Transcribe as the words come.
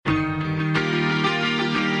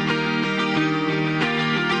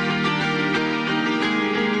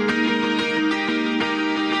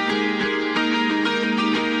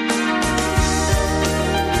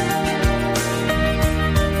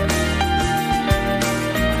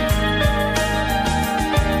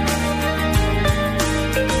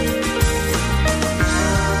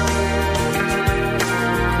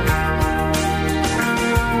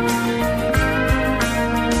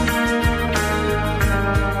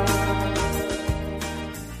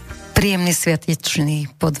Príjemný sviatočný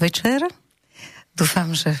podvečer.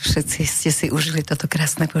 Dúfam, že všetci ste si užili toto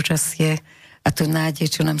krásne počasie a tu nádej,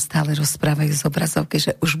 čo nám stále rozprávajú z obrazovky,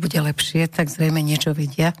 že už bude lepšie, tak zrejme niečo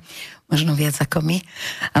vedia, možno viac ako my,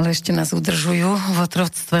 ale ešte nás udržujú v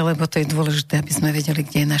otroctve, lebo to je dôležité, aby sme vedeli,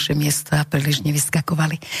 kde je naše miesto a príliš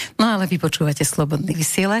nevyskakovali. No ale vy počúvate Slobodný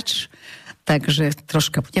vysielač, takže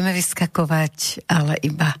troška budeme vyskakovať, ale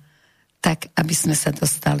iba tak, aby sme sa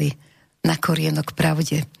dostali na korienok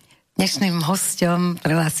pravde. Dnešným hosťom v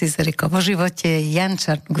relácii s Erikou o živote je Ján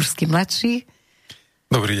Čarnogurský, mladší.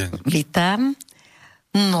 Dobrý deň. Vítam.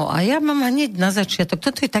 No a ja mám hneď na začiatok,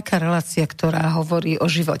 toto je taká relácia, ktorá hovorí o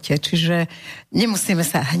živote, čiže nemusíme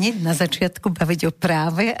sa hneď na začiatku baviť o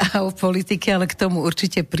práve a o politike, ale k tomu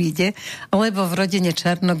určite príde, lebo v rodine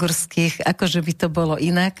Čarnogurských, akože by to bolo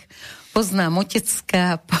inak, poznám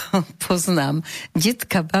otecka, poznám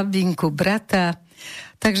detka, babinku, brata.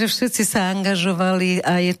 Takže všetci sa angažovali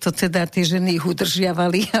a je to teda, tie ženy ich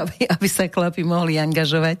udržiavali, aby sa chlapi mohli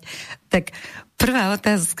angažovať. Tak prvá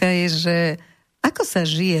otázka je, že ako sa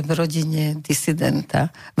žije v rodine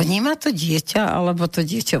disidenta? Vníma to dieťa, alebo to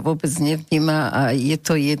dieťa vôbec nevníma a je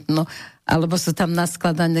to jedno? Alebo sú tam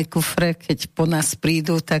naskladané kufre, keď po nás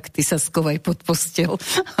prídu, tak ty sa skovaj pod posteľ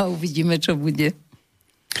a uvidíme, čo bude.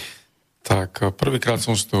 Tak, prvýkrát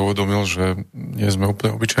som si to uvedomil, že nie sme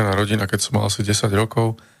úplne obyčajná rodina, keď som mal asi 10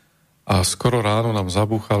 rokov a skoro ráno nám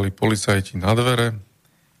zabúchali policajti na dvere,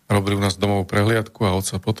 robili u nás domovú prehliadku a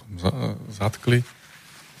otca potom zatkli.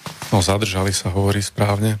 No, zadržali sa, hovorí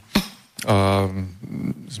správne. A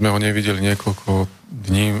sme ho nevideli niekoľko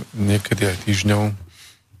dní, niekedy aj týždňov.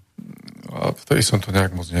 A vtedy som to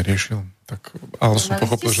nejak moc neriešil. Tak, ale som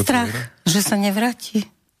pochopil, že strach, to je. Že sa nevráti.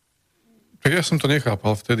 Tak ja som to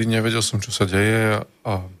nechápal, vtedy nevedel som, čo sa deje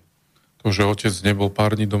a to, že otec nebol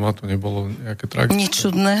pár dní doma, to nebolo nejaké tragické. Nič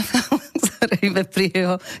čudné, zrejme pri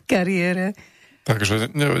jeho kariére. Takže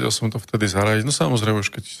nevedel som to vtedy zaradiť. No samozrejme, už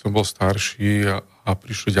keď som bol starší a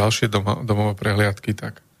prišli ďalšie domové prehliadky,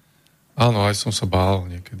 tak áno, aj som sa bál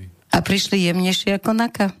niekedy. A prišli jemnejšie ako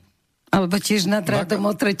Naka? Alebo tiež nad rádom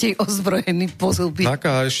o tretej ozbrojený po zuby?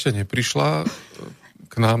 Naka ešte neprišla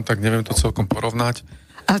k nám, tak neviem to celkom porovnať.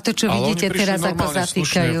 A to, čo vidíte teraz, ako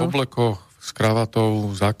zatýkajú. V oblekoch, s kravatou,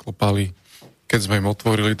 zaklopali. Keď sme im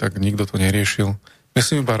otvorili, tak nikto to neriešil.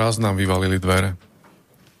 Myslím, iba raz nám vyvalili dvere.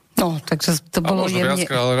 No, takže to bolo jemne...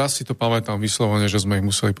 Viackrát, ale raz si to pamätám vyslovene, že sme ich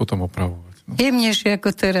museli potom opravovať. No. Jemnejšie ako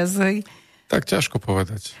teraz, hej? Tak ťažko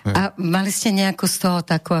povedať. Ne? A mali ste nejakú z toho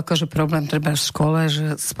takú, akože problém treba v škole,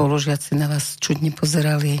 že spolužiaci na vás čudne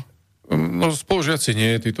pozerali? No, spolužiaci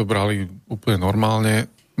nie, tí to brali úplne normálne.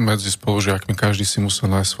 Medzi spolužiakmi každý si musel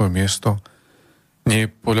nájsť svoje miesto. Nie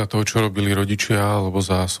podľa toho, čo robili rodičia, alebo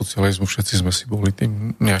za socializmu všetci sme si boli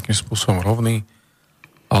tým nejakým spôsobom rovní,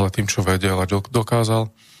 ale tým, čo vedel a dokázal.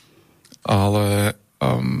 Ale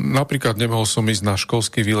napríklad nemohol som ísť na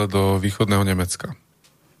školský výlet do východného Nemecka.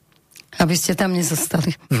 Aby ste tam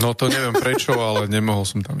nezostali. No to neviem prečo, ale nemohol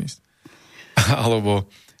som tam ísť. Alebo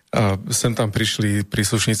sem tam prišli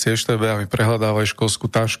príslušníci EŠTB a mi prehľadávali školskú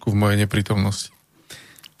tašku v mojej neprítomnosti.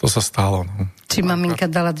 To sa stalo, no. Či maminka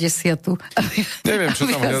dala 10. Neviem, čo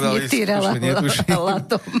tam hľadali. Netuším.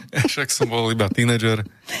 Však som bol iba tínedžer.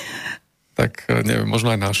 Tak neviem, možno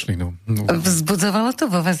aj našli, no. Vzbudzovalo to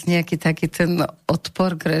vo vás nejaký taký ten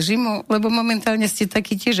odpor k režimu? Lebo momentálne ste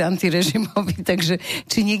taký tiež antirežimový, takže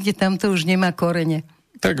či niekde tam to už nemá korene?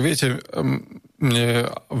 Tak viete, mne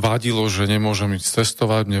vadilo, že nemôžem ísť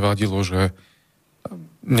cestovať, mne vadilo, že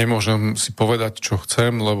nemôžem si povedať, čo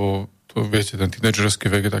chcem, lebo to, viete, ten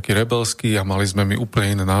tínedžerský vek je taký rebelský a mali sme my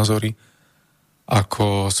úplne iné názory,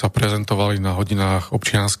 ako sa prezentovali na hodinách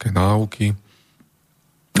občianskej náuky.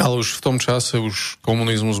 Ale už v tom čase už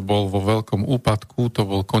komunizmus bol vo veľkom úpadku, to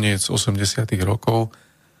bol koniec 80. rokov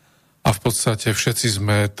a v podstate všetci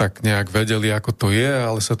sme tak nejak vedeli, ako to je,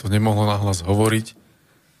 ale sa to nemohlo nahlas hovoriť.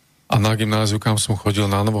 A na gymnáziu, kam som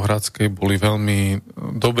chodil na Novohradskej, boli veľmi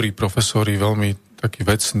dobrí profesori, veľmi takí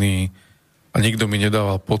vecní, a nikto mi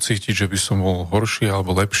nedával pocítiť, že by som bol horší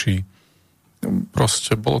alebo lepší.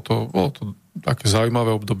 Proste bolo to také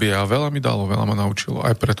zaujímavé obdobie a veľa mi dalo, veľa ma naučilo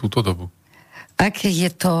aj pre túto dobu. Aké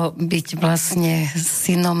je to byť vlastne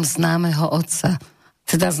synom známeho otca?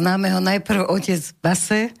 Teda známeho najprv otec v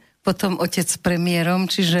base, potom otec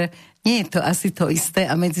premiérom, čiže nie je to asi to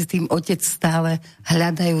isté a medzi tým otec stále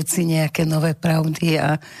hľadajúci nejaké nové pravdy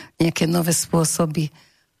a nejaké nové spôsoby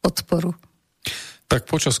odporu. Tak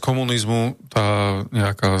počas komunizmu tá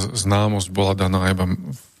nejaká známosť bola daná iba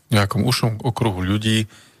v nejakom ušom okruhu ľudí,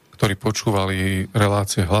 ktorí počúvali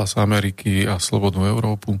relácie Hlas Ameriky a Slobodnú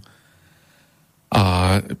Európu.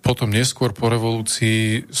 A potom neskôr po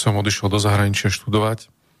revolúcii som odišiel do zahraničia študovať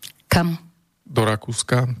Kam? Do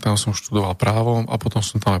Rakúska, tam som študoval právo a potom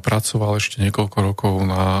som tam aj pracoval ešte niekoľko rokov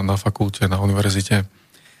na fakulte, na univerzite.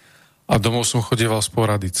 A domov som chodieval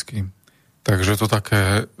sporadicky. Takže to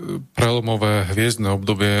také prelomové hviezdne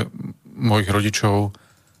obdobie mojich rodičov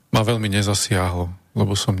ma veľmi nezasiahlo,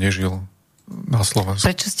 lebo som nežil na Slovensku.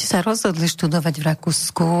 Prečo ste sa rozhodli študovať v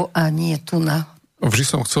Rakúsku a nie tu na... Vždy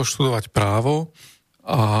som chcel študovať právo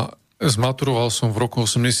a zmaturoval som v roku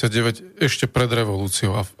 89 ešte pred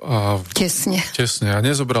revolúciou. Tesne. A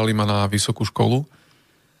nezobrali ma na vysokú školu,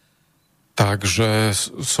 takže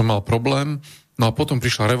som mal problém. No a potom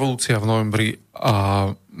prišla revolúcia v novembri a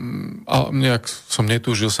nejak som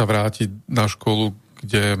netúžil sa vrátiť na školu,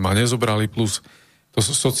 kde ma nezobrali, plus to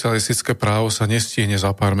socialistické právo sa nestihne za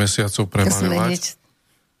pár mesiacov premaňovať.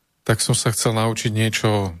 Tak som sa chcel naučiť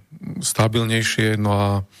niečo stabilnejšie, no a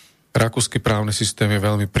rakúsky právny systém je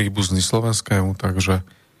veľmi príbuzný slovenskému, takže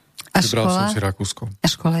vybral som si Rakúsko. A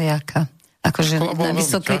škola je aká? Akože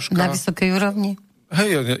na vysokej úrovni?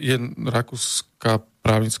 Hej, je rakúska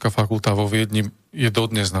právnická fakulta vo Viedni je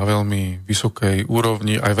dodnes na veľmi vysokej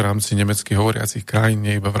úrovni aj v rámci nemeckých hovoriacich krajín,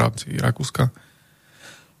 nie iba v rámci Rakúska.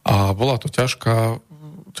 A bola to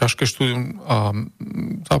ťažké štúdium a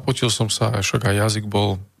zapotil som sa, však aj jazyk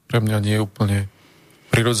bol pre mňa nie úplne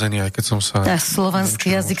prirodzený, aj keď som sa... A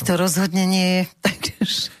slovanský jazyk to rozhodne nie je.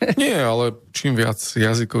 Nie, ale čím viac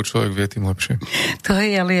jazykov človek vie, tým lepšie. To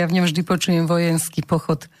je, ale ja v ňom vždy počujem vojenský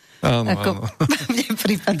pochod. Áno. Mne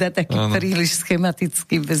prípada taký príliš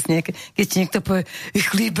schematický, bez nejaké... Keď niekto povie,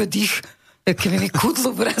 ich liebe dich, keby mi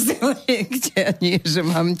kudlu vrazil niekde a nie, že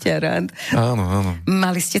mám ťa rád. Áno.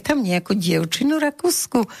 Mali ste tam nejakú dievčinu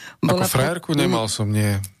Rakúsku? Ako frajerku nemal som,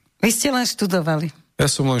 nie. Vy ste len študovali. Ja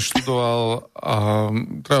som len študoval a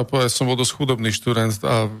treba povedať, som bol dosť chudobný študent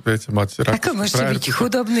a viete, mať rakúsku. Ako môžete byť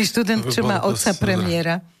chudobný študent, čo má otca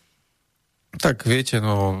premiéra? Tak viete,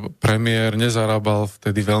 premiér nezarábal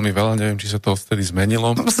vtedy veľmi veľa, neviem, či sa to vtedy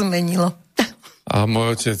zmenilo. Zmenilo. A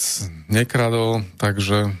môj otec nekradol,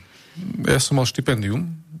 takže ja som mal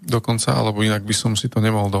štipendium dokonca, alebo inak by som si to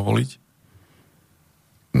nemohol dovoliť.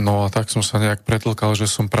 No a tak som sa nejak pretlkal, že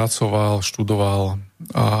som pracoval, študoval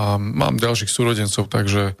a mám ďalších súrodencov,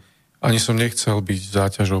 takže ani som nechcel byť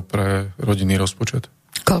záťažou pre rodinný rozpočet.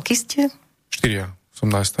 Koľký ste? 4, som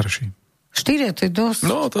najstarší. 4, to je dosť.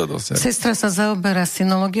 No, to je dosť. Sestra sa zaoberá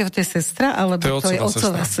synológiou, to je sestra, alebo to je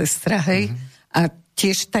otcová sestra, hej? Mm-hmm. A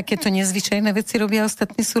tiež takéto nezvyčajné veci robia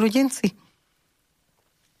ostatní súrodenci?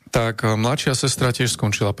 Tak mladšia sestra tiež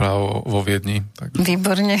skončila právo vo Viedni. Takže...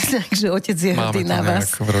 Výborne, takže otec je hrdý na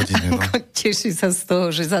vás. Máme to nejak v rodine, no. Teší sa z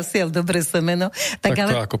toho, že zasial dobré semeno. Tak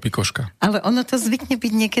ale, to ako pikoška. Ale ono to zvykne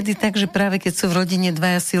byť niekedy tak, že práve keď sú v rodine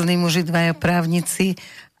dvaja silní muži, dvaja právnici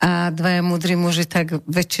a dvaja múdri muži, tak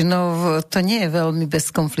väčšinou to nie je veľmi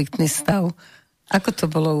bezkonfliktný stav. Ako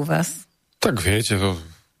to bolo u vás? Tak viete, to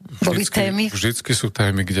vždycky sú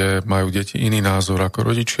témy, kde majú deti iný názor ako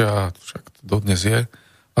rodičia, však to dodnes je.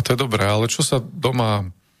 A to je dobré, ale čo sa doma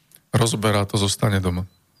rozoberá, to zostane doma.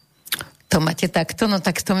 To máte takto? No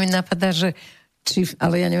tak to mi napadá, že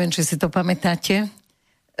ale ja neviem, či si to pamätáte,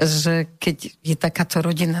 že keď je takáto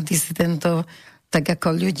rodina disidentov, tak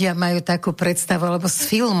ako ľudia majú takú predstavu, alebo z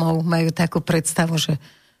filmov majú takú predstavu, že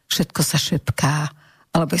všetko sa šepká,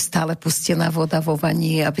 alebo je stále pustená voda vo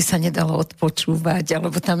vani, aby sa nedalo odpočúvať,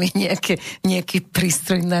 alebo tam je nejaký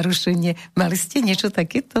prístroj narušenie. Mali ste niečo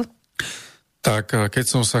takéto? Tak keď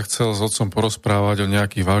som sa chcel s otcom porozprávať o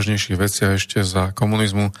nejakých vážnejších veciach ešte za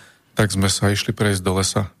komunizmu, tak sme sa išli prejsť do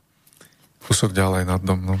lesa. Kúsok ďalej nad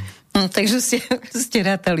dom. No. Takže ste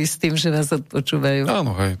rátali s tým, že vás odpočúvajú.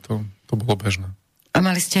 Áno, hej, to bolo bežné. A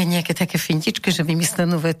mali ste aj nejaké také fintičky, že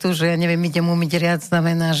vymyslenú vetu, že ja neviem, idem umyť riad,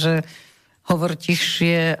 znamená, že hovor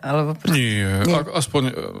tichšie, alebo... Nie. Aspoň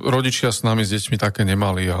rodičia s nami, s deťmi také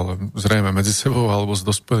nemali, ale zrejme medzi sebou alebo s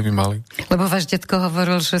dospelými mali. Lebo váš detko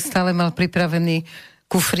hovoril, že stále mal pripravený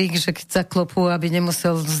kufrík, že keď zaklopú, aby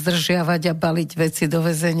nemusel zdržiavať a baliť veci do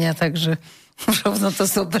väzenia, takže rovno to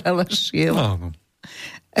zobral a šiel. Áno.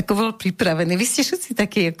 Ako bol pripravený. Vy ste všetci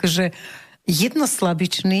takí, akože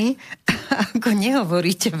jednoslabiční, ako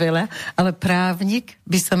nehovoríte veľa, ale právnik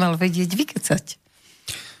by sa mal vedieť vykecať.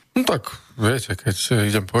 No tak, viete, keď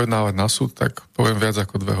idem pojednávať na súd, tak poviem viac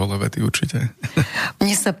ako 2 holé vety určite.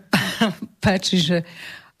 Mne sa páči, že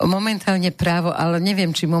momentálne právo, ale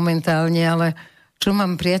neviem, či momentálne, ale čo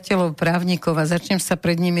mám priateľov právnikov a začnem sa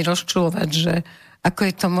pred nimi rozčulovať, že ako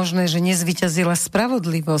je to možné, že nezvíťazila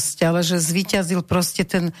spravodlivosť, ale že zvíťazil proste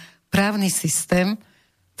ten právny systém,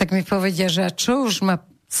 tak mi povedia, že a čo už má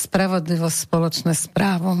spravodlivosť spoločné s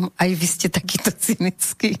právom? Aj vy ste takýto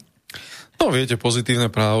cynický. No viete, pozitívne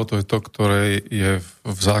právo to je to, ktoré je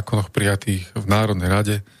v zákonoch prijatých v Národnej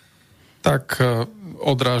rade. tak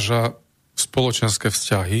odráža spoločenské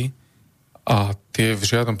vzťahy a tie v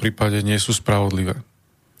žiadnom prípade nie sú spravodlivé.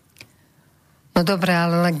 No dobré,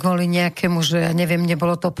 ale len kvôli nejakému, že ja neviem,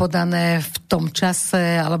 nebolo to podané v tom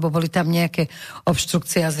čase, alebo boli tam nejaké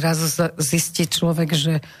obštrukcie a zrazu zistí človek,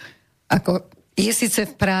 že ako je síce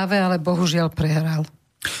v práve, ale bohužiaľ prehral.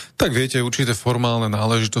 Tak viete, určité formálne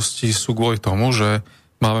náležitosti sú kvôli tomu, že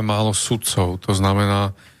máme málo sudcov. To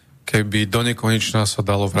znamená, keby do nekonečna sa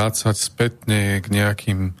dalo vrácať spätne k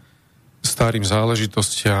nejakým starým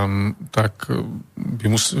záležitostiam, tak by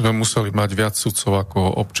museli mať viac sudcov ako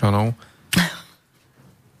občanov.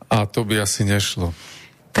 A to by asi nešlo.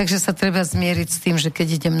 Takže sa treba zmieriť s tým, že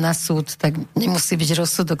keď idem na súd, tak nemusí byť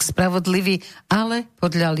rozsudok spravodlivý, ale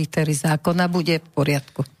podľa litery zákona bude v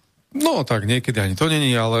poriadku. No tak niekedy ani to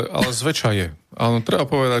není, ale zväčša je. Áno, treba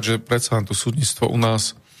povedať, že predsa to súdnictvo u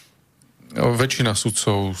nás, väčšina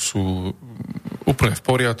sudcov sú úplne v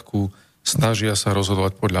poriadku, snažia sa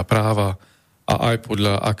rozhodovať podľa práva a aj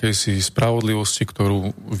podľa akejsi spravodlivosti,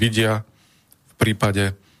 ktorú vidia v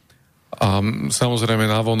prípade. A samozrejme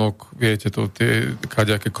navonok, viete, tie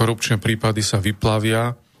kadejaké korupčné prípady sa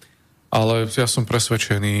vyplavia, ale ja som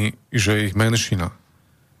presvedčený, že je ich menšina.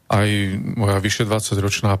 Aj moja vyše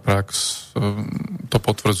 20-ročná prax to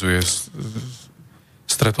potvrdzuje.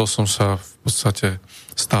 Stretol som sa v podstate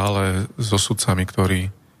stále so sudcami,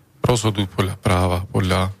 ktorí rozhodujú podľa práva,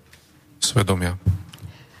 podľa svedomia.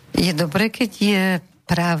 Je dobré, keď je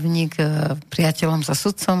právnik priateľom za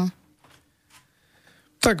sudcom?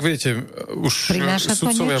 Tak viete, už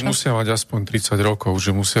sudcovia musia mať aspoň 30 rokov,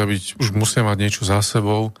 že už musia mať niečo za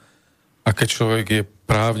sebou a keď človek je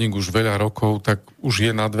právnik už veľa rokov, tak už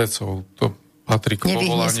je nad vecou. To patrí k povolaniu.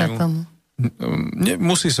 Nevyhne sa tomu.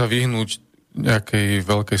 Musí sa vyhnúť nejakej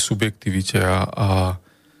veľkej subjektivite a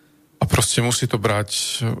proste musí to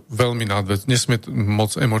brať veľmi nad vec. Nesmie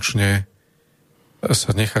moc emočne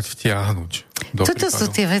sa nechať vtiahnuť do Toto prípadu. Sú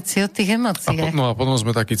tie veci o tých emóciách. A potom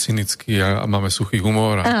sme takí cynickí a máme suchý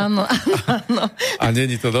humor. Áno. A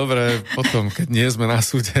není to dobré potom, keď nie sme na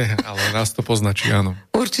súde, ale nás to poznačí, áno.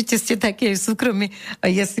 Určite ste takí aj v súkromí.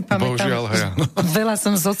 Ja si pamätám, veľa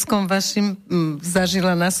som s ockom vašim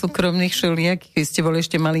zažila na súkromných šoliach, keď ste boli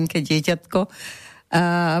ešte malinké dieťatko. A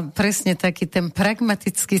presne taký ten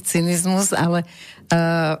pragmatický cynizmus, ale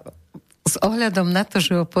s ohľadom na to,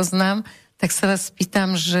 že ho poznám, tak sa vás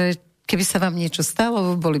pýtam, že keby sa vám niečo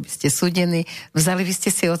stalo, boli by ste súdení, vzali by ste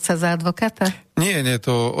si otca za advokáta? Nie,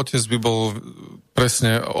 to otec by bol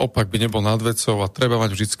presne opak, by nebol nad vecou a treba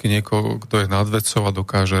mať vždycky niekoho, kto je nad vecou a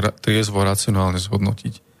dokáže triezvo, racionálne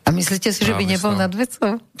zhodnotiť. A myslíte si, že by nebol nad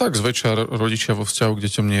vecou? Tak zväčša rodičia vo vzťahu k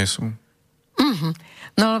deťom nie sú.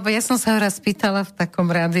 No, lebo ja som sa ho raz pýtala v takom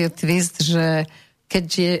rádiu Twist, že keď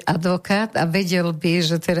je advokát a vedel by,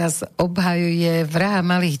 že teraz obhajuje vraha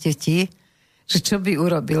malých detí, že čo by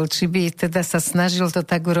urobil? Či by teda sa snažil to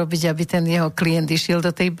tak urobiť, aby ten jeho klient išiel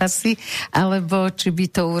do tej basy, alebo či by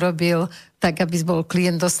to urobil tak, aby bol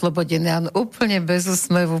klient oslobodený. A on úplne bez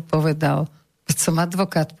úsmevu povedal, keď som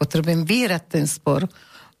advokát, potrebujem vyhrať ten spor.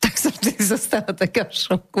 Tak som vtedy zostala taká v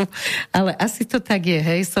šoku. Ale asi to tak je,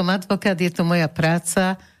 hej. Som advokát, je to moja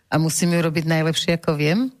práca a musím ju robiť najlepšie, ako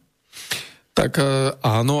viem? Tak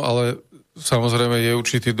áno, ale samozrejme je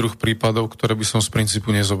určitý druh prípadov, ktoré by som z princípu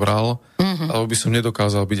nezobral, alebo by som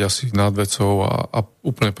nedokázal byť asi nad vecou a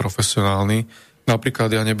úplne profesionálny. Napríklad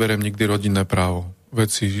ja neberiem nikdy rodinné právo.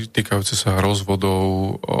 Veci týkajúce sa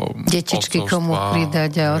rozvodov, detičky komu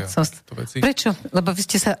pridať a otcovstvo. Prečo? Lebo vy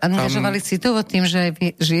ste sa angažovali citovo tým, že aj vy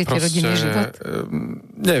žijete rodinný život?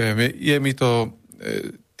 Neviem, je mi to...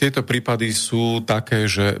 Tieto prípady sú také,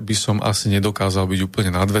 že by som asi nedokázal byť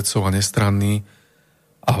úplne nad vecou a nestranný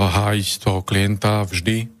a hájiť toho klienta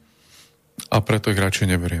vždy a preto ich radšej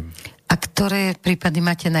neberiem. A ktoré prípady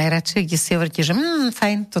máte najradšej, kde si hovoríte, že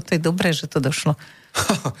fajn, toto je dobré, že to došlo?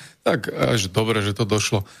 Tak, až dobre, že to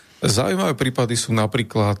došlo. Zaujímavé prípady sú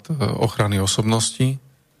napríklad ochrany osobností.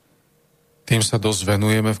 Tým sa dosť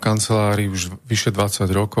venujeme v kancelárii už vyše 20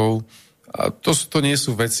 rokov. A to nie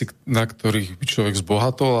sú veci, na ktorých by človek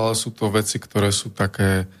zbohatol, ale sú to veci, ktoré sú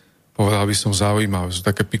také, povedal by som, zaujímavé. Sú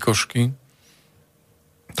také pikošky.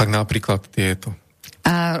 Tak napríklad tieto.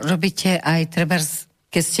 A robíte aj,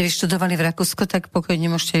 keď ste vyštudovali v Rakúsku, tak pokojne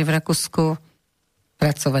môžete aj v Rakúsku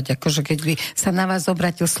pracovať. Akože keď by sa na vás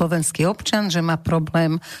obratil slovenský občan, že má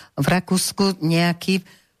problém v Rakúsku nejaký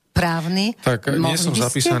právny. Tak nie som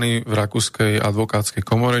zapísaný v Rakúskej advokátskej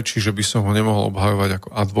komore, čiže by som ho nemohol obhajovať ako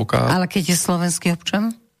advokát. Ale keď je slovenský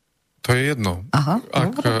občan? To je jedno. Aha,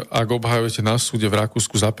 ak obhajujete na súde v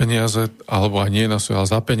Rakúsku za peniaze, alebo aj nie na súde, ale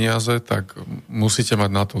za peniaze, tak musíte mať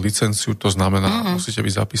na to licenciu, to znamená, musíte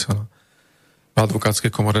byť zapísaná.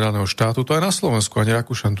 advokátskej komore daného štátu. To aj na Slovensku, ani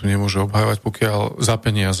Rakúšan tu nemôže obhajovať, pokiaľ za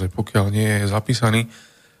peniaze, pokiaľ nie je zapísaný.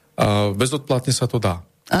 Bezodplatne sa to dá.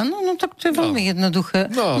 Áno, no tak to je veľmi jednoduché.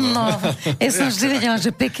 No, ja som vždy vedela,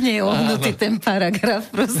 že pekne je ohnutý ten paragraf,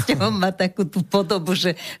 proste on má takú tú podobu,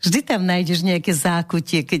 že vždy tam nájdeš nejaké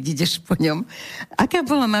zákutie, keď ideš po ňom. Aká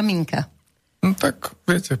bola maminka? No tak,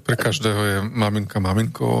 viete, pre každého je maminka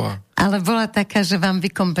maminkou. Ale bola taká, že vám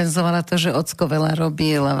vykompenzovala to, že ocko veľa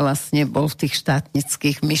robil a vlastne bol v tých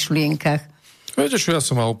štátnických myšlienkach. Viete čo, ja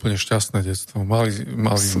som mal úplne šťastné detstvo. Mali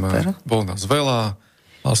sme, bol nás veľa,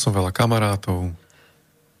 mal som veľa kamarátov.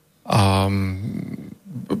 A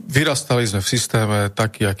vyrastali sme v systéme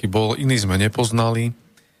taký, aký bol, iný sme nepoznali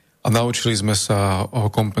a naučili sme sa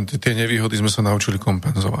tie nevýhody sme sa naučili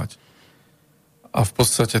kompenzovať. A v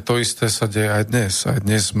podstate to isté sa deje aj dnes. Aj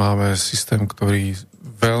dnes máme systém, ktorý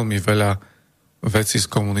veľmi veľa vecí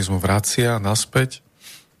z komunizmu vracia naspäť.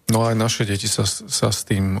 No aj naše deti sa s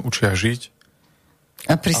tým učia žiť.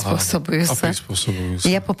 A prispôsobujú sa.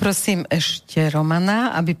 Ja poprosím ešte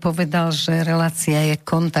Romana, aby povedal, že relácia je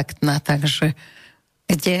kontaktná, takže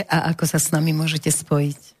kde a ako sa s nami môžete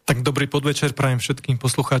spojiť. Tak dobrý podvečer prajem všetkým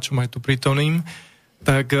poslucháčom aj tu prítomným.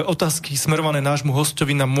 Tak otázky smerované nášmu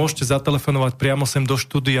hosťovi nám môžete zatelefonovať priamo sem do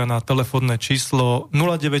štúdia na telefónne číslo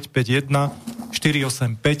 0951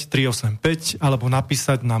 485 385 alebo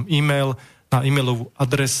napísať nám e-mail na e-mailovú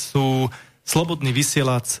adresu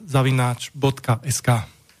slobodnyvysielac@.sk.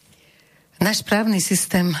 Náš právny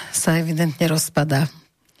systém sa evidentne rozpadá.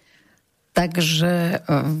 Takže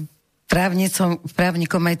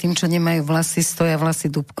právnikom aj tým, čo nemajú vlasy, stoja vlasy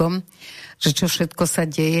dúbkom, že čo všetko sa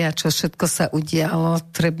deje a čo všetko sa udialo,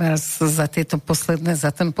 treba za ten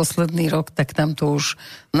posledný rok, tak tam to už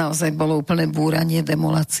naozaj bolo úplné búranie,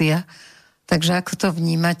 demolácia. Takže ako to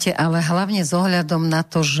vnímate, ale hlavne s ohľadom na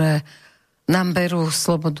to, že nám berú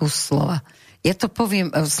slobodu slova. Ja to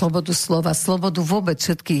poviem, slobodu slova, slobodu vôbec,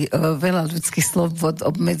 veľa ľudských slobod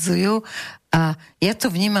obmedzujú a ja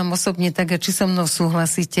to vnímam osobne tak, a či so mnou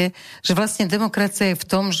súhlasíte, že vlastne demokracia je v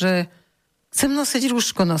tom, že chcem nosiť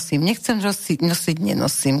rúško, nosím, nechcem nosiť,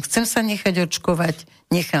 nenosím, chcem sa nechať očkovať,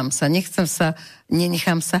 nechám sa,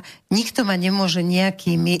 nenechám sa. Nikto ma nemôže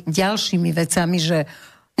nejakými ďalšími vecami, že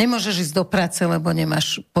nemôžeš ísť do práce, lebo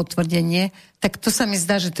nemáš potvrdenie, tak to sa mi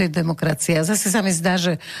zdá, že to je demokracia. Zase sa mi zdá,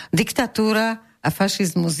 že diktatúra a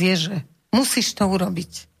fašizmus je, že musíš to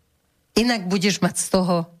urobiť. Inak budeš mať z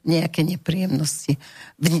toho nejaké nepríjemnosti.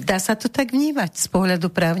 Dá sa to tak vnímať z pohľadu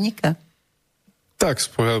právnika? Tak, z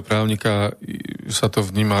pohľadu právnika sa to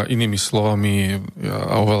vníma inými slovami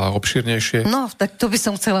a oveľa obširnejšie. No, tak to by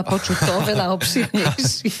som chcela počuť, to oveľa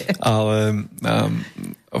obširnejšie. Ale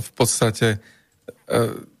v podstate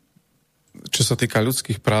čo sa týka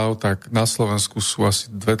ľudských práv, tak na Slovensku sú asi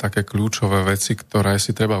dve také kľúčové veci, ktoré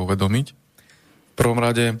si treba uvedomiť. V prvom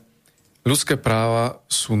rade, ľudské práva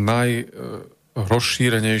sú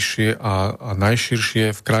najrozšírenejšie a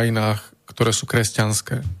najširšie v krajinách, ktoré sú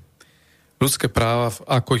kresťanské. Ľudské práva,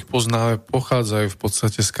 ako ich poznáme, pochádzajú v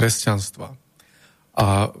podstate z kresťanstva.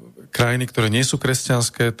 A krajiny, ktoré nie sú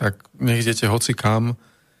kresťanské, tak nech idete hoci kam,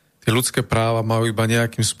 tie ľudské práva majú iba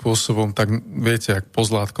nejakým spôsobom, tak viete, jak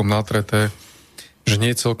pozlátkom natreté, že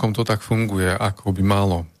nie celkom to tak funguje, ako by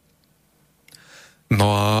malo. No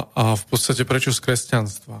a v podstate prečo z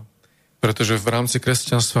kresťanstva? Pretože v rámci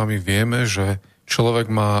kresťanstva my vieme, že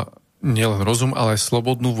človek má nielen rozum, ale aj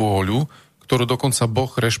slobodnú vôľu, ktorú dokonca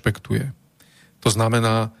Boh rešpektuje. To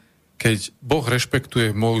znamená, keď Boh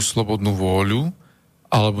rešpektuje moju slobodnú vôľu,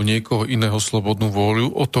 alebo niekoho iného slobodnú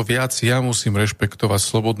vôľu, o to viac ja musím rešpektovať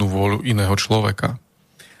slobodnú vôľu iného človeka.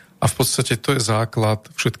 A v podstate to je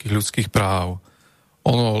základ všetkých ľudských práv.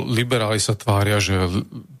 Liberáli sa tvária, že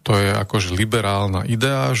to je akože liberálna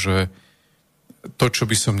idea, že to, čo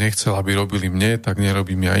by som nechcel, aby robili mne, tak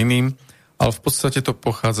nerobím ja iným. Ale v podstate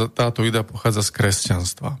táto idea pochádza z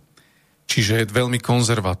kresťanstva. Čiže je veľmi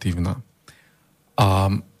konzervatívna.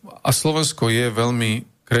 A Slovensko je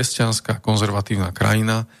veľmi kresťanská, konzervatívna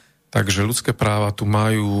krajina, takže ľudské práva tu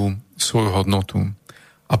majú svoju hodnotu.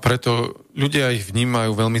 A preto ľudia ich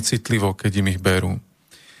vnímajú veľmi citlivo, keď im ich berú.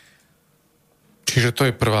 Čiže to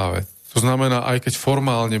je prvá vec. To znamená, aj keď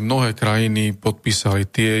formálne mnohé krajiny podpísali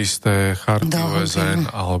tie isté charty OSN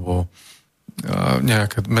alebo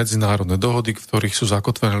nejaké medzinárodné dohody, v ktorých sú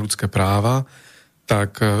zakotvené ľudské práva,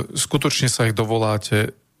 tak skutočne sa ich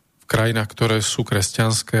dovoláte v krajinách, ktoré sú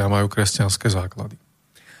kresťanské a majú kresťanské základy.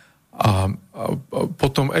 A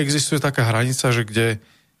potom existuje taká hranica, že kde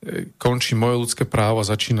končí moje ľudské právo a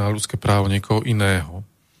začína ľudské právo niekoho iného.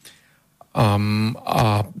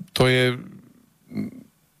 A to je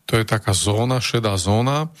taká zóna, šedá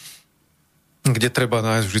zóna, kde treba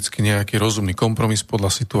nájsť vždy nejaký rozumný kompromis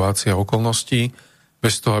podľa situácie a okolností,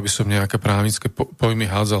 bez toho, aby som nejaké právnické pojmy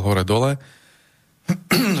hádzal hore-dole.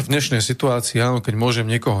 V dnešnej situácii, áno, keď môžem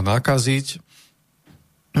niekoho nakaziť,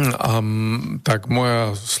 tak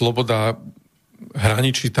moja sloboda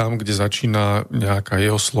hraničí tam, kde začína nejaká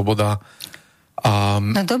jeho sloboda.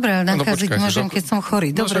 No dobré, ale nakaziť môžem, keď som chorý.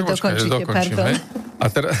 Dobre, dokončite, pardon. A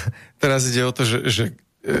teraz ide o to, že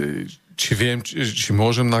či viem, či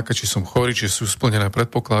môžem nakaziť, či som chorý, či sú splnené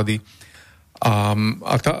predpoklady. A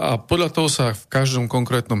podľa toho sa v každom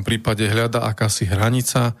konkrétnom prípade hľada akási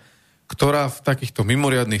hranica, ktorá v takýchto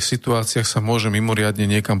mimoriadnych situáciách sa môže mimoriadne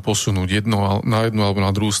niekam posunúť na jednu alebo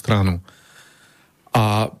na druhú stranu.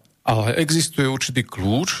 Ale existuje určitý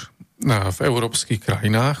kľúč v európskych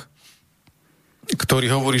krajinách,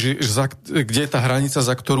 ktorý hovorí, že kde je tá hranica,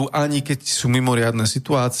 za ktorú ani keď sú mimoriadne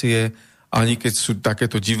situácie, ani keď sú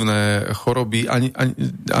takéto divné choroby,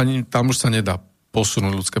 ani tam už sa nedá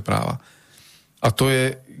posunúť ľudské práva. A to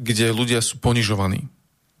je, kde ľudia sú ponižovaní.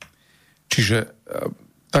 Čiže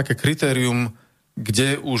také kritérium,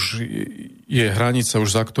 kde už je hranica, už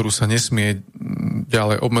za ktorú sa nesmie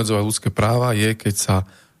ďalej obmedzovať ľudské práva, je, keď sa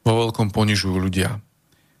vo veľkom ponižujú ľudia.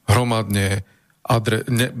 Hromadne,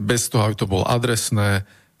 bez toho, aby to bolo adresné,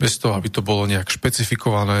 bez toho, aby to bolo nejak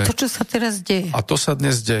špecifikované. To, čo sa teraz deje. A to sa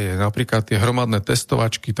dnes deje. Napríklad tie hromadné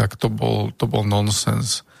testovačky, tak to bol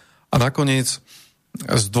nonsens. A nakoniec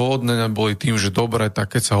zdôvodnené boli tým, že dobre,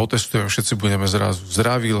 tak keď sa otestujeme, všetci budeme zrazu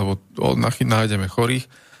zdraví, lebo nájdeme chorých.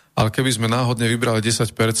 Ale keby sme náhodne vybrali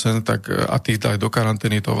 10%, tak a tých dali do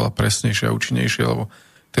karantény, to oveľa presnejšie a účinnejšie, lebo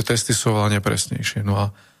tie testy sú oveľa nepresnejšie. No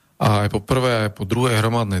a aj po prvej, aj po druhej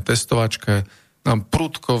hromadnej testovačke nám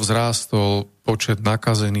prudko vzrástol počet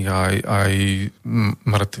nakazených aj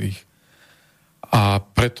mŕtvych. A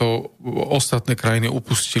preto ostatné krajiny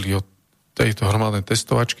upustili od tejto hromadnej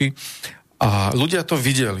testovačky. A ľudia to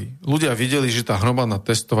videli. Ľudia videli, že tá hromadná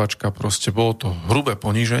testovačka proste bolo to hrubé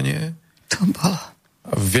poníženie. To bolo.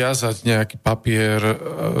 Viazať nejaký papier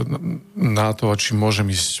na to, či môžem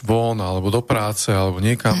ísť von, alebo do práce, alebo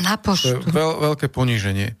niekam. Na poštu. Veľké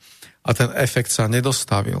poníženie. A ten efekt sa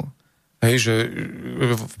nedostavil. Hej, že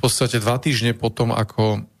v podstate 2 týždne potom,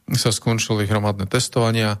 ako sa skončili hromadné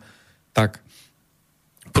testovania, tak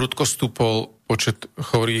prudko stúpol počet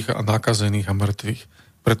chorých a nakazených a mŕtvych.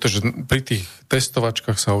 Pretože pri tých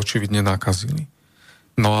testovačkách sa očividne nakazili.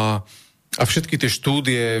 No a všetky tie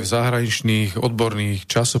štúdie v zahraničných odborných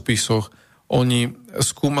časopisoch, oni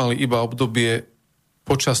skúmali iba obdobie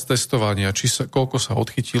počas testovania, koľko sa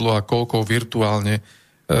odchytilo a koľko virtuálne,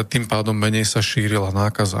 tým pádom menej sa šírila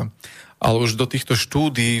nákaza. Ale už do týchto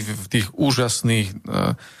štúdií v tých úžasných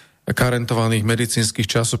karentovaných medicínskych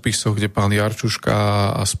časopisoch, kde pán Jarčuška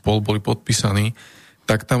a spol boli podpísaní,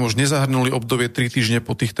 tak tam už nezahrnuli obdobie 3 týždne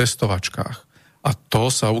po tých testovačkách. A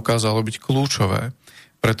to sa ukázalo byť kľúčové,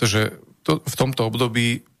 pretože v tomto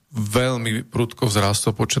období veľmi prudko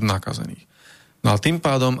vzrástol počet nakazených. No a tým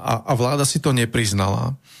pádom, a vláda si to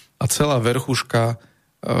nepriznala, a celá verchuška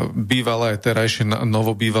bývalej, terajšie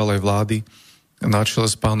novobývalej vlády na čele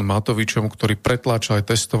s pánom Matovičom, ktorí pretláčali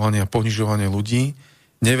testovanie a ponižovanie ľudí,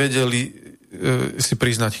 nevedeli si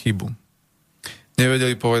priznať chybu.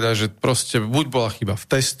 Nevedeli povedať, že proste buď bola chyba v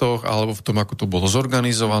testoch, alebo v tom, ako to bolo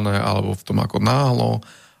zorganizované, alebo v tom, ako náhlo,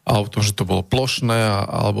 alebo v tom, že to bolo plošné,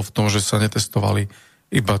 alebo v tom, že sa netestovali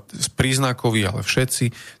iba príznakoví, ale všetci.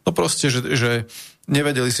 No proste, že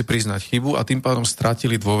nevedeli si priznať chybu a tým pádom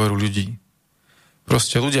stratili dôveru ľudí.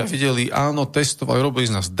 Proste ľudia videli, áno, testovali, robili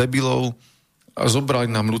z nás debilov, a zobrali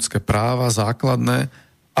nám ľudské práva základné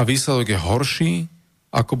a výsledok je horší,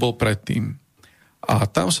 ako bol predtým. A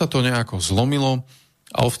tam sa to nejako zlomilo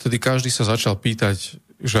a odvtedy každý sa začal pýtať,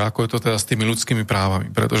 že ako je to teda s tými ľudskými právami.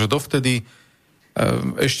 Pretože dovtedy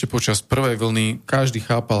ešte počas prvej vlny každý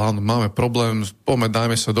chápal, áno, máme problém, poďme,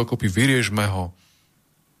 dajme sa dokopy, vyriešme ho.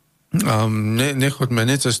 Nechoďme,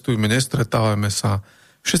 necestujme, nestretávajme sa.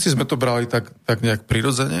 Všetci sme to brali tak nejak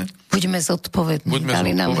prirodzene. Buďme zodpovední.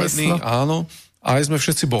 Áno. A aj sme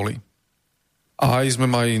všetci boli. A aj sme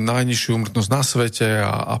mali najnižšiu úmrtnosť na svete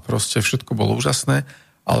a proste všetko bolo úžasné.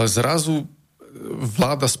 Ale zrazu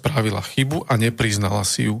vláda spravila chybu a nepriznala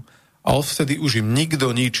si ju. A odvtedy už im nikto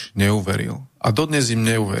nič neuveril. A dodnes im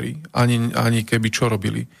neuverí. Ani keby čo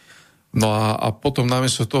robili. No a potom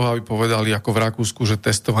namiesto toho, aby povedali ako v Rakúsku, že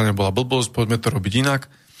testovanie bola blbosť, poďme to robiť inak.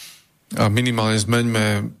 A minimálne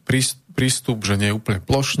zmeňme prístup, že nie je úplne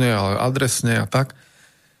plošne, ale adresne a tak.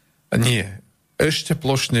 Nie. Ešte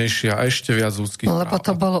plošnejšie a ešte viac ľudských práv. Lebo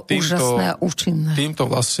to bolo úžasné a účinné. Týmto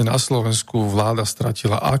vlastne na Slovensku vláda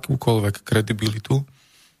stratila akúkoľvek kredibilitu.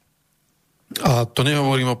 A to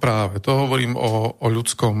nehovorím o práve, to hovorím o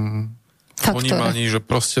ľudskom ponímaní, že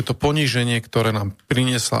proste to poníženie, ktoré nám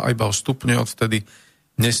priniesla a iba o stupne odvtedy,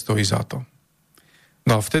 nestojí za to.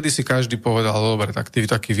 No a vtedy si každý povedal, dobre, tak tí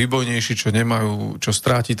takí výbojnejší, čo nemajú čo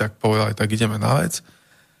strátiť, tak povedali, tak ideme na vec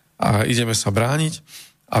a ideme sa brániť.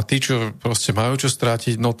 A tí, čo proste majú čo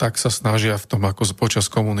strátiť, no tak sa snažia v tom, ako počas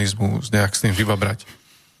komunizmu nejak s tým vybabrať.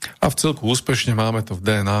 A v celku úspešne máme to v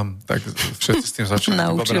DNA, tak všetci s tým začali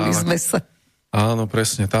Naučili sme sa. Áno,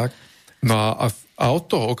 presne tak. No a od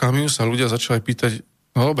toho okamihu sa ľudia začali pýtať,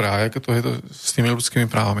 no dobré, a aké to je to s tými ľudskými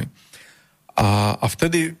právami? A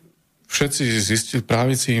vtedy všetci zistili,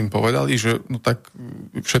 právnici im povedali, že no tak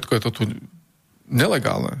všetko je to tu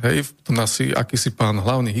nelegálne. Hej, to asi akýsi pán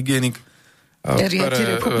hlavný hygienik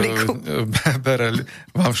bere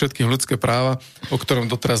vám všetkým ľudské práva, o ktorom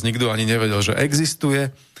doteraz nikto ani nevedel, že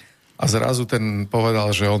existuje, a zrazu ten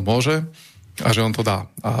povedal, že on môže a že on to dá.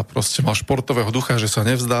 A proste mal športového ducha, že sa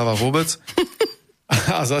nevzdáva vôbec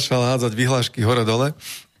a začal hádzať vyhlášky hore-dole.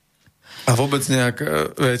 A vôbec nejak,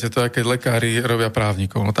 viete, to je, keď lekári robia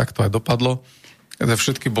právnikov. No tak to aj dopadlo.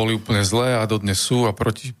 Všetky boli úplne zlé a dodnes sú a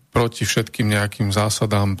proti všetkým nejakým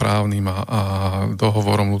zásadám právnym a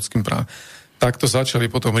dohovorom ľudským práv. Takto začali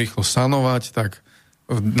potom rýchlo sanovať, tak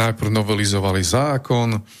najprv novelizovali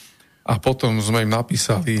zákon a potom sme im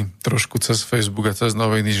napísali trošku cez Facebook a cez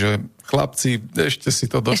noviny, že chlapci, ešte si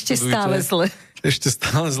to doštudujte. Ešte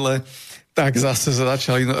stále zle. Tak zase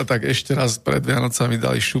začali, no, tak ešte raz pred Vianocami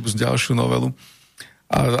dali šup z ďalšiu novelu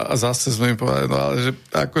a zase sme im povedali, no ale že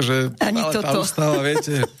akože ale tá ústava,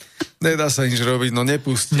 viete, nedá sa nič robiť, no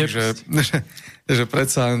nepustí. Že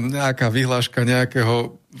predsa nejaká vyhláška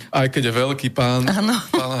nejakého, aj keď je veľký pána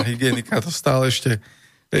hygienika, to stále ešte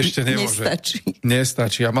nemôže.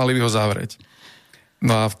 Nestačí a mali by ho zavrieť.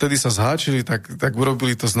 No a vtedy sa zháčili, tak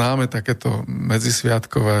urobili to známe takéto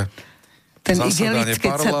medzisviatkové ten igelit,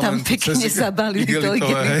 keď sa tam pekne zabalili do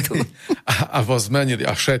igelitu. A zmenili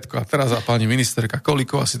a všetko. A teraz pani ministerka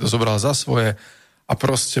Kolíková si to zobrala za svoje a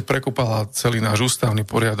proste prekúpala celý náš ústavný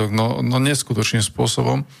poriadok, no neskutočným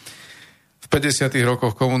spôsobom. V 50.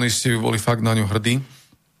 rokoch komunisti boli fakt na ňu hrdí.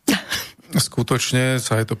 Skutočne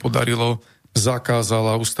sa jej to podarilo.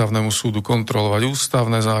 Zakázala ústavnému súdu kontrolovať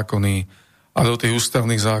ústavné zákony a do tých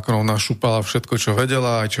ústavných zákonov našúpala všetko, čo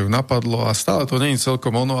vedela, aj čo ju napadlo. A stále to nie je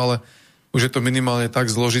celkom ono, ale už je to minimálne tak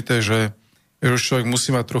zložité, že už človek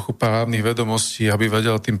musí mať trochu právnych vedomostí, aby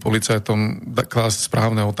vedel tým policajtom klásť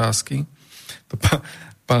správne otázky. To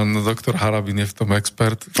pán doktor Harabin je v tom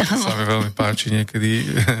expert. To sa mi veľmi páči niekedy,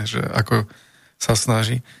 že ako sa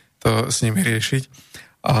snaží to s nimi riešiť.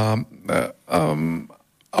 A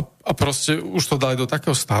proste už to dali do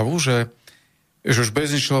takého stavu, že už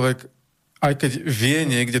bežný človek, aj keď vie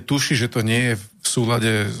niekde, tuší, že to nie je v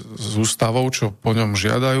súlade s ústavou, čo po ňom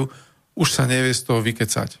žiadajú, už sa nevie z toho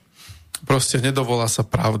vykecať. Proste nedovolá sa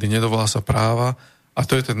pravdy, nedovolá sa práva a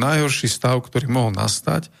to je ten najhorší stav, ktorý mohol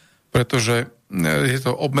nastať, pretože je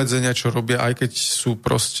to obmedzenia, čo robia, aj keď sú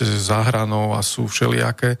proste za hranou a sú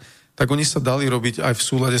všelijaké, tak oni sa dali robiť aj v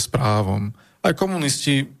súlade s právom. Aj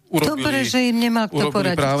komunisti urobili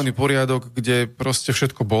právny poriadok, kde proste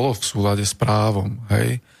všetko bolo v súlade s právom.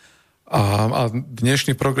 Hej? A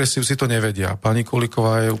dnešní progresív si to nevedia. Pani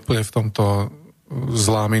Kolíková je úplne v tomto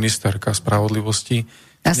zlá ministerka spravodlivosti.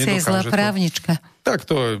 Asi je zlá právnička. Tak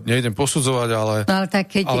to nejdem posudzovať, ale... No ale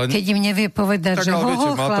tak keď im nevie povedať, že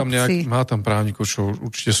viete, má tam právnikov, čo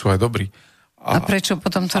určite sú aj dobrí. A prečo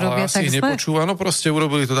potom to robia tak zle? Nepočúva. No proste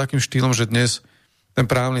urobili to takým štýlom, že dnes ten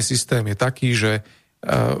právny systém je taký, že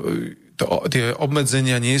tie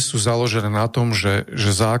obmedzenia nie sú založené na tom, že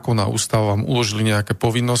zákon a ústava vám uložili nejaké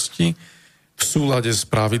povinnosti v súlade s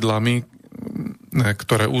pravidlami,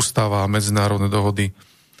 ktoré ústava a medzinárodné dohody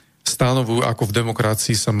stanovujú, ako v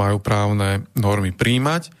demokracii sa majú právne normy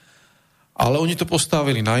príjmať, ale oni to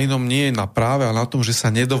postavili na inom, nie na práve, ale na tom, že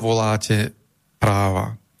sa nedovoláte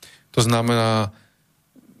práva. To znamená,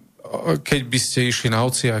 keď by ste išli na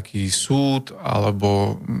hociaký súd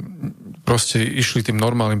alebo proste išli tým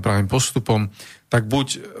normálnym právnym postupom, tak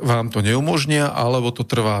buď vám to neumožnia, alebo to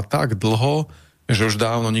trvá tak dlho, že už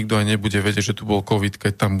dávno nikto aj nebude vedieť, že tu bol COVID,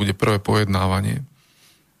 keď tam bude prvé pojednávanie.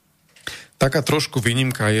 Taká trošku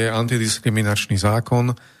výnimka je antidiskriminačný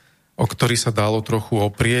zákon, o ktorý sa dalo trochu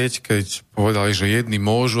oprieť, keď povedali, že jedni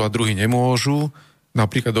môžu a druhí nemôžu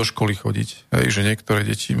napríklad do školy chodiť. Hej, že niektoré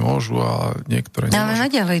deti môžu a niektoré nemôžu. Ale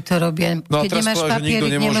naďalej to robia. Keď nemáš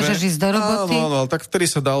papierik, nemôžeš ísť do roboty. Áno, ale tak vtedy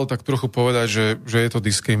sa dalo tak trochu povedať, že je to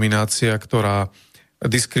diskriminácia, ktorá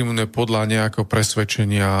diskriminuje podľa nejakého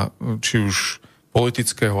presvedčenia, či už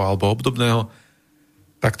politického alebo obdobného,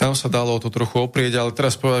 tak tam sa dalo to trochu oprieť, ale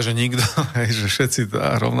teraz povedať, že nikto, že všetci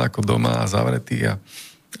rovnako doma a zavretí a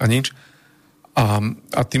nič.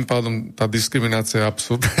 A tým pádom tá diskriminácia je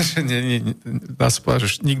absolútna, že dá sa povedať,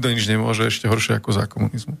 že nikto nič nemôže, ešte horšie ako za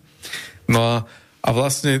komunizmu. No a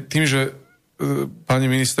vlastne tým, že pani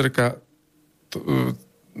ministerka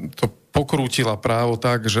to pokrútila právo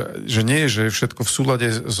tak, že nie je, že je všetko v súlade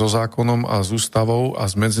so zákonom a s ústavou a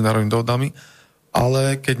s medzinárodnými dohodami,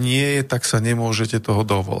 ale keď nie je, tak sa nemôžete toho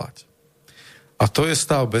dovolať. A to je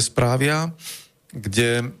stav bezprávia,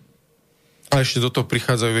 kde a ešte do toho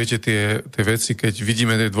prichádzajú, viete, tie veci, keď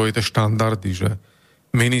vidíme tie dvojité štandardy, že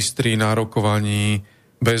ministri na rokovaní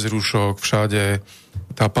bez rúšok všade,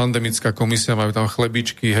 tá pandemická komisia, majú tam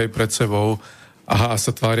chlebičky, hej, pred sebou a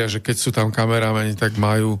sa tvária, že keď sú tam kamerameni, tak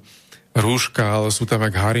majú rúška, ale sú tam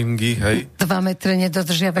jak haringy, hej. 2 metre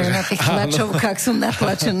nedodržiavajú na tých tlačovkách, sú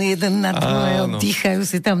natlačení jeden na druhého, dýchajú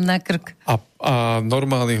si tam na krk. A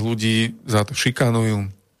normálnych ľudí za to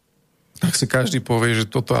šikanujú. Tak si každý povie, že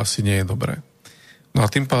toto asi nie je dobré. No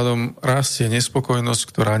a tým pádom rastie nespokojnosť,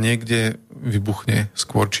 ktorá niekde vybuchne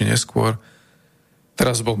skôr či neskôr.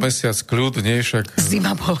 Teraz bol mesiac kľud, nie však...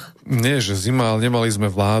 Zima bola. Nie, že zima, ale nemali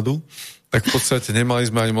sme vládu, tak v podstate nemali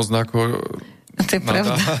sme ani moc na koho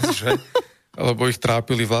nadávať, že? Lebo ich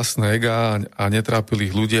trápili vlastné ega a netrápili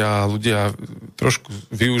ich ľudia a ľudia trošku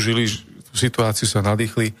využili tú situáciu, sa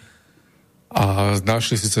nadýchli a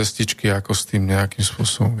našli si cestičky, ako s tým nejakým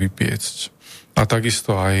spôsobom vypiecť. A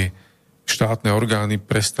takisto aj štátne orgány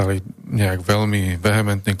prestali nejak veľmi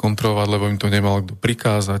vehementne kontrolovať, lebo im to nemal kto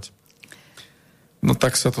prikázať. No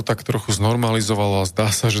tak sa to tak trochu znormalizovalo a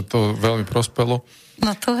zdá sa, že to veľmi prospelo.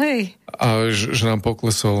 No to hej. A že nám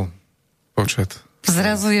poklesol počet.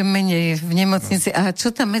 Zrazu je menej v nemocnici. A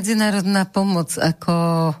čo tá medzinárodná pomoc? Ako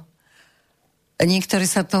niektorí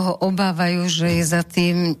sa toho obávajú, že je za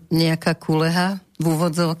tým nejaká kuleha v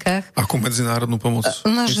úvodzovkách. Akú medzinárodnú pomoc?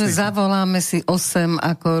 No, že zavoláme si 8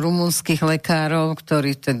 ako rumunských lekárov,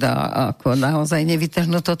 ktorí teda ako naozaj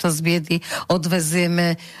nevytrhnú toto z biedy.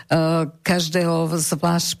 Odvezieme každého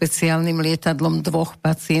zvlášť špeciálnym lietadlom 2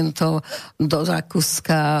 pacientov do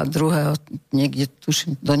Rakúska, druhého niekde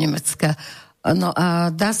tuším do Nemecka. No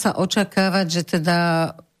a dá sa očakávať, že teda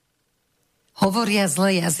hovoria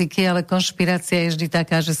zlé jazyky, ale konšpirácia je vždy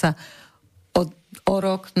taká, že sa o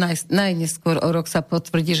rok, najneskôr o rok sa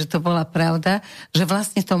potvrdí, že to bola pravda, že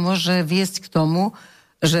vlastne to môže viesť k tomu,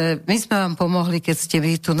 že my sme vám pomohli, keď ste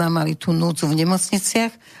vy tu nám mali tú núdzu v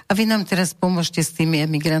nemocniciach a vy nám teraz pomôžte s tými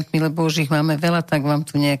emigrantmi, lebo už ich máme veľa, tak vám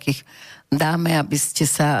tu nejakých dáme, aby ste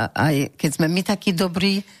sa aj, keď sme my takí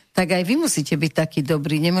dobrí, tak aj vy musíte byť takí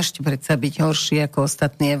dobrí, nemôžete predsa byť horší ako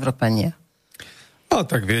ostatní Európania. Ale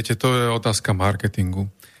tak viete, to je otázka marketingu.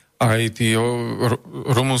 Aj tí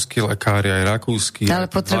rumunskí lekári, aj rakúsky. Ale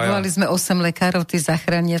potrebovali sme 8 lekárov, tí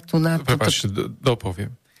zachránia tu na... Prepáčte,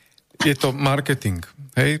 dopoviem. Je to marketing.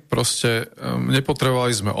 Hej, proste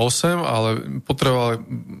nepotrebovali sme 8, ale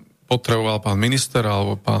potreboval pán minister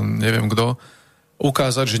alebo pán neviem kto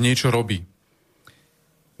ukázať, že niečo robí.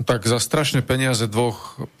 Tak za strašné peniaze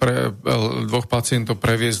dvoch pacientov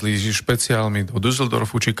previezli špeciálmi do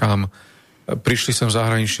Düsseldorfu či kam, prišli sem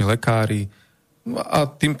zahraniční lekári a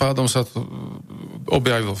tým pádom sa to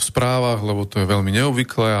objavilo v správach, lebo to je veľmi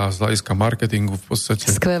neobvyklé a z hľadiska marketingu v podstate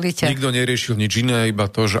nikto neriešil nič iné, iba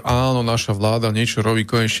to, že áno, naša vláda niečo robí,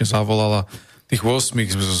 konečne zavolala tých 8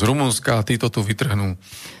 z Rumunska a títo tu vytrhnú.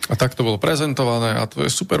 A tak to bolo prezentované a to je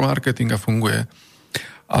super marketing a funguje.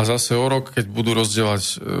 A zase o rok, keď budú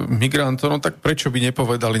rozdielovať migrantov, no tak prečo by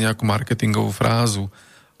nepovedali nejakú marketingovú frázu?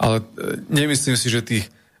 Ale nemyslím si, že tých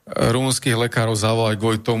rumunských lekárov zavolať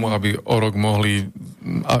kvôli tomu, aby o rok mohli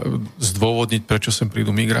zdôvodniť, prečo sem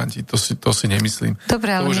prídu migranti. To si nemyslím.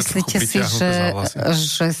 Dobre, ale myslíte si,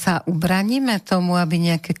 že sa ubraníme tomu, aby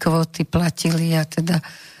nejaké kvóty platili a teda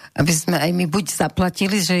aby sme aj my buď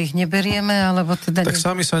zaplatili, že ich neberieme, alebo teda... Tak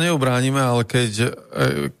sami sa neubránime, ale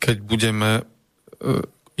keď budeme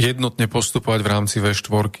jednotne postupovať v rámci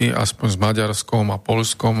V4, aspoň s Maďarskom a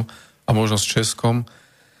Poľskom a možno s Českom,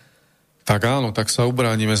 tak áno, tak sa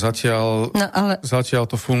ubránime. Zatiaľ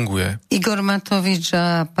to funguje. Igor Matovič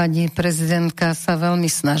a pani prezidentka sa veľmi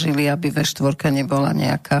snažili, aby V4 nebola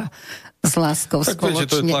nejaká s láskou tak spoločne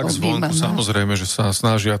viete, to je tlak zvonku, samozrejme, že sa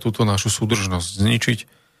snažia túto našu súdržnosť zničiť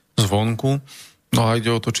zvonku, no a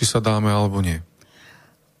ide o to, či sa dáme alebo nie.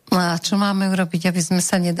 No a čo máme urobiť, aby sme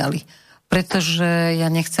sa nedali? Pretože ja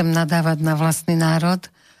nechcem nadávať na vlastný národ,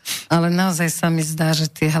 ale naozaj sa mi zdá, že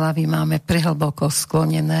tie hlavy máme prihlboko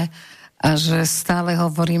sklonené a že stále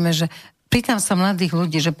hovoríme, že pýtam sa mladých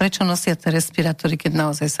ľudí, že prečo nosia tie respirátory, keď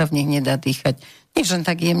naozaj sa v nich nedá dýchať. Nie, že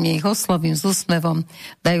tak jemne ich oslovím s úsmevom,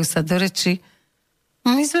 dajú sa do reči.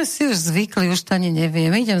 My sme si už zvykli, už to ani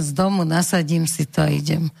neviem. Idem z domu, nasadím si to a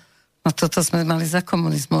idem. No toto sme mali za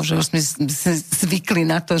komunizmu, že už sme zvykli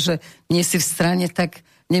na to, že nie si v strane, tak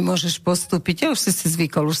nemôžeš postúpiť. Ja už si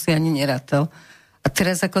zvykol, už si ani nerátal. A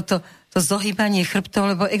teraz ako to zohýbanie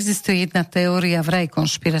chrbtov, lebo existuje jedna teória vraj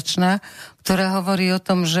konšpiračná, ktorá hovorí o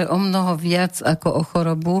tom, že o mnoho viac ako o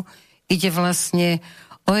chorobu ide vlastne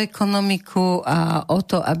o ekonomiku a o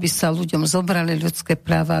to, aby sa ľuďom zobrali ľudské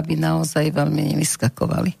práva, aby naozaj veľmi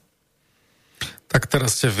nevyskakovali. Tak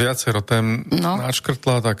teraz ste viacero tém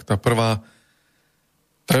načkrtla, tak tá prvá,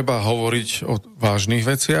 treba hovoriť o vážnych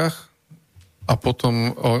veciach a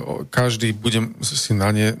potom každý bude si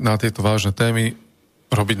na tieto vážne témy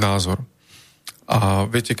robiť názor. A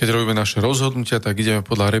viete, keď robíme naše rozhodnutia, tak ideme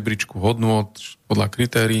podľa rebríčku hodnôt, podľa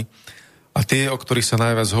kritérií a tie, o ktorých sa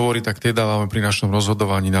najviac hovorí, tak tie dávame pri našom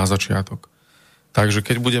rozhodovaní na začiatok. Takže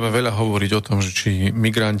keď budeme veľa hovoriť o tom, že či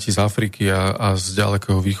migranti z Afriky a z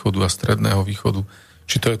ďalekého východu a stredného východu,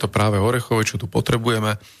 či to je to práve orechové, čo tu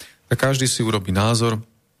potrebujeme, tak každý si urobí názor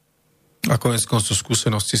a konec koncov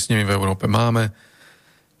skúsenosti s nimi v Európe máme.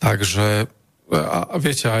 Takže a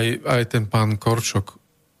viete, aj ten pán Korčok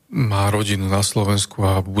má rodinu na Slovensku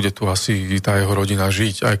a bude tu asi tá jeho rodina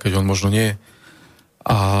žiť, aj keď on možno nie.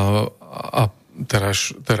 A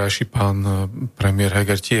terajší pán premiér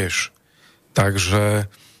Heger tiež.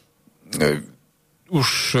 Takže už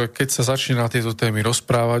keď sa začína tieto témy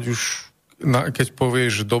rozprávať, už keď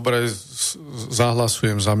povieš, že dobre,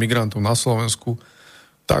 zahlasujem za migrantov na Slovensku,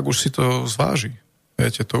 tak už si to zváži.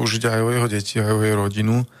 Viete, to už ide aj o jeho deti, aj o jeho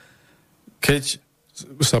rodinu. Keď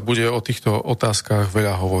sa bude o týchto otázkach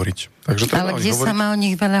veľa hovoriť. Takže ale kde sa má o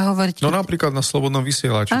nich veľa hovoriť? No napríklad na Slobodnom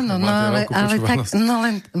vysielači. Áno, no ale tak,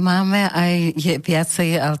 len máme aj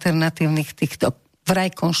viacej alternatívnych týchto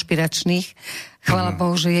vraj konšpiračných. Chvála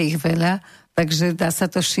Bohu, že je ich veľa, takže dá sa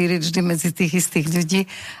to šíriť vždy medzi tých istých ľudí,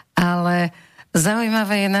 ale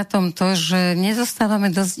zaujímavé je na tom to, že nezostávame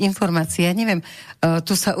dosť informácií. Ja neviem,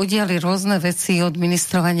 tu sa udiali rôzne veci od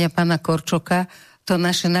ministrovania pána Korčoka. To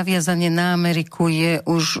naše naviazanie na Ameriku je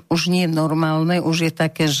už nie normálne, už je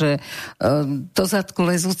také, že do zadku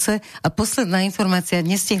lezúce. A posledná informácia,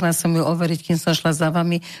 nestihla som ju overiť, kým som šla za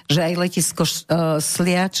vami, že aj letisko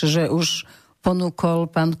Sliač, že už ponúkol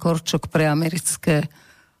pán Korčok pre americké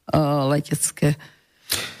letecké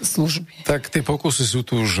služby. Tak tie pokusy sú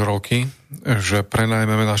tu už roky, že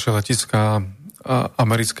prenajmeme naše letiská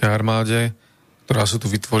americkej armáde, ktorá sú tu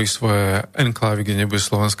vytvorí svoje enklávy, kde nebude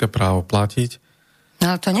slovenské právo platiť.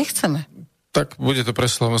 No ale to nechceme. Tak bude to pre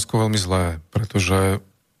Slovensko veľmi zlé, pretože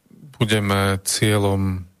budeme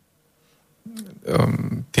cieľom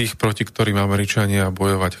tých, proti ktorým Američania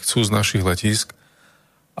bojovať chcú z našich letísk.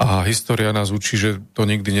 A história nás učí, že to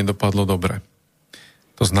nikdy nedopadlo dobre.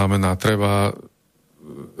 To znamená, treba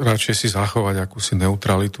radšej si zachovať akúsi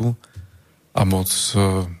neutralitu a moc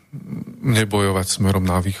nebojovať smerom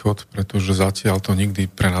na východ, pretože zatiaľ to nikdy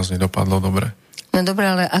pre nás nedopadlo dobre. No dobré,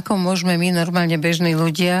 ale ako môžeme my normálne bežní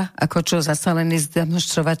ľudia, ako čo zasa len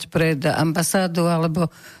demonstrovať pred ambasádu,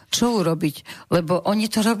 alebo čo urobiť? Lebo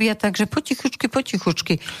oni to robia tak, že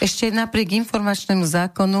potichučky. Ešte napriek informačnému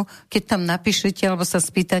zákonu, keď tam napíšete alebo sa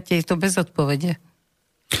spýtate, je to bez odpovede.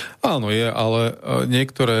 Áno, je, ale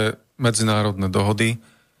niektoré medzinárodné dohody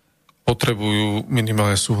potrebujú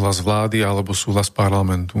minimálne súhlas vlády alebo súhlas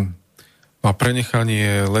parlamentu. A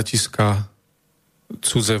prenechanie letiska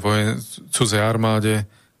cudzej armáde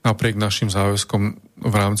napriek našim záväzkom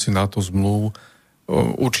v rámci NATO zmluv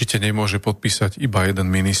určite nemôže podpísať iba jeden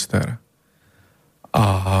minister.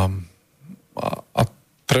 A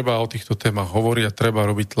treba o týchto témach hovoriť a treba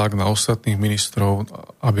robiť tlak na ostatných ministrov,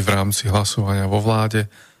 aby v rámci hlasovania vo vláde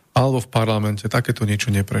alebo v parlamente takéto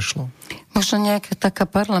niečo neprešlo. Možno nejaká taká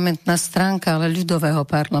parlamentná stránka, ale ľudového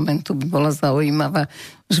parlamentu by bola zaujímavá,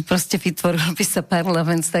 že proste vytvoril by sa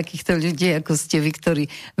parlament z takýchto ľudí, ako ste vy, ktorí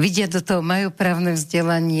vidia do toho, majú právne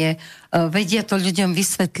vzdelanie, vedia to ľuďom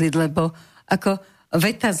vysvetliť, lebo ako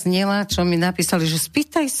veta znela, čo mi napísali, že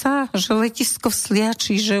spýtaj sa, že letisko v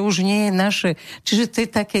Sliači, že už nie je naše. Čiže to je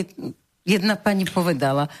také... Jedna pani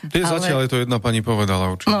povedala. Zatiaľ je to jedna pani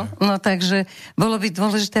povedala určite. No takže bolo by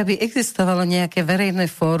dôležité, aby existovalo nejaké verejné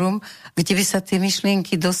fórum, kde by sa tie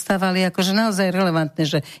myšlienky dostávali akože naozaj relevantné,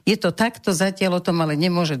 že je to takto, zatiaľ o tom ale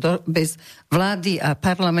nemôže bez vlády a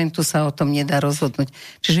parlamentu sa o tom nedá rozhodnúť.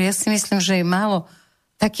 Čiže ja si myslím, že je málo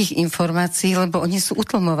takých informácií, lebo oni sú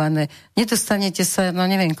utlmované. Nedostanete sa,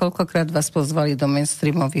 neviem, koľkokrát vás pozvali do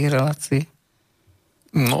mainstreamových relácií.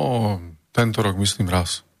 No, tento rok myslím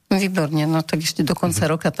raz. Výborne, no tak ešte do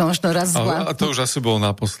konca roka to možno raz zvládnu. A to už asi bolo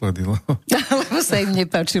naposledy. Lebo sa im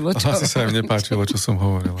nepáčilo, čo asi sa im nepáčilo, čo som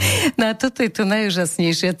hovoril. No a toto je to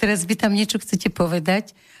najúžasnejšie. A teraz vy tam niečo chcete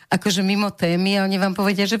povedať, akože mimo témy, a oni vám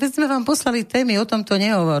povedia, že veď sme vám poslali témy, o tom to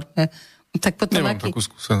nehovorme. Tak potom nemám takú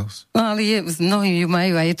skúsenosť. No ale mnohí ju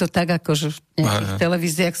majú a je to tak, akože v nejakých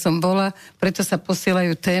televíziách som bola, preto sa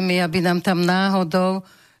posielajú témy, aby nám tam náhodou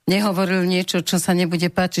nehovoril niečo, čo sa nebude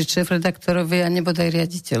páčiť šéfredaktorovi a nebodaj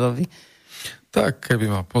riaditeľovi. Tak, keby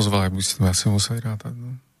ma pozvali, by sme asi museli rátať.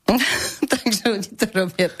 No. Takže oni to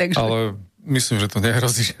robia. Takže... Ale myslím, že to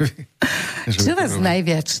nehrozí, že vy... Čo vás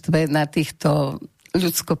najviac štve na týchto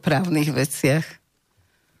ľudskoprávnych veciach?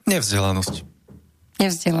 Nevzdelanosť.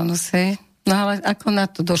 Nevzdelanosť, hej? No ale ako na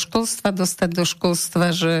to do školstva, dostať do školstva,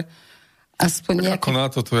 že aspoň nejaký... Ako na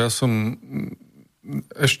to ja som...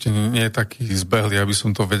 ešte nie je taký zbehlý, aby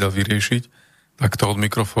som to vedel vyriešiť takto od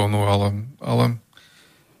mikrofónu, ale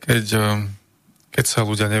keď sa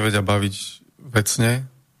ľudia nevedia baviť vecne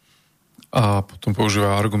a potom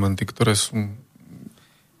používajú argumenty, ktoré sú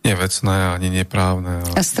nevecné, ani neprávne.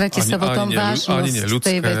 A stratí sa potom vážnosť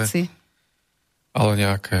tej veci. Ale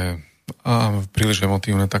nejaké príliš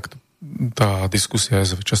emotívne, tak tá diskusia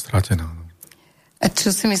je zväčša stratená. A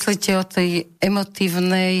čo si myslíte o tej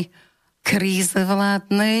emotívnej kríze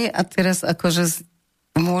vládnej a teraz akože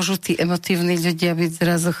môžu tí emotívni ľudia byť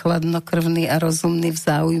zrazu chladnokrvní a rozumní v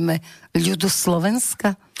záujme ľudu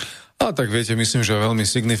Slovenska? A tak viete, myslím, že je veľmi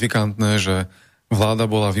signifikantné, že vláda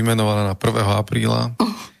bola vymenovaná na 1. apríla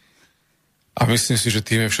a myslím si, že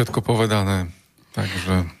tým je všetko povedané.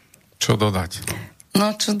 Takže čo dodať?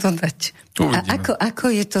 No, čo dodať? A ako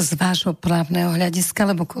je to z vášho právneho hľadiska,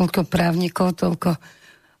 lebo koľko právnikov,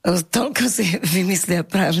 toľko si vymyslia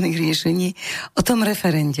právnych riešení o tom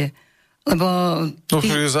referende. Lebo... To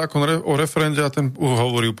je zákon o referende a ten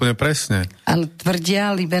hovorí úplne presne. Ale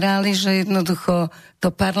tvrdia liberáli, že jednoducho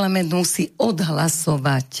to parlament musí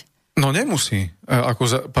odhlasovať. No nemusí.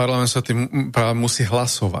 Parlament sa tým musí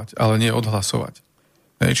hlasovať, ale nie odhlasovať.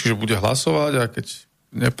 Čiže bude hlasovať a keď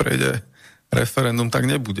neprejde referendum, tak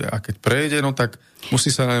nebude. A keď prejde, no tak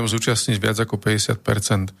musí sa na ňom zúčastniť viac ako 50%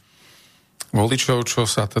 voličov, čo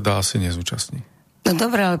sa teda asi nezúčastní. No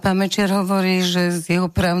dobré, ale pán Mečiar hovorí, že z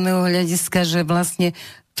jeho právneho hľadiska, že vlastne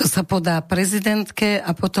to sa podá prezidentke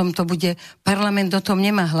a potom to bude, parlament o tom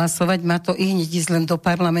nemá hlasovať, má to ihneď ísť len do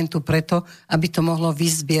parlamentu preto, aby to mohlo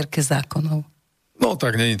výjsť v zbierke zákonov. No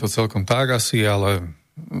tak nie je to celkom tak asi, ale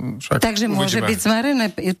však takže môže byť zmarené.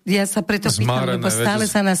 Ja sa preto pýtam, lebo stále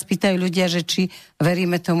sa nás pýtajú ľudia, že či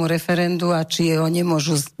veríme tomu referendu a či ho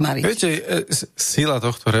nemôžu zmariť. Viete, sila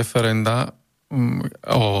tohto referenda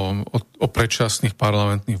o predčasných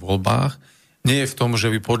parlamentných voľbách nie je v tom,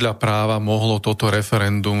 že by podľa práva mohlo toto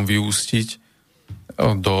referendum vyústiť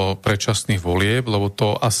do predčasných volieb, lebo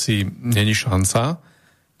to asi není šanca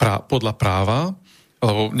podľa práva,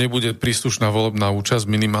 lebo nebude príslušná volebná účasť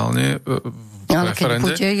minimálne v ale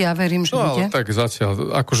referende. Keď bude, ja verím, že bude. Ale tak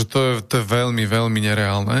zatiaľ, akože to je veľmi, veľmi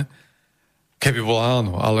nereálne. Keby bolo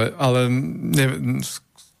áno, ale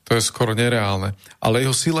to je skoro nereálne. Ale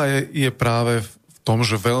jeho sila je práve v tom,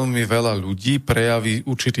 že veľmi veľa ľudí prejaví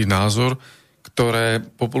určitý názor, ktoré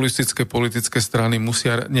populistické politické strany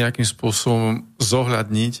musia nejakým spôsobom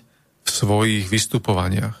zohľadniť v svojich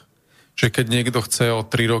vystupovaniach. Že keď niekto chce o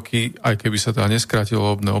 3 roky, aj keby sa teda neskrátilo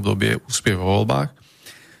volebné obdobie, úspieť vo voľbách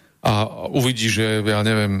a uvidí, že ja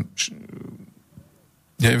neviem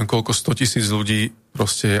koľko 100 000 ľudí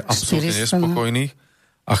proste je absolútne nespokojných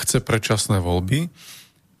a chce predčasné voľby,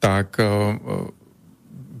 tak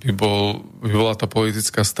by bola tá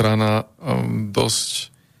politická strana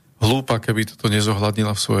dosť hlúpa, keby toto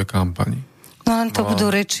nezohľadnila v svojej kampani. No len to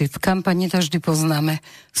budú reči. V kampani to vždy poznáme.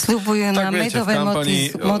 Sľubujú nám medové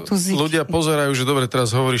motúziky. Ľudia pozerajú, že dobre,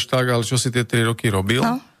 teraz hovoríš tak, ale čo si tie 3 roky robil?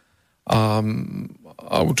 No.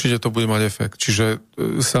 A určite to bude mať efekt. Čiže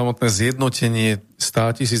samotné zjednotenie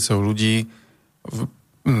 100 000 ľudí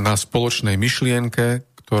na spoločnej myšlienke,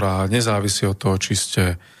 ktorá nezávisí od toho, či ste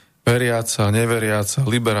veriaca, neveriaca,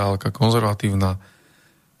 liberálka, konzervatívna,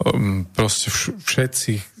 proste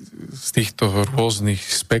všetci z týchto rôznych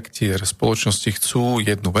spektier spoločnosti chcú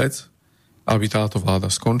jednu vec, aby táto vláda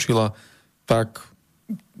skončila, tak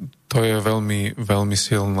to je veľmi, veľmi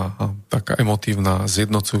silná a taká emotívna,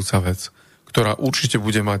 zjednocujúca vec, ktorá určite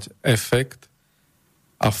bude mať efekt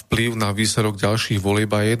a vplyv na výsledok ďalších volieb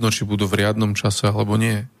a jedno, či budú v riadnom čase alebo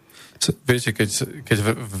nie. Viete, keď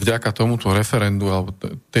vďaka tomuto referendu alebo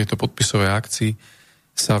tejto podpisovej akcii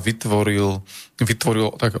sa vytvorilo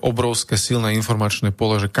také obrovské silné informačné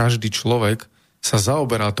pole, že každý človek sa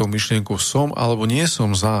zaoberá tou myšlienkou som alebo nie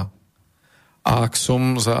som za. A ak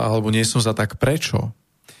som za alebo nie som za, tak prečo?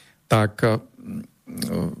 tak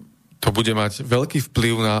to bude mať veľký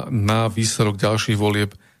vplyv na výsledok ďalších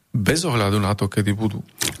volieb bez ohľadu na to, kedy budú.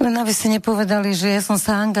 Len aby ste nepovedali, že ja som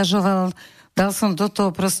sa angažoval, dal som do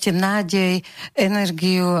toho proste nádej,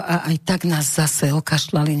 energiu a aj tak nás zase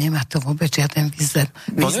okašľali, nemá to vôbec žiaden význam.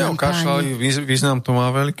 No neokašľali, význam to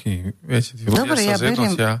má veľký. Viete, dobre, ja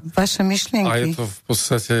beriem vaše myšlienky. A je to v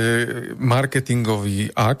podstate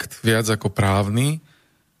marketingový akt, viac ako právny,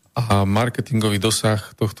 a marketingový dosah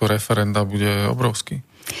tohto referenda bude obrovský.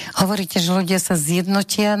 Hovoríte, že ľudia sa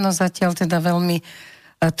zjednotia, no zatiaľ teda veľmi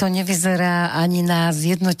to nevyzerá ani na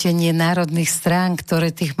zjednotenie národných strán,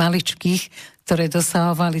 ktoré tých maličkých, ktoré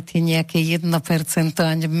dosahovali tie nejaké 1%,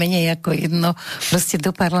 ani menej ako 1%, proste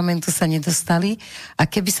do parlamentu sa nedostali. A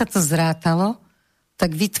keby sa to zrátalo,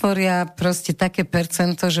 tak vytvoria proste také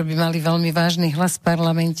percento, že by mali veľmi vážny hlas v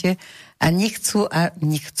parlamente a nechcú,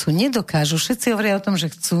 nedokážu. Všetci hovoria o tom,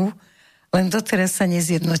 že chcú, len doteraz sa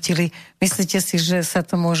nezjednotili. Myslíte si, že sa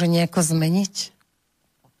to môže nejako zmeniť?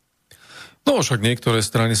 No však niektoré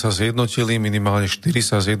strany sa zjednotili, minimálne 4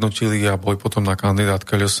 sa zjednotili a boli potom na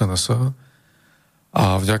kandidátke SNS.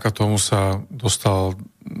 A vďaka tomu sa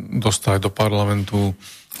dostal do parlamentu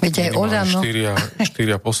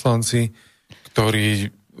štyria poslanci, ktorí,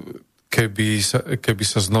 keby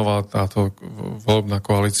sa znova táto volebná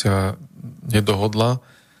koalícia nedohodla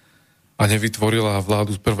a nevytvorila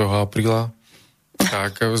vládu 1. apríla,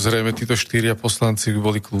 tak zrejme títo 4 poslanci by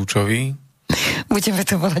boli kľúčoví. Budeme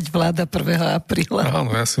to volať vláda 1. apríla.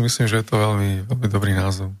 Áno, ja si myslím, že je to veľmi, veľmi dobrý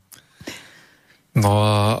názov. No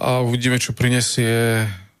a uvidíme, čo prinesie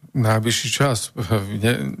najbližší čas.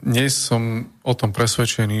 Dnes som o tom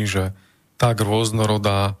presvedčený, že tak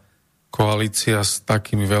rôznorodá koalícia s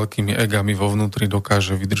takými veľkými egami vo vnútri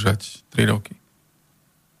dokáže vydržať 3 roky.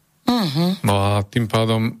 No a tým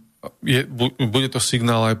pádom bude to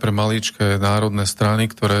signál aj pre maličké národné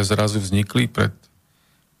strany, ktoré zrazu vznikli pred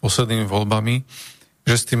poslednými voľbami,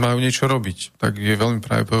 že s tým majú niečo robiť. Tak je veľmi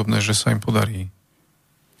pravdepodobné, že sa im podarí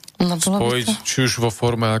spojiť, či už vo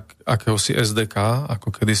forme akéhosi SDK,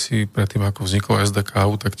 ako kedysi predtým, ako vzniklo SDK,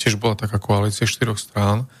 tak tiež bola taká koalícia 4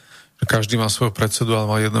 strán, že každý má svojho predsedu, ale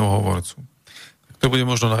má jedného hovorcu. Tak to bude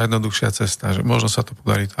možno najjednoduchšia cesta, že možno sa to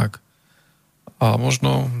podarí tak. A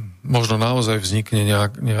možno naozaj vznikne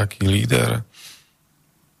nejaký líder,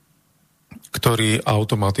 ktorý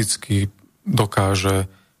automaticky dokáže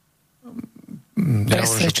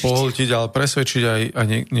pohltiť, ale presvedčiť aj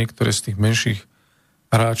niektoré z tých menších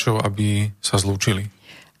hráčov, aby sa zlúčili.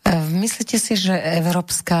 Myslíte si, že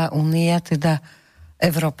Európska únia, teda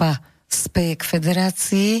Európa speje k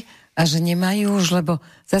federácii a že nemajú už, lebo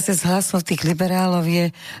zase z hlasov tých liberálov je,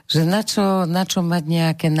 že na čo mať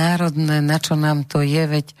nejaké národné, na čo nám to je,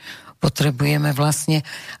 veď potrebujeme vlastne,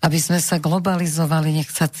 aby sme sa globalizovali, nech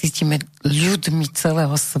sa cítime ľuďmi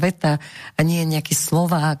celého sveta a nie nejaký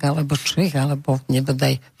Slovák, alebo Čech, alebo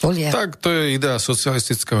nebodaj Poliak. Tak to je idea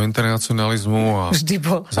socialistického internacionalizmu a vždy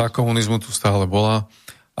bol. Za komunizmu tu stále bola.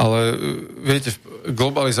 Ale viete,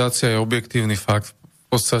 globalizácia je objektívny fakt.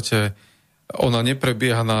 V podstate ona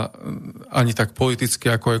neprebieha ani tak politicky,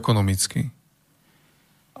 ako ekonomicky.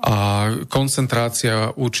 A koncentrácia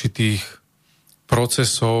určitých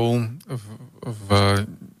procesov v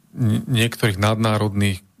niektorých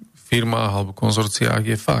nadnárodných firmách alebo konzorciách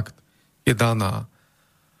je fakt, je daná.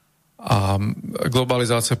 A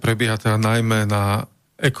globalizácia prebieha teda najmä na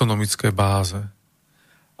ekonomickej báze.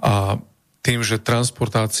 A tým, že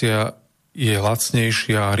transportácia je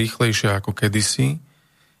lacnejšia a rýchlejšia ako kedysi,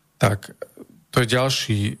 tak to je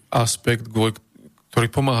ďalší aspekt, ktorý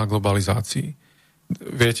pomáha globalizácii.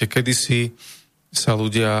 Viete, kedysi sa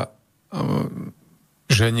ľudia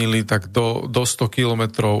ženili tak do 100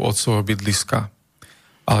 kilometrov od svojho bydliska.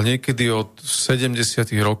 Ale niekedy od 70.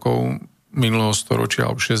 rokov minulého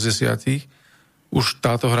storočia alebo 60. už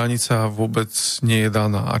táto hranica vôbec nie je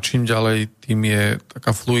daná. A čím ďalej, tým je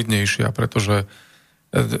taká fluidnejšia, pretože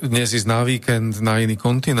dnes ísť na víkend na iný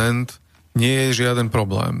kontinent nie je žiaden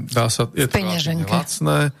problém. Je to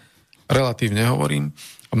lacné, relatívne hovorím,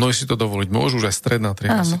 a mnohí si to dovoliť môžu, už aj stredná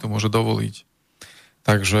trieda si to môže dovoliť.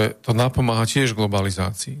 Takže to napomáha tiež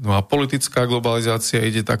globalizácii. No a politická globalizácia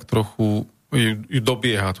ide tak trochu,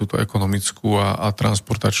 dobieha túto ekonomickú a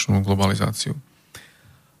transportačnú globalizáciu.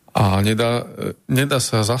 A nedá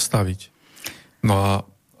sa zastaviť. No a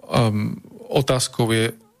otázkou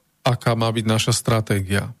je, aká má byť naša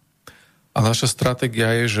stratégia. A naša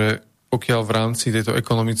stratégia je, že pokiaľ v rámci tejto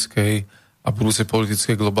ekonomickej a budúcej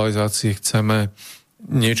politickej globalizácie chceme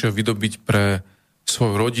niečo vydobiť pre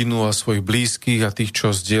svoju rodinu a svojich blízkych a tých,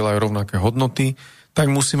 čo zdieľajú rovnaké hodnoty,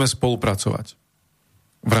 tak musíme spolupracovať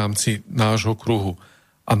v rámci nášho kruhu.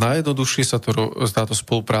 a najjednoduchšie sa táto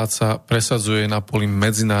spolupráca presadzuje na poli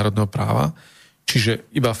medzinárodného práva, čiže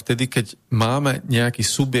iba vtedy, keď máme nejaký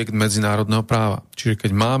subjekt medzinárodného práva, čiže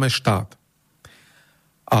keď máme štát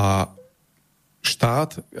a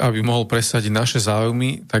štát, aby mohol presadiť naše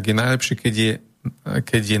záujmy, tak je najlepšie,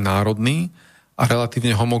 keď je národný a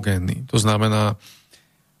relatívne homogénny. To znamená,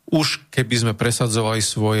 už keby sme presadzovali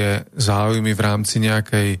svoje záujmy v rámci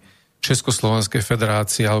nejakej Československej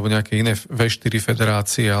federácie alebo nejakej inej V4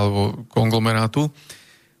 federácie alebo konglomerátu,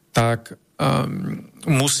 tak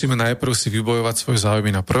musíme najprv si vybojovať svoje záujmy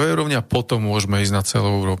na prvej úrovni a potom môžeme ísť na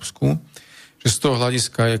celú európsku. Že z toho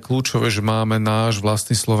hľadiska je kľúčové, že máme náš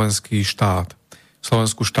vlastný slovenský štát,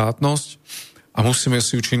 slovenskú štátnosť a musíme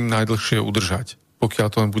si ju čím najdlhšie udržať, pokiaľ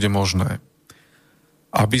to len bude možné,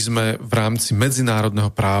 aby sme v rámci medzinárodného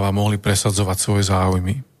práva mohli presadzovať svoje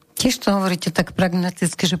záujmy. Tiež to hovoríte tak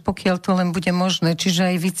pragmaticky, že pokiaľ to len bude možné,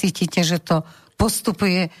 čiže aj vy cítite, že to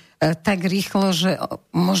postupuje tak rýchlo, že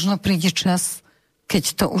možno príde čas, keď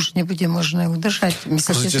to už nebude možné udržať.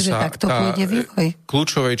 Myslíte si, že takto pôjde vývoj?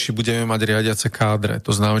 Kľúčové, či budeme mať riadiace kádre.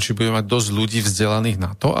 To znamená, či budeme mať dosť ľudí vzdelaných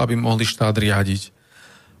na to, aby mohli štát riadiť.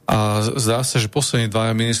 A zdá sa, že poslední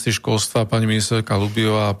dvaja ministri školstva, pani ministerka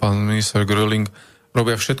Lubiová a pán minister Gröling,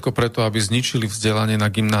 robia všetko preto, aby zničili vzdelanie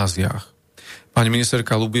na gymnáziách. Pani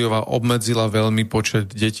ministerka Lubiová obmedzila veľmi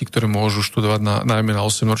počet detí, ktoré môžu študovať najmä na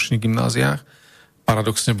 8-ročných gymnáziách.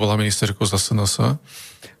 Paradoxne bola ministerkou za SNS,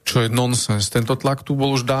 čo je nonsens. Tento tlak tu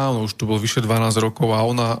bol už dávno, už tu bol vyše 12 rokov a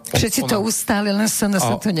ona... Všetci to ustáli, len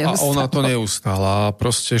SNS to neustála. A ona to neustála a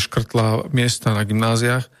proste škrtla miesta na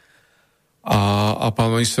gymnáziách. A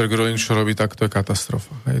pán minister Gröling, čo robí, tak to je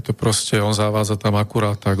katastrofa. Je to proste, on zavádza tam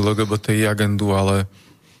akurát tak LGBTI agendu, ale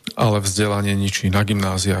vzdelanie ničí na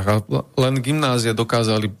gymnáziách. A len gymnázia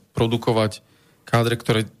dokázali produkovať kádre,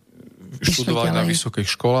 ktoré študovali na vysokých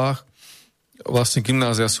školách. Vlastne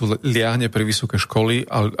gymnázia sú liahne pre vysoké školy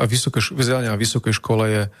a vzdelanie na vysokej škole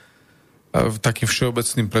je takým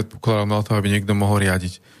všeobecným predpokladom na to, aby niekto mohol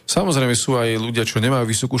riadiť. Samozrejme sú aj ľudia, čo nemajú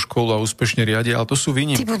vysokú školu a úspešne riadia, ale to sú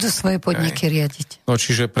výnimky. Tí budú svoje podniky riadiť. No,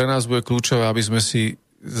 čiže pre nás bude kľúčové, aby sme si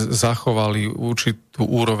zachovali určitú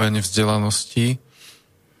úroveň vzdelanosti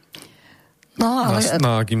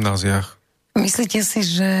na gymnáziách. Myslíte si,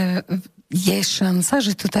 že je šanca,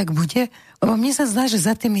 že to tak bude? Lebo mne sa zdá, že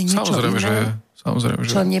za tým je niečo iné. Samozrejme,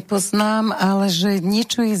 že čo nepoznám, ale že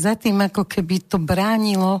niečo je za tým, ako keby to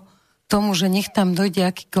bránilo tomu, že nech tam dojde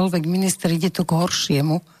akýkoľvek minister, ide to k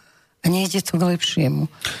horšiemu a nejde to k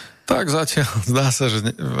lepšiemu. Tak zatiaľ zdá sa,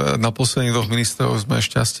 že na posledných 2 ministrov sme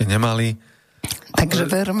šťastie nemali.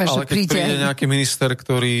 Takže verme, že príde nejaký minister,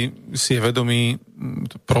 ktorý si je vedomý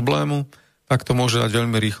problému, tak to môže dať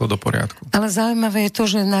veľmi rýchlo do poriadku. Ale zaujímavé je to,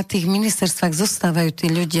 že na tých ministerstvách zostávajú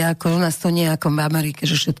tí ľudia, ako u nás to nie je ako v Amerike,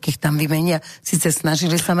 že všetkých tam vymenia. Sice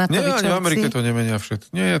snažili sa Matovičovci. Nie, v Amerike to nemenia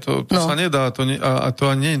všetko. Nie, to sa nedá, a to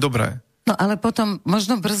ani nie je dobré. No ale potom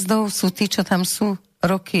možno brzdou sú tí, čo tam sú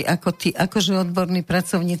roky, ako tí, akože odborní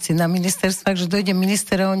pracovníci na ministerstvách, že dojde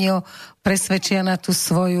minister a oni ho presvedčia na tú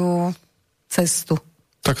svoju cestu.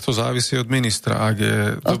 Tak to závisí od ministra. Ak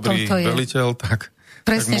je dobrý veliteľ, tak...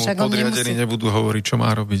 Presne, tak mu podriadení nebudú hovoriť, čo má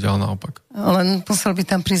robiť, ale naopak. Len musel by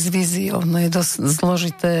tam prísť víziou. No je dosť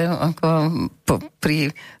zložité, ako pri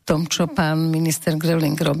tom, čo pán minister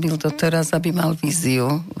Gröling robil doteraz, aby mal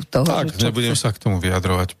víziu toho. Tak, nebudem sa k tomu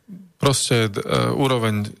vyjadrovať. Proste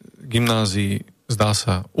úroveň gymnázií, zdá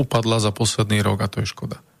sa, upadla za posledný rok a to je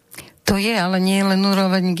škoda. To je, ale nie je len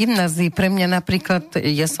úroveň gymnázií. Pre mňa napríklad,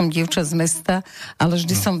 ja som dievča z mesta, ale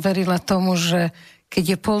vždy som verila tomu, že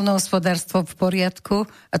keď je poľnohospodárstvo v poriadku,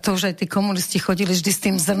 a to už aj tí komunisti chodili vždy s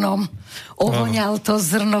tým zrnom, ovoňal to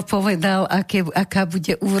zrno, povedal, aká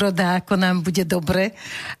bude úroda, ako nám bude dobre.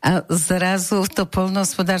 A zrazu to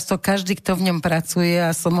poľnohospodárstvo, každý, kto v ňom pracuje,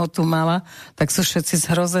 a som ho tu mala, tak sú všetci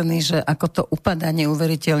zhrození, že ako to upadá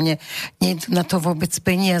neuveriteľne. Nie je na to vôbec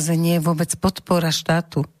peniaze, nie je vôbec podpora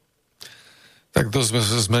štátu. Tak to sme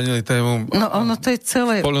zmenili tému. No ono to je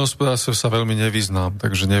celé. Poľnohospodárstve sa veľmi nevyznám,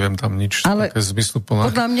 takže neviem tam nič také zmysluplné.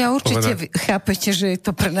 Podľa mňa určite chápete, že je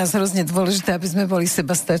to pre nás hrozne dôležité, aby sme boli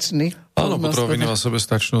sebastační. Áno, potravinová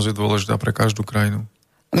sebestačnosť je dôležitá pre každú krajinu.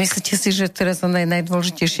 Myslíte si, že teraz ona je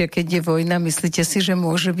najdôležitejšia, keď je vojna? Myslíte si, že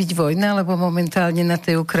môže byť vojna? Lebo momentálne na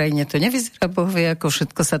tej Ukrajine to nevyzerá, Boh vie, ako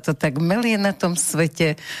všetko sa to tak melie na tom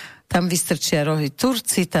svete. Tam vystrčia rohy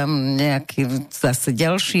Turci, tam nejaký zase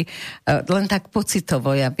ďalší. Len tak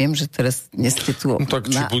pocitovo, ja viem, že teraz nie ste tu... No tak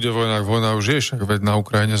či bude vojna už je, však veď na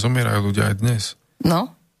Ukrajine zomierajú ľudia aj dnes.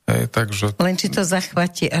 No, takže... len či to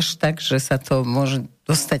zachváti až tak, že sa to môže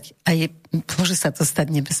dostať, môže sa to stať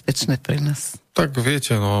nebezpečné pre nás. Tak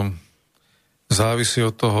viete, závisí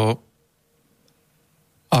od toho,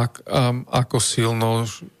 ako silno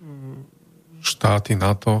štáty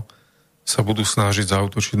NATO sa budú snažiť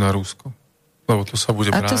zaútočiť na Rusko. Lebo to sa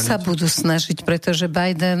bude brániť. A to sa budú snažiť, pretože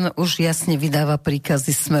Biden už jasne vydáva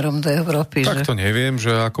príkazy smerom do Európy. Tak to neviem,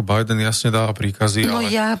 že ako Biden jasne dáva príkazy, no,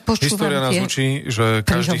 ale ja história nás učí, že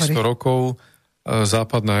každých 100 rokov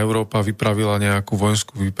západná Európa vypravila nejakú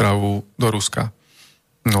vojenskú výpravu do Ruska.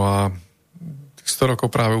 No a tých 100 rokov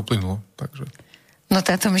práve uplynulo. Takže... No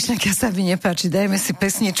táto myšlenka sa mi nepáči. Dajme si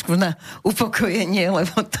pesničku na upokojenie,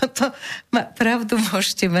 lebo toto pravdu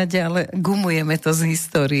môžete mať, ale gumujeme to z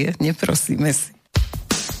histórie. Neprosíme si.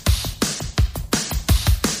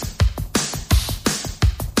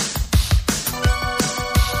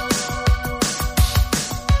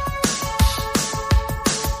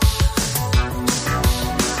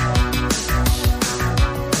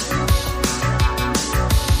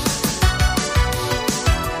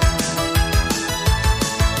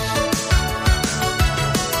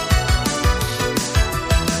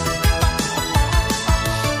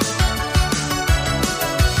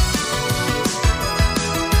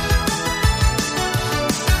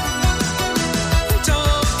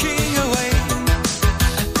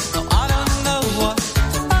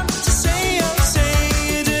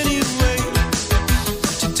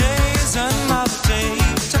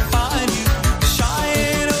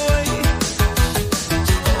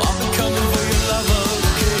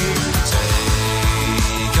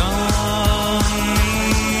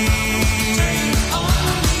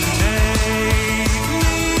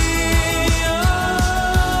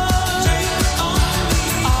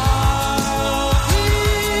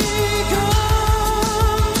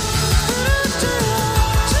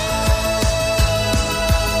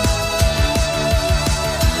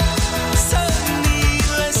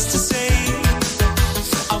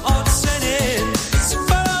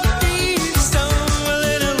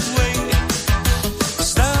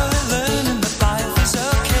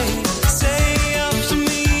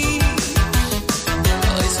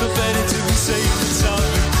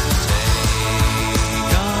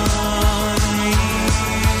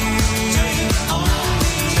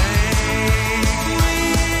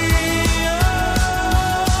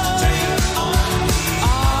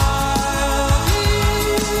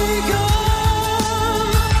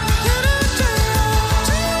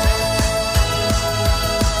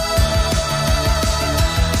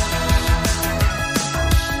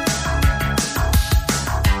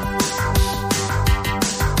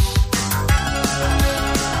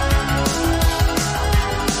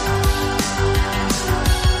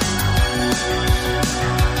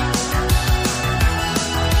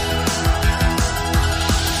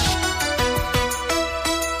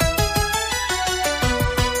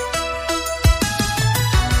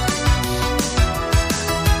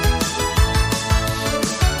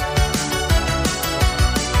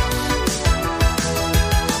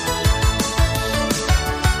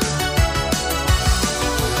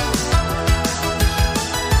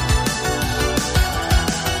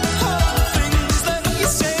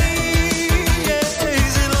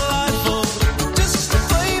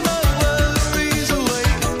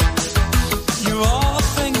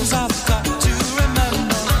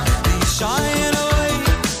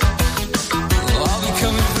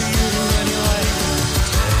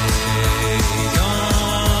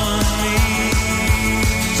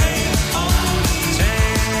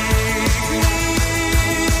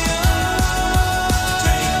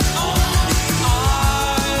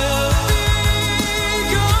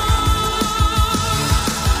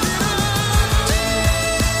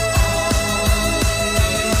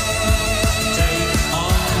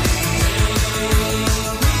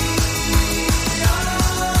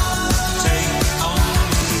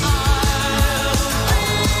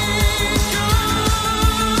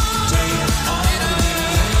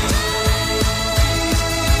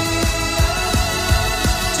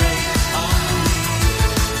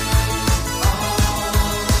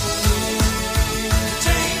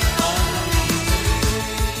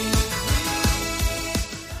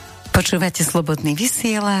 Počúvate Slobodný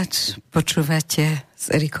vysielač, počúvate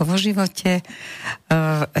s Erikou vo živote.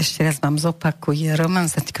 Ešte raz vám zopakuje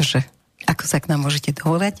Roman Zaďko, že ako sa k nám môžete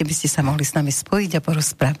dovolať, aby ste sa mohli s nami spojiť a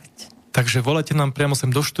porozprávať. Takže volajte nám priamo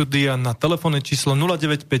sem do štúdia na telefónne číslo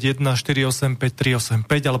 0951 485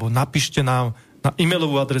 385 alebo napíšte nám na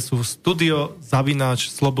e-mailovú adresu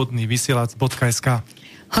studio@slobodnyvysielac.sk.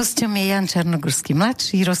 Hosťom je Ján Čarnogurský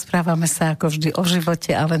mladší, rozprávame sa ako vždy o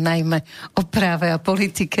živote, ale najmä o práve a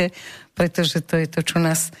politike, pretože to je to, čo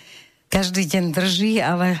nás každý deň drží,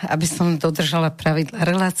 ale aby som dodržala pravidla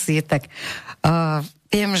relácie, tak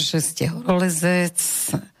viem, že ste horolezec,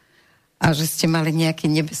 a že ste mali nejaký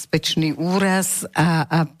nebezpečný úraz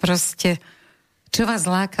a proste, čo vás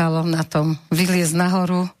lákalo na tom? Vyliezť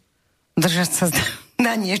nahoru, držať sa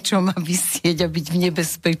na niečom a vysieť a byť v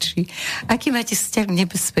nebezpečí. Aký máte vzťah k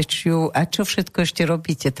nebezpečiu a čo všetko ešte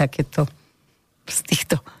robíte takéto z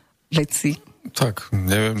týchto vecí? Tak,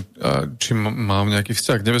 neviem, či mám nejaký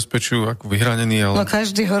vzťah k nebezpečiu, ako vyhranený, ale... No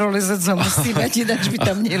každý horolezec ho musí mať, ináč by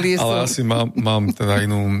tam neliezol. Ale asi mám teda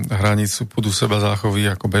inú hranicu púdu seba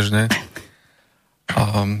záchovy ako bežne.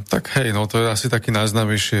 Tak hej, no to je asi taký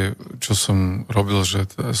najznámejšie, čo som robil, že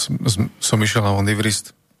som išiel na Mount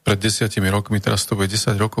Everest pred 10 rokmi, teraz to bude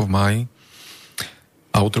 10 rokov v máji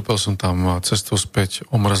a utrpel som tam cestou späť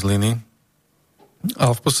omrzliny.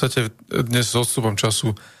 A v podstate dnes s odstupom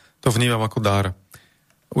času to vnímam ako dar.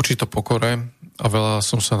 Učí to pokore a veľa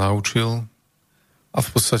som sa naučil a v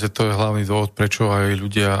podstate to je hlavný dôvod, prečo aj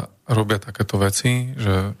ľudia robia takéto veci,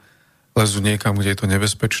 že lezú niekam, kde je to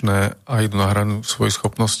nebezpečné a idú na hranu svojich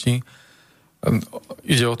schopností.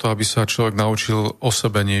 Ide o to, aby sa človek naučil o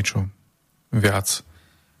sebe niečo viac.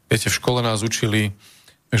 Viete, v škole nás učili,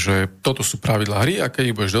 že toto sú pravidlá hry a keď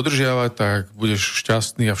ich budeš dodržiavať, tak budeš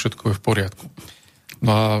šťastný a všetko je v poriadku.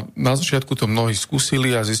 No a na začiatku to mnohí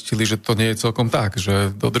skúsili a zistili, že to nie je celkom tak,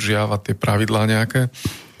 že dodržiavať tie pravidlá nejaké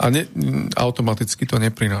a automaticky to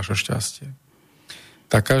neprináša šťastie.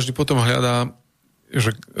 Tak každý potom hľadá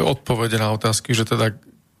že odpovede na otázky, že teda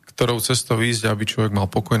ktorou cestou ísť, aby človek mal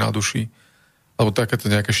pokoj na duši, alebo takéto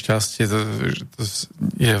nejaké šťastie to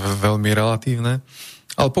je veľmi relatívne,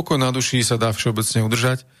 ale pokoj na duši sa dá všeobecne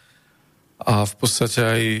udržať a v podstate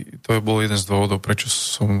aj to bol jeden z dôvodov, prečo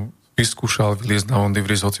som vyskúšal vyliezť na Mount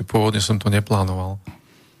Everest, hoci pôvodne som to neplánoval.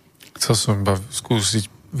 Chcel som iba skúsiť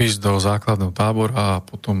výjsť do základného tábora a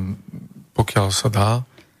potom, pokiaľ sa dá,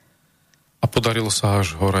 a podarilo sa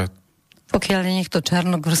až hore. Pokiaľ je niekto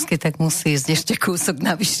Čarnogurský, tak musí ísť ešte kúsok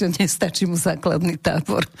navyše, nestačí mu základný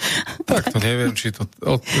tábor. Tak to neviem, či to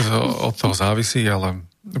od toho závisí, ale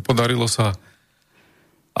podarilo sa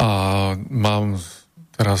a mám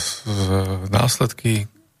teraz následky.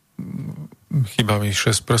 Chýba mi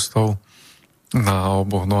 6 prstov na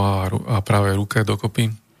oboch nohách a pravej ruke dokopy.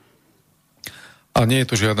 A nie je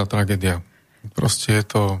to žiadna tragédia. Proste je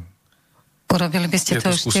to... Urobili by ste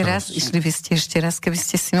to ešte raz? Išli by ste ešte raz, keby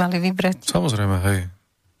ste si mali vybrať? Samozrejme, hej.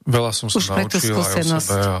 Veľa som sa naučil aj o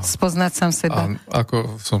sebe. Spoznať sám seba. A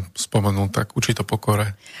ako som spomenul, tak učí to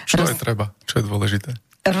pokore. Čo je treba, čo je dôležité.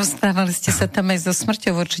 Rozprávali ste sa tam aj so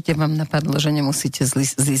smrťou, určite vám napadlo, že nemusíte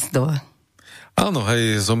zísť dole. Áno,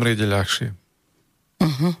 hej, zomrieť je ľahšie.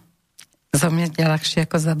 Zomrieť je ľahšie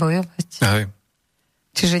ako zabojovať? Hej.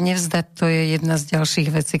 Čiže nevzdať, to je jedna z ďalších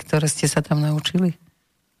vecí, ktoré ste sa tam naučili?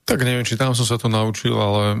 Tak neviem, či tam som sa to naučil,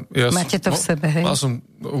 ale... Máte to v sebe, hej?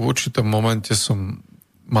 V určitom momente som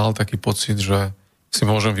mal taký pocit, že si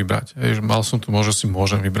môžem vybrať. Hej, že mal som tu možnosť, si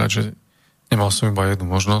môžem vybrať, že nemal som iba jednu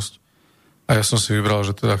možnosť a ja som si vybral,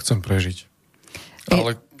 že teda chcem prežiť.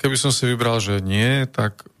 Ale keby som si vybral, že nie,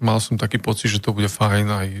 tak mal som taký pocit, že to bude fajn,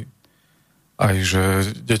 aj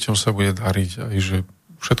že deťom sa bude dariť, aj že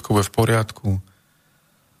všetko bude v poriadku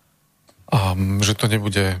a že to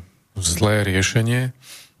nebude zlé riešenie.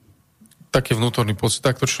 Taký vnútorný pocit,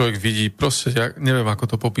 takto človek vidí, proste, ja neviem,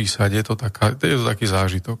 ako to popísať, je to taký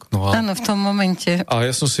zážitok. No áno, v tom momente. A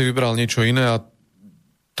ja som si vybral niečo iné a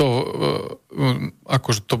to,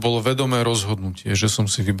 akože to bolo vedomé rozhodnutie, že som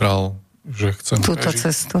si vybral, že chcem túto prežiť.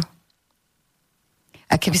 Cestu.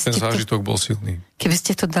 A keby ten zážitok bol silný. Keby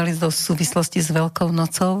ste to dali do súvislosti s Veľkou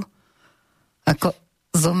nocou, ako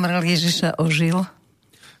zomrel Ježiš a ožil,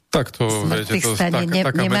 tak to, viete, to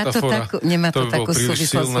taká metafora, nemá to by bolo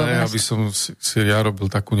príliš silné, aby som si ja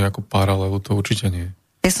robil takú nejakú paralelu, to určite nie.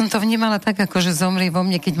 Ja som to vnímala tak, ako že zomrie vo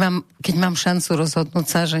mne, keď mám šancu rozhodnúť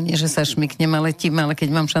sa, že nie, že sa šmyknem a letím, ale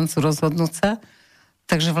keď mám šancu rozhodnúť sa,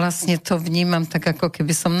 takže vlastne to vnímam tak, ako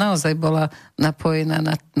keby som naozaj bola napojená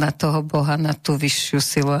na toho Boha, na tú vyššiu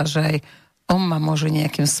silu a že aj on ma môže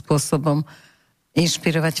nejakým spôsobom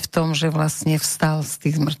inšpirovať v tom, že vlastne vstal z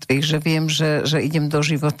tých mŕtvych, že viem, že idem do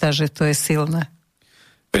života, že to je silné.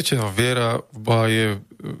 Viete, no, viera v Boha je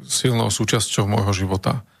silnou súčasťou môjho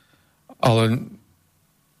života. Ale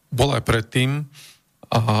bola aj predtým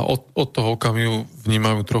a od toho okamihu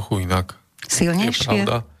vnímajú trochu inak. Silnejšie? Je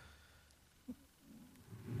pravda.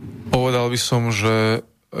 Povedal by som, že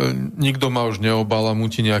nikto ma už neobála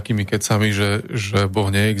múti nejakými kecami, že Boh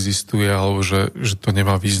neexistuje, alebo že to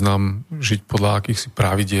nemá význam žiť podľa akýchsi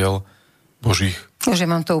pravidiel Božích. Že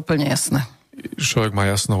mám to úplne jasné. Človek má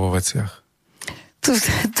jasno vo veciach. To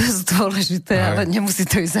je dôležité, ale nemusí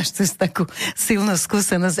to ísť až cez takú silnú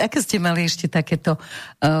skúsenosť. Aké ste mali ešte takéto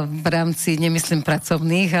v rámci, nemyslím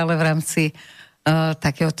pracovných, ale v rámci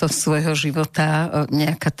takéhoto svojho života,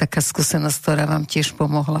 nejaká taká skúsenosť, ktorá vám tiež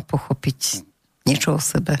pomohla pochopiť niečo o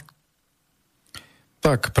sebe?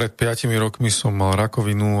 Tak, pred 5 rokmi som mal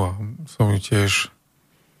rakovinu a som ju tiež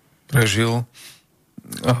prežil.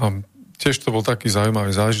 A tiež to bol taký zaujímavý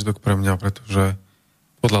zážitok pre mňa, pretože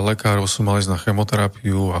podľa lekárov som mal ísť na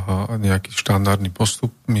chemoterapiu a nejaký štandardný postup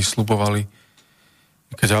mi sľubovali.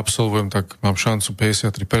 Keď absolvujem, tak mám šancu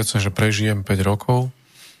 53%, že prežijem 5 rokov.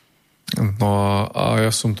 No a ja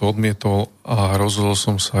som to odmietol a rozhodol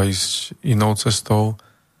som sa ísť inou cestou.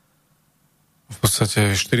 V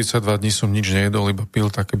podstate 42 dní som nič nejedol, iba pil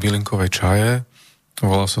také bylinkové čaje.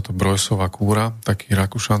 Volá sa to Brojsová kúra, taký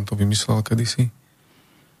Rakúšan to vymyslel kedysi.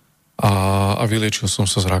 A vyliečil som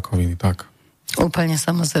sa z rakoviny, tak. Úplne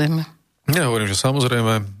samozrejme. Nehovorím, že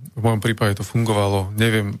samozrejme, v mojom prípade to fungovalo,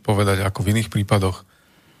 neviem povedať ako v iných prípadoch,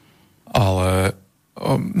 ale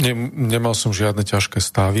nemal som žiadne ťažké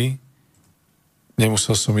stavy,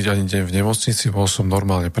 nemusel som byť ani deň v nemocnici, mohol som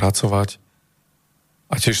normálne pracovať.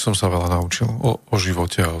 A tiež som sa veľa naučil o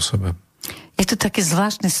živote a o sebe. Je to taký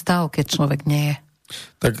zvláštny stav, keď človek nie je.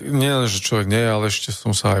 Tak nie len, že človek nie je, ale ešte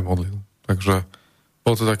som sa aj modlil. Takže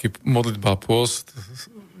bol to taký modlitba a pôst.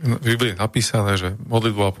 V Biblii je napísané, že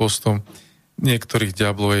modlitbou a postom niektorých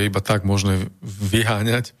diablov je iba tak možné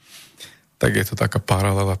vyháňať. Tak je to taká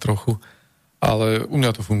paralela trochu. Ale u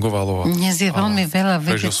mňa to fungovalo. Dnes je veľmi veľa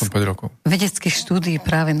som 5 rokov. Vedeckých štúdií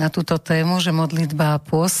práve na túto tému, že modlitba a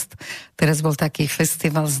pôst. Teraz bol taký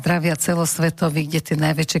festival zdravia celosvetový, kde tie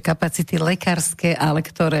najväčšie kapacity lekárske, ale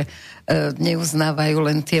ktoré neuznávajú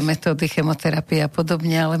len tie metódy chemoterapie a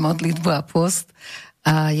podobne, ale modlitbu a pôst.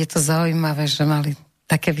 A je to zaujímavé, že mali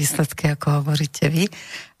také výsledky, ako hovoríte vy.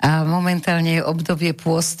 A momentálne je obdobie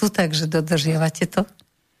pôstu, takže dodržiavate to?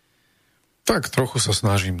 Tak, trochu sa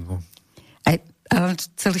snažím, no. Aj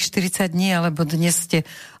celých 40 dní, alebo dnes ste,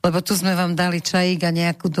 lebo tu sme vám dali čajík a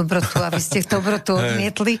nejakú dobrotu a vy ste dobrotu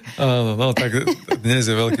odmietli. Áno, no tak dnes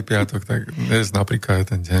je Veľký piatok, tak dnes napríklad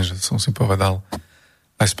je ten deň, že som si povedal,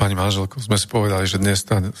 aj s pani manželkou sme si povedali, že dnes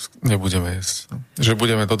nebudeme jesť, že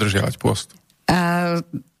budeme dodržiavať pôst. A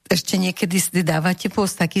ešte niekedy si dávate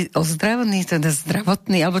pôst taký ozdravný, teda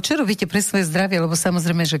zdravotný, alebo čo robíte pre svoje zdravie, lebo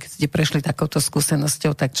samozrejme, že keď ste prešli takouto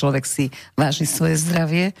skúsenosťou, tak človek si váži svoje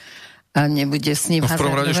zdravie a nebude s ním hazardovať. V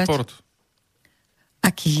prvom rade šport.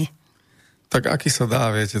 Aký? Tak aký sa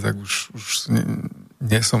dá, viete, tak už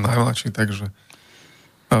nie som najmladší, takže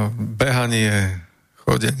behanie,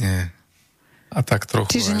 chodenie a tak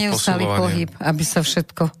trochu. Čiže neustály pohyb, aby sa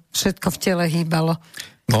všetko v tele hýbalo.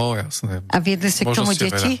 No, jasné. A viedli ste k tomu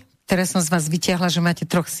deti? Veľa. Teraz som z vás vyťahla, že máte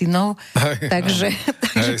 3 synov, takže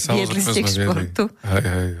viedli ste k športu.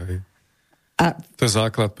 Hej. A to je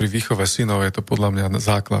základ pri výchove synov, je to podľa mňa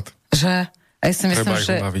základ. Že? A ja si myslím, treba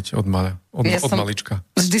ich unaviť od malička.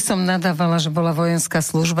 Vždy som nadávala, že bola vojenská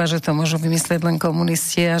služba, že to môžu vymyslieť len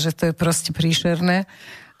komunisti a že to je proste príšerné.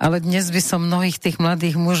 Ale dnes by som mnohých tých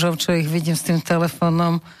mladých mužov, čo ich vidím s tým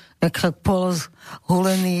telefónom, jak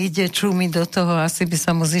polhulený ide, čúmi do toho, asi by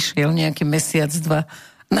sa mu zišiel nejaký mesiac,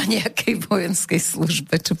 2 na nejakej vojenskej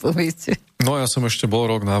službe, čo poviete? No ja som ešte bol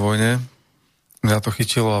rok na vojne, mňa to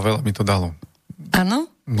chytilo a veľa mi to dalo. Áno?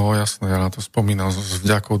 No jasné, ja na to spomínam s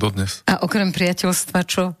vďakou dodnes. A okrem priateľstva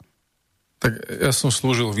čo? Tak ja som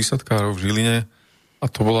slúžil vysadkárov v Žiline a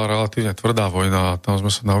to bola relatívne tvrdá vojna a tam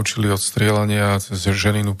sme sa naučili od strieľania cez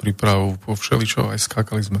ženinu prípravu po všeličo, aj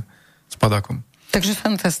skákali sme s padákom. Takže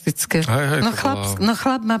fantastické. Hej,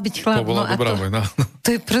 chlap má byť chlap. To bola dobrá vojna. To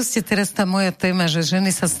je proste teraz tá moja téma, že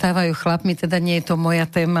ženy sa stávajú chlapmi, teda nie je to moja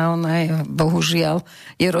téma, ona je, bohužiaľ,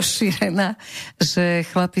 je rozšírená, že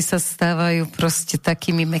chlapi sa stávajú proste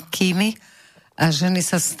takými mäkkými a ženy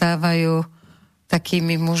sa stávajú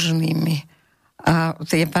takými mužnými. A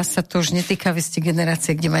vás sa to už netýka, vy ste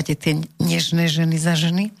generácie, kde máte tie nežné ženy za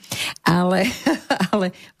ženy, ale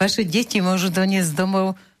vaše deti môžu doniesť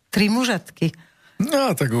domov 3 mužatky.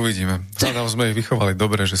 No, tak uvidíme. Hľadám, sme ich vychovali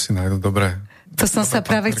dobre, že si nájdu dobré. To som sa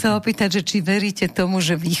práve chcela opýtať, že či veríte tomu,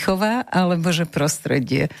 že výchova, alebo že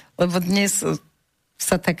prostredie. Lebo dnes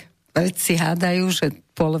sa tak vedci hádajú, že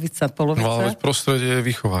polovica. No ale veď prostredie je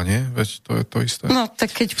výchova, nie? Veď to je to isté. No,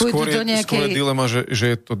 tak keď pôjdu do nejakej... Skôr je dilema, že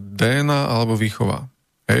je to DNA alebo výchova.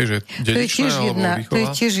 Hej, že dedičné alebo výchova. To je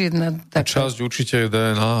tiež jedna. Časť určite je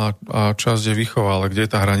DNA a časť je výchova, ale kde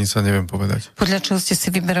je tá hranica, neviem povedať. Podľa čoho ste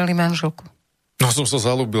si vyberali manželku? No som sa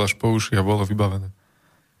zalúbil až po uši a bolo vybavené.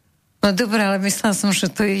 No dobré, ale myslela som, že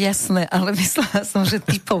to je jasné, ale myslela som, že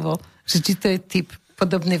typovo. Že či to je typ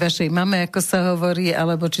podobný vašej mame, ako sa hovorí,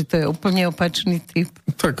 alebo či to je úplne opačný typ.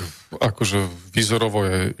 Tak akože výzorovo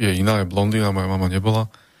je iná, je blondína, moja mama nebola.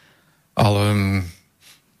 Ale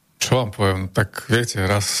Čo vám poviem? Tak viete,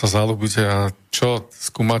 raz sa zaľúbite a čo,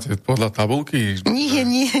 skúmate podľa tabulky? Nie,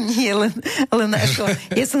 len ako,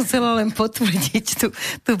 ja som chcela len potvrdiť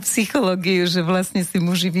tú psychológiu, že vlastne si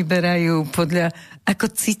muži vyberajú podľa, ako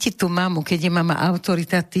cíti tú mamu, keď je mama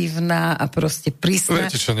autoritatívna a proste prísna.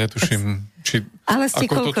 Viete čo, netuším. Ale ste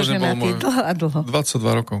koľko ženatí? Dlho a dlho?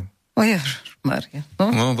 22 rokov. O Ježišmaria.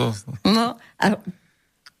 No dosť. No a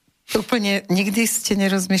úplne nikdy ste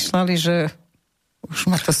nerozmýšľali, že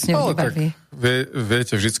už ma to s ňou nebaví.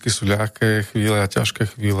 Viete, vždycky sú ľahké chvíle a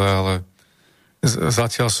ťažké chvíle, ale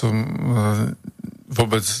zatiaľ som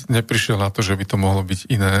vôbec neprišiel na to, že by to mohlo byť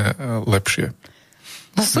iné, lepšie.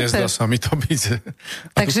 No super. Nezdá sa mi to byť.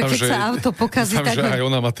 Takže keď sa auto pokazí, tak... že aj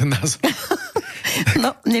ona má ten názor.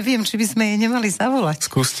 No, neviem, či by sme jej nemali zavolať.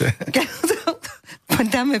 Skúste.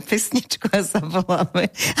 Dáme pesničku a zavoláme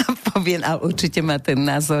a poviem, ale určite má ten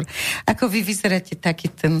názor. Ako vy vyzeráte taký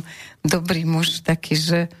ten dobrý muž, taký,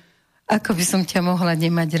 že ako by som ťa mohla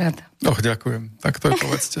nemať rada. Ďakujem. Tak to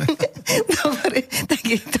povedzte. Dobre, tak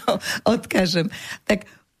je to odkážem. Tak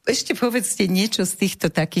ešte povedzte niečo z týchto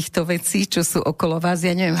takýchto vecí, čo sú okolo vás.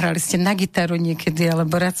 Ja neviem, hrali ste na gitaru niekedy,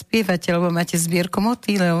 alebo rád spievate, alebo máte zbierku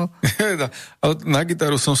motýlov. Na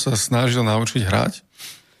gitaru som sa snažil naučiť hrať.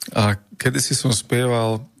 A kedysi som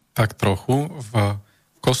spieval tak trochu v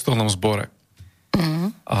kostolnom zbore.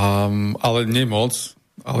 Ale nie moc,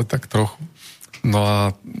 ale tak trochu. No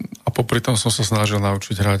a popri tom som sa snažil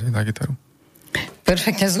naučiť hrať aj na gitaru.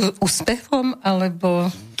 Perfektne, s úspechom, alebo...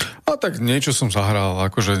 A tak niečo som zahral,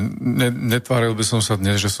 akože netváril by som sa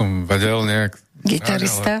dnes, že som vedel nejak...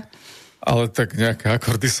 Gitarista? Ale tak nejaké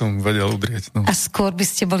akordy som vedel udrieť. No. A skôr by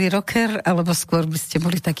ste boli rocker, alebo skôr by ste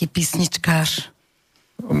boli taký písničkář?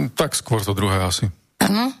 Tak skôr to druhé asi.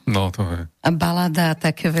 Áno? No, to je. A balada a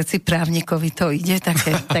také veci, právnikovi to ide,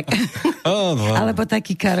 také. Áno. Alebo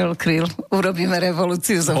taký Karol Kryl. Urobíme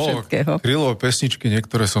revolúciu zo všetkého. Krylové pesničky,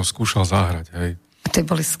 niektoré som skúšal zahrať, hej. To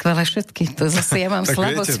boli skvelé všetky. To zase ja mám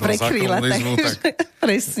slabosť pre Kryla.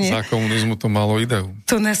 Presne. Za komunizmu to malo ideu.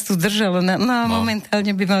 To nás tu držalo. No a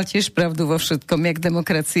momentálne by mal tiež pravdu vo všetkom, jak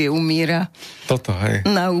demokracie umíra. Toto, hej.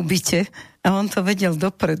 Na úbite. A on to vedel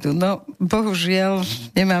dopredu. No, bohužiaľ,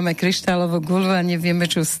 nemáme kryštálovú guľu a nevieme,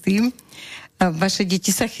 čo s tým. A vaše deti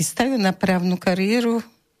sa chystajú na právnu kariéru?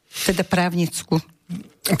 Teda právnickú?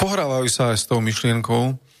 Pohrávajú sa aj s tou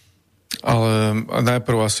myšlienkou, ale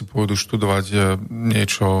najprv asi pôjdu študovať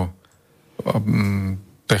niečo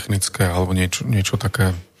technické alebo niečo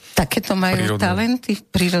také. Takéto majú prírodné talenty?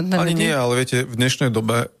 Prírodné ani vedy? nie, ale viete, v dnešnej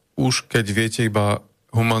dobe už keď viete iba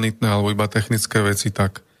humanitné alebo iba technické veci,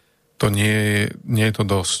 tak to nie je to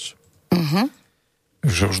dosť.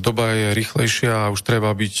 Že už doba je rýchlejšia a už treba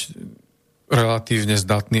byť relatívne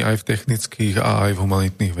zdatný aj v technických a aj v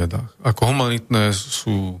humanitných vedách. Ako humanitné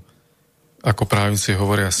sú, ako právnici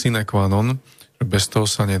hovoria, sine qua non, že bez toho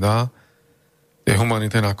sa nedá. Tie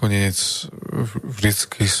humanité nakoniec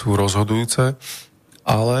vždycky sú rozhodujúce,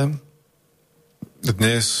 ale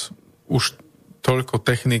dnes už toľko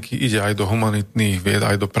techniky ide aj do humanitných vied,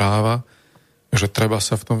 aj do práva, že treba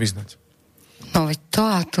sa v tom vyznať. No veď to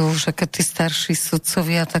a to už, aké tí starší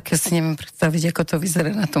sudcovia, tak ja si neviem predstaviť, ako to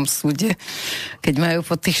vyzerá na tom súde, keď majú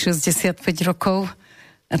po tých 65 rokov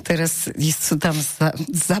a teraz sú tam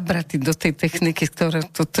zabratí do tej techniky, ktoré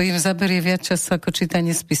to im zaberie viac času ako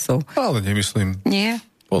čítanie spisov. Ale nemyslím. Nie?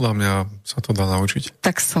 Podľa mňa sa to dá naučiť.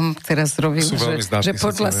 Tak som teraz robil, že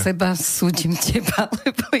podľa seba súdim teba,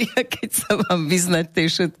 lebo ja keď sa mám vyznať tej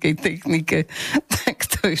všetkej technike, tak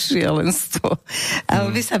to je šialenstvo.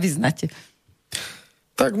 Ale vy sa vyznáte.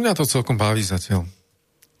 Tak mňa to celkom baví zatiaľ.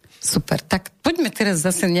 Super, tak poďme teraz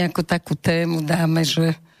zase nejakú takú tému dáme,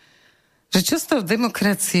 že čo s tou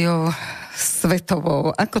demokraciou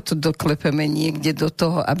svetovou, ako to doklepeme niekde do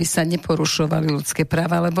toho, aby sa neporušovali ľudské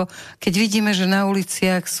práva, lebo keď vidíme, že na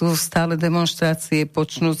uliciach sú stále demonštrácie,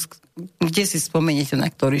 počnúc, kde si spomeniete na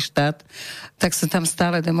ktorý štát, tak sú tam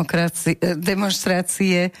stále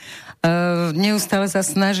demonštrácie, neustále sa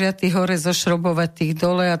snažia tí hore zošrobovať tých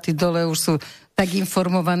dole a tí dole už sú tak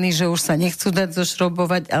informovaní, že už sa nechcú dať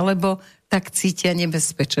zošrobovať, alebo tak cítia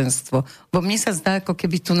nebezpečenstvo. Bo mne sa zdá, ako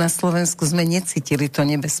keby tu na Slovensku sme necítili to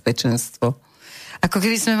nebezpečenstvo. Ako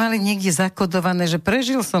keby sme mali niekde zakodované, že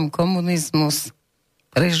prežil som komunizmus,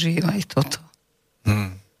 prežijem aj toto.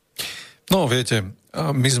 No, viete,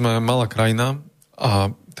 my sme malá krajina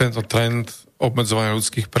a tento trend obmedzovania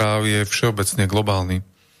ľudských práv je všeobecne globálny.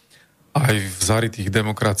 Aj v zarytých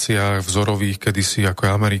demokraciách, vzorových, kedysi ako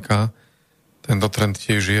je Amerika, tento trend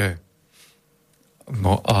tiež je.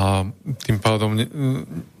 No a tým pádom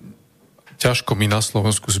ťažko my na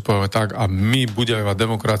Slovensku si povieme tak a my budeme mať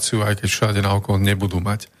demokraciu, aj keď všade naokolo nebudú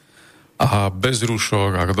mať. a bez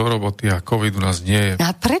rúšok a do roboty a COVID u nás nie je.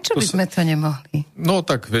 A prečo by sme to nemohli? No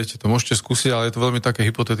tak viete, to môžete skúsiť, ale je to veľmi také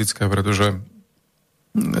hypotetické, pretože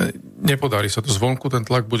nepodarí sa to zvonku, ten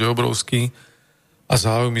tlak bude obrovský a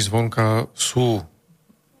záujmy zvonka sú,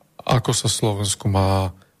 ako sa Slovensku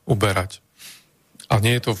má uberať. A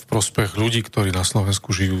nie je to v prospech ľudí, ktorí na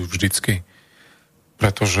Slovensku žijú vždycky,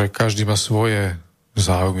 pretože každý má svoje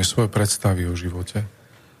záujmy, svoje predstavy o živote.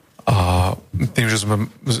 A tým, že sme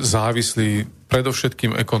závislí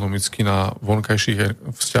predovšetkým ekonomicky na vonkajších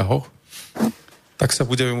vzťahoch, tak sa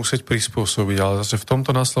budeme musieť prispôsobiť. Ale zase v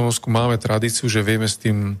tomto na Slovensku máme tradíciu, že vieme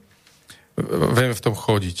v tom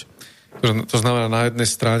chodiť. To znamená na jednej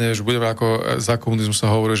strane, že budeme ako, za komunizmu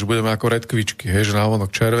sa hovorí, že budeme ako redkvičky, že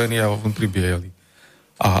návonok červený a vnútri biely.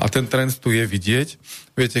 A ten trend tu je vidieť.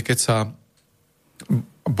 Viete, keď sa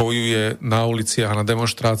bojuje na uliciach a na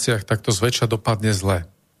demonštráciách, tak to zväčša dopadne zle.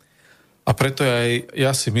 A preto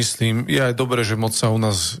ja si myslím, je aj dobré, že moc sa u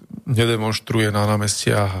nás nedemonštruje na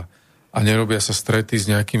námestiach a nerobia sa strety s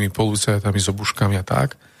nejakými policajtami, s obuškami a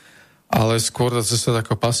tak, ale skôr zase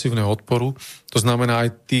takého pasívneho odporu. To znamená,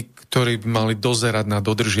 aj tí, ktorí by mali dozerať na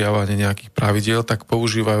dodržiavanie nejakých pravidiel, tak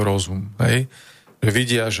používajú rozum. Hej?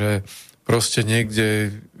 Vidia, že proste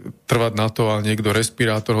niekde trvať na to, ale niekto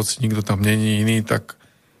respirátor, hoci nikto tam není iný, tak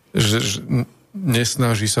že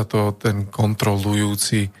nesnaží sa to ten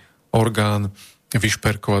kontrolujúci orgán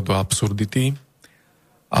vyšperkovať do absurdity.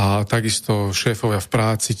 A takisto šéfovia v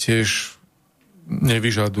práci tiež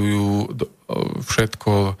nevyžadujú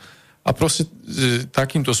všetko. A proste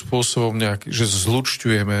takýmto spôsobom že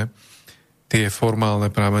zlučťujeme tie formálne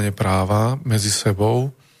pramene práva medzi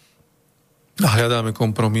sebou a hľadáme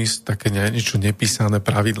kompromis, také niečo nepísané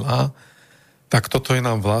pravidlá, tak toto je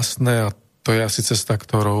nám vlastné a to je asi cesta,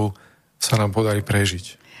 ktorou sa nám podarí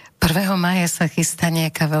prežiť. 1. mája sa chystá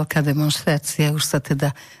nejaká veľká demonštrácia, už sa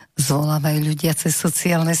teda zvolávajú ľudia cez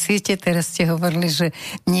sociálne siete. Teraz ste hovorili, že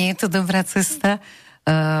nie je to dobrá cesta.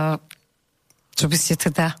 Čo by ste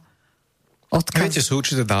teda odkázali? Viete, sú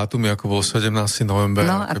určité dátumy, ako bol 17. november,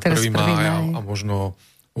 no, a 1. máj a možno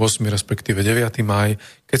 8. respektíve 9. máj,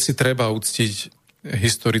 keď si treba uctiť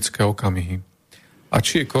historické okamihy. A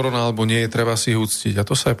či je korona alebo nie, treba si ich uctiť. A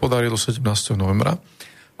to sa aj podarilo 17. novembra.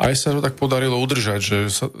 A aj sa to tak podarilo udržať, že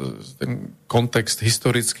ten kontext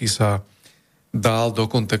historický sa dal do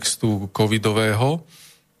kontextu covidového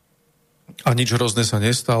a nič hrozné sa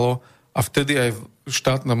nestalo. A vtedy aj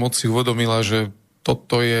štátna moc si uvedomila, že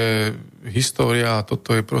toto je história a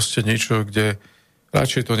toto je proste niečo, kde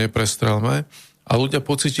radšej to neprestrelme. A ľudia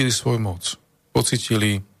pocítili svoju moc,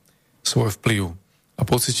 pocítili svoj vplyv a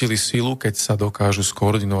pocítili silu, keď sa dokážu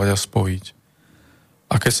skoordinovať a spojiť.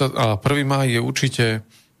 A 1. máj je určite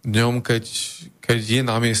dňom, keď je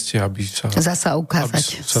na mieste, aby sa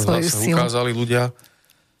ukázali ľudia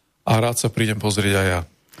a rád sa prídem pozrieť aj ja.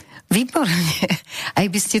 Výborne. Aj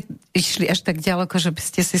by ste išli až tak ďaleko, že by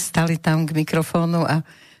ste si stali tam k mikrofónu a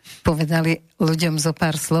povedali ľuďom zo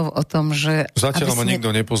pár slov o tom, že... Zatiaľ ma nikto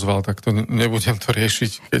nepozval, tak to nebudem to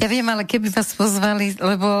riešiť. Ja viem, ale keby vás pozvali,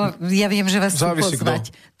 lebo ja viem, že vás chcú pozvať.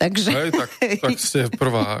 Takže... Hej, tak ste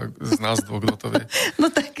prvá z nás dvoch, kto to vie. No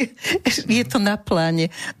tak je to na pláne.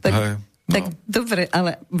 Tak, hej, no. Tak dobre,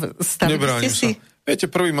 ale stali ste si... Viete,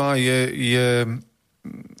 1. máj je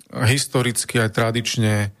historicky aj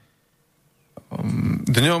tradične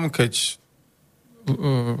dňom, keď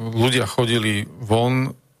ľudia chodili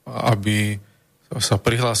von, aby sa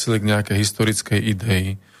prihlásili k nejakej historickej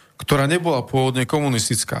idei, ktorá nebola pôvodne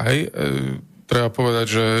komunistická. Treba povedať,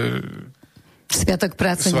 že Sviatok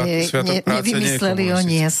práce nevymysleli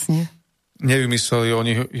oni, jasne. Nevymysleli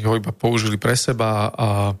oni, ho iba použili pre seba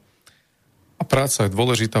a práca je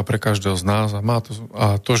dôležitá pre každého z nás a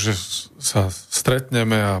to, že sa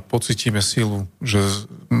stretneme a pocítime silu, že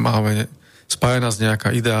spája nás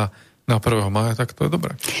nejaká idea na 1. mája, tak to je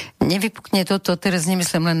dobré. Nevypukne toto, teraz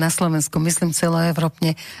nemyslím len na Slovensku, myslím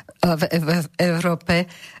celoevropne v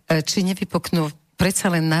Európe, či nevypuknú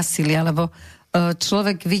predsa len násilia, lebo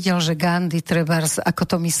človek videl, že Gandhi trebárs, ako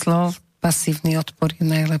to myslel, pasívny odpor je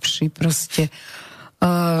najlepší, proste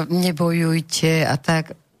nebojujte a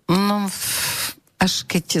tak. No, až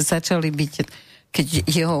keď začali byť, keď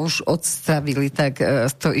jeho už odstavili, tak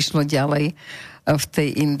to išlo ďalej v tej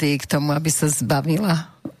Indii k tomu, aby sa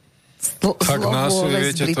zbavila tak násilie,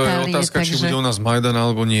 viete, to je otázka, či bude u nás Majdan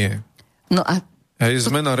alebo nie. No a...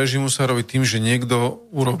 Zmena režimu sa robí tým, že niekto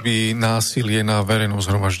urobí násilie na verejnom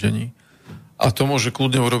zhromaždení. A to môže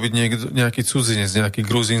kľudne urobiť nejaký cudzinec, nejaký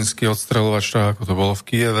gruzínsky odstreľovač, ako to bolo v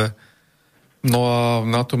Kieve. No a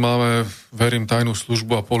na to máme, verím, tajnú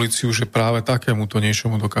službu a políciu, že práve takémuto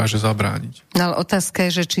niečomu dokáže zabrániť. No ale otázka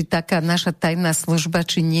je, že či taká naša tajná služba,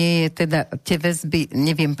 či nie je teda tie väzby,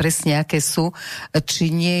 neviem presne, aké sú,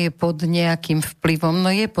 či nie je pod nejakým vplyvom,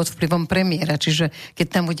 no je pod vplyvom premiéra, čiže keď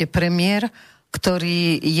tam bude premiér,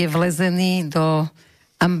 ktorý je vlezený do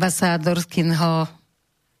ambasádorského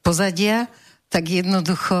pozadia, tak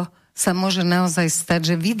jednoducho sa môže naozaj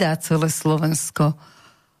stať, že vydá celé Slovensko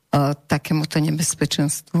takémuto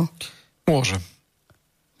nebezpečenstvu. Môže.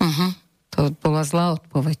 To bola zlá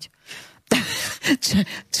odpoveď.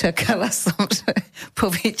 Čakala som, že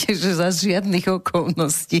poviete, že za žiadnych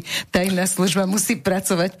okolností tajná služba musí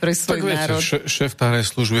pracovať pre svoj národ. Šéf tajnej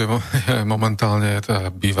služby je momentálne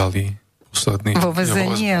teda bývalý posledný. Vo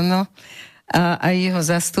väzení, áno. A aj jeho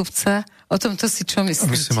zástupca. O tomto si čo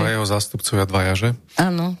myslíte? Myslím, aj jeho zástupcovia dvaja, že?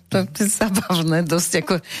 Áno, to je zabavné dosť,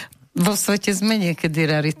 ako vo svete sme niekedy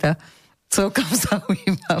rarita celkom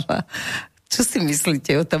zaujímavá. Čo si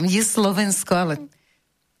myslíte o tom? Je Slovensko, ale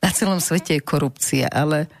na celom svete je korupcia,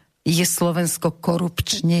 ale je Slovensko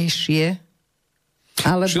korupčnejšie?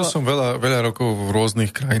 Alebo... Žil som veľa rokov v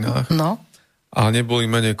rôznych krajinách. No. A neboli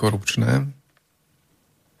menej korupčné.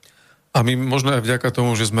 A my možno aj vďaka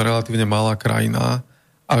tomu, že sme relatívne malá krajina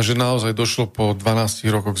a že naozaj došlo po 12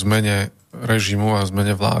 rokoch k zmene režimu a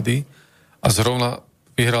zmene vlády a zrovna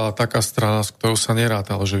vyhrala taká strana, s ktorou sa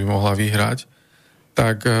nerátalo, že by mohla vyhrať,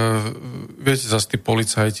 tak viete, zase tí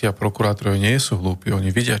policajti a prokurátori nie sú hlúpi,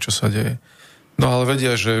 oni vidia, čo sa deje. No ale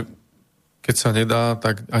vedia, že keď sa nedá,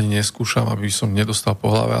 tak ani neskúšam, aby som nedostal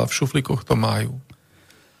po hlave, ale v šuflíkoch to majú.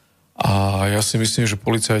 A ja si myslím, že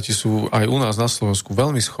policajti sú aj u nás na Slovensku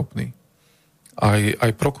veľmi schopní.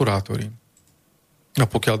 Aj prokurátori. A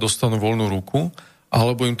pokiaľ dostanú voľnú ruku,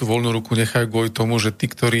 alebo im tú voľnú ruku nechajú kvôli tomu, že tí,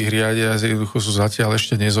 ktorí ich riadia, jednoducho sú zatiaľ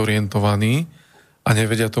ešte nezorientovaní a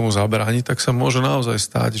nevedia tomu zabrániť, tak sa môže naozaj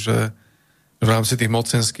stať, že v rámci tých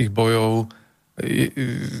mocenských bojov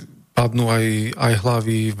padnú aj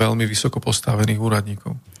hlavy veľmi vysoko postavených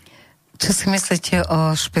úradníkov. Čo si myslíte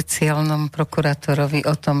o špeciálnom prokurátorovi,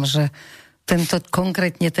 o tom, že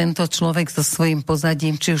konkrétne tento človek so svojím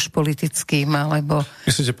pozadím, či už politickým, alebo...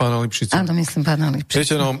 Myslíte pána Lipšica? Áno, myslím pána Lipšica.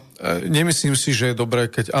 Viete, no, nemyslím si, že je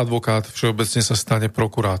dobré, keď advokát všeobecne sa stane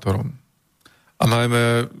prokurátorom. A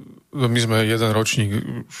najmä, my sme jeden ročník,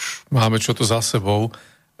 už máme čo to za sebou,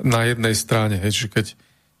 na jednej strane, že keď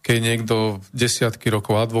je niekto desiatky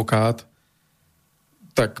rokov advokát,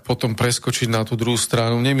 tak potom preskočiť na tú druhú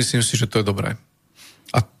stranu, nemyslím si, že to je dobré.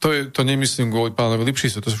 A to nemyslím kvôli pánovi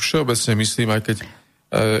Lipšicu, to všeobecne myslím, aj keď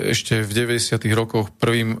ešte v 90. rokoch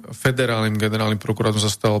prvým federálnym generálnym prokurátorom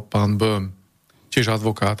sa stal pán Böhm, tiež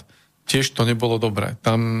advokát. Tiež to nebolo dobré.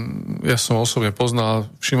 Tam ja som osobne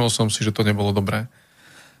poznal, všimol som si, že to nebolo dobré.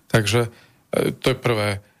 Takže to je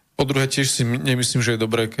prvé. Po druhé, tiež si nemyslím, že je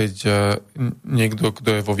dobré, keď niekto,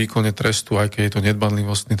 kto je vo výkone trestu, aj keď je to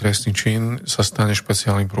nedbanlivostný trestný čin, sa stane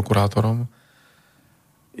špeciálnym prokurátorom.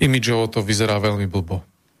 Imidžovo to vyzerá veľmi blbo.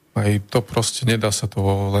 Aj to proste nedá sa to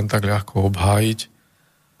len tak ľahko obhájiť.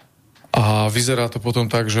 A vyzerá to potom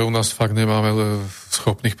tak, že u nás fakt nemáme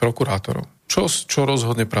schopných prokurátorov. Čo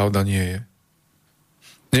rozhodne pravda nie je.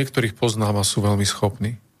 Niektorých poznám a sú veľmi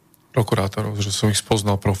schopní prokurátorov, že som ich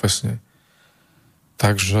spoznal profesne.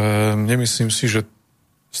 Takže nemyslím si, že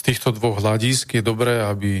z týchto dvoch hľadísk je dobré,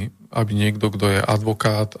 aby niekto, kto je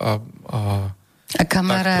advokát a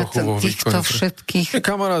kamarát týchto všetkých...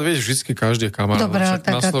 Kamarát, vieš, vždycky každý je kamarát. Dobre,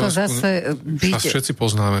 tak ako zase byť... Nás všetci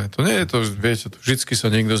poznáme. To nie je to, viete, vždycky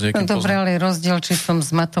sa niekto s niekým pozná. Dobre, ale rozdiel, či som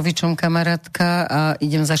s Matovičom kamarátka a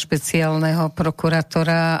idem za špeciálneho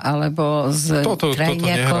prokurátora, alebo s Krajniakom, toto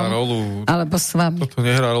nehrá rolu. Alebo s vami. Toto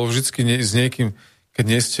nehrá rolu. Vždycky s niekým, keď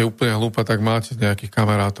nie ste úplne hlúpa, tak máte nejakých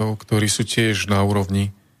kamarátov, ktorí sú tiež na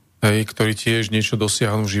úrovni, ktorí tiež niečo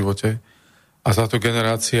dosiahnu v živote. A táto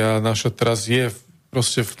generácia naša teraz je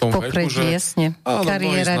proste v tom veku, že... Jasne. Áno,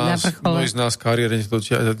 kariéra na vrchole. Mnohí z nás kariéry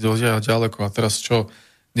dotiaľ ďaleko. A teraz čo?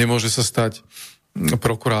 Nemôže sa stať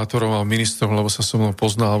prokurátorom a ministrom, lebo sa so mnou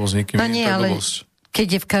pozná, alebo s niekým... No nie, ale keď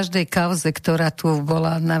je v každej kauze, ktorá tu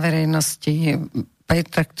bola na verejnosti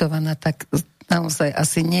pretraktovaná, tak naozaj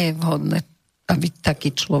asi nie je vhodné, aby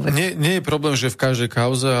taký človek... Nie je problém, že v každej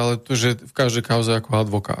kauze, ale to, že v každej kauze ako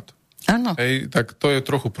advokát. Áno. Tak to je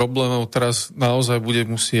trochu problémov. Teraz naozaj bude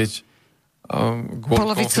musieť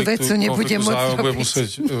polovicu vecu nebude môcť robiť. Bude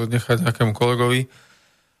musieť nechať nejakému kolegovi.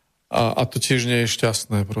 A to tiež nie je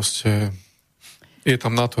šťastné. Proste je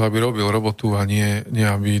tam na to, aby robil robotu a nie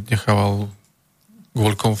aby nechával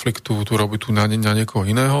kvôli konfliktu tú robotu na niekoho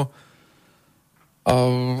iného. A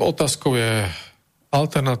otázkou je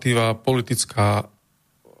alternatíva politická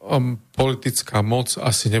politická moc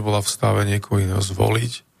asi nebola v stave niekoho iného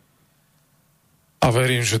zvoliť. A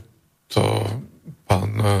verím, že to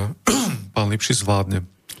pán Lipšic zvládne.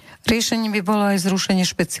 Riešením by bolo aj zrušenie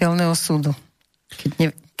špeciálneho súdu.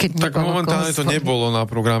 Tak momentálne to nebolo na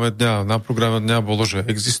programe dňa. Na programe dňa bolo, že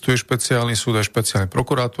existuje špeciálny súd a špeciálny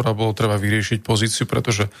prokurátor a bolo treba vyriešiť pozíciu,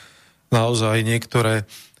 pretože naozaj niektoré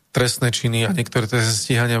trestné činy a niektoré trestné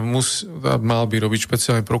stíhania mal by robiť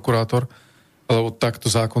špeciálny prokurátor, lebo takto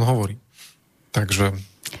zákon hovorí. Takže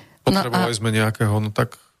potrebovali sme nejakého,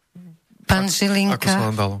 pán ako sa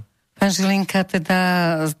nám dalo. Pán Žilinka teda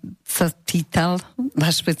sa pýtal na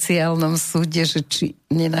špeciálnom súde, že či,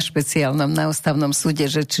 nie na špeciálnom, na ústavnom súde,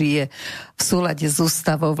 že či je v súlade s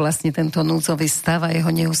ústavou vlastne tento núdzový stav a jeho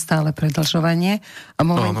neustále predĺžovanie. A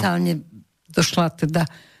momentálne došla teda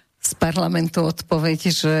z parlamentu odpoveď,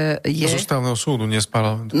 že je... Z ústavného súdu, nie z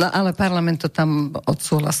parlamentu. No ale parlament to tam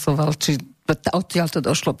odsúhlasoval, či odtiaľ to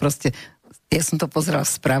došlo proste... Ja som to pozeral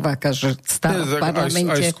v správach, že stále v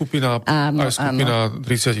parlamente... Aj skupina 30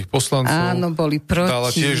 poslancov boli proti.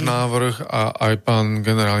 Dala tiež návrh a aj pán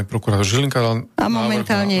generálny prokurátor Žilinka dal a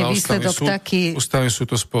momentálne je výsledok taký... Ústavný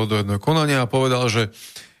súd to spolu do jedného konania a povedal, že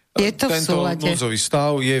tento núdzový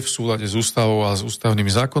stav je v súlade s ústavou a s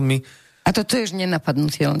ústavnými zákonmi. A toto je už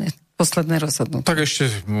nenapadnutelné. Posledné rozhodnutie. Tak ešte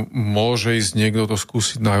môže ísť niekto to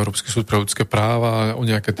skúsiť na Európsky súd pre ľudské práva o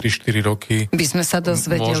nejaké 3-4 roky. By sme sa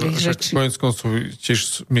dozvedeli, že Koniec koncov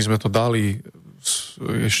tiež my sme to dali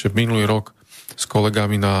ešte minulý rok s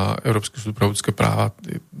kolegami na Európsky súd pre ľudské práva,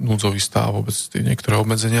 núdzový stav, vôbec tie niektoré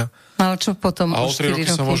obmedzenia. Ale čo potom a o 3 roky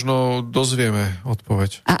sa možno dozvieme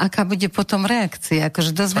odpoveď. A aká bude potom reakcia?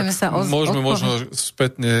 Akože dozvieme sa o môžeme možno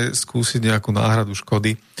spätne skúsiť nejakú náhradu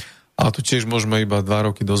škody. A to tiež môžeme iba 2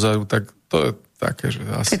 roky dozadu, tak to je také, že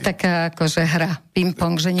asi... To je taká akože hra,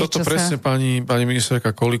 ping-pong, že niečo toto presne pani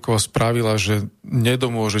ministerka Kolíková spravila, že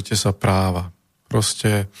nedomôžete sa práva.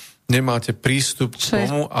 Proste nemáte prístup k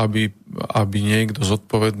tomu, aby niekto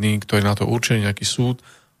zodpovedný, ktorý na to určený nejaký súd,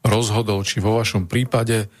 rozhodol, či vo vašom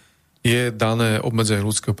prípade je dané obmedzenie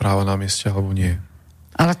ľudského práva na mieste, alebo nie.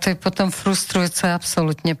 Ale to je potom frustrujúce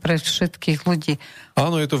absolútne pre všetkých ľudí.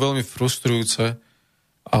 Áno, je to veľmi frustrujúce,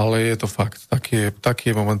 ale je to fakt.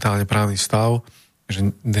 Taký je momentálne právny stav,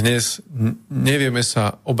 že dnes nevieme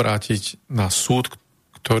sa obrátiť na súd,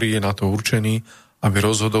 ktorý je na to určený, aby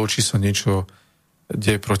rozhodol, či sa niečo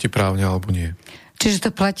deje protiprávne alebo nie. Čiže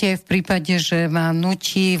to platí aj v prípade, že ma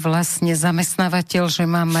nutí vlastne zamestnávateľ, že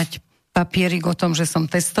mám mať papierik o tom, že som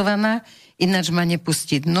testovaná, ináč ma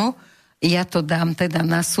nepustí dnu. Ja to dám teda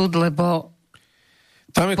na súd, lebo...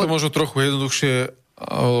 Tam je to možno trochu jednoduchšie,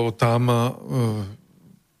 lebo tam...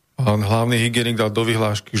 Pán hlavný hygienik dal do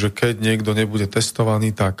vyhlášky, že keď niekto nebude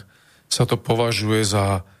testovaný, tak sa to považuje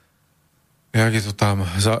za, jak je to tam,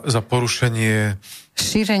 za porušenie...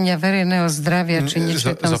 Šírenia verejného zdravia, či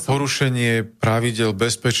niečo tam... Za porušenie pravidel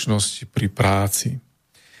bezpečnosti pri práci.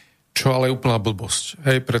 Čo ale je úplná blbosť.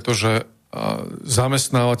 Hej, pretože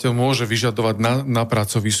zamestnávateľ môže vyžadovať na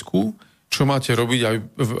pracovisku, čo máte robiť,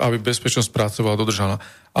 aby bezpečnosť práce bola dodržaná.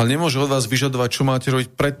 Ale nemôže od vás vyžadovať, čo máte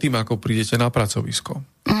robiť predtým, ako prídete na pracovisko.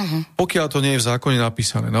 Uh-huh. Pokiaľ to nie je v zákone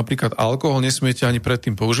napísané. Napríklad alkohol nesmiete ani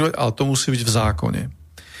predtým používať, ale to musí byť v zákone.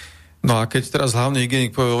 No a keď teraz hlavný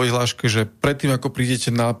hygienik povie o vyhláške, že predtým, ako prídete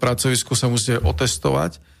na pracovisko, sa musíte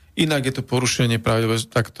otestovať, inak je to porušenie pravidel,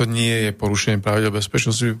 tak to nie je porušenie pravidel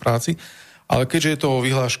bezpečnosti pri práci. Ale keďže je to o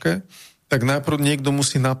vyhláške, tak najprv niekto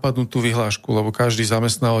musí napadnúť tú vyhlášku, lebo každý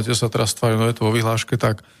zamestnávateľ sa teraz tvári, no je to vo vyhláške,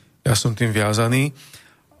 tak ja som tým viazaný.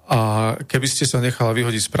 A keby ste sa nechala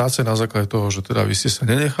vyhodiť z práce na základe toho, že teda vy ste sa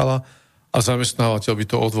nenechala a zamestnávateľ by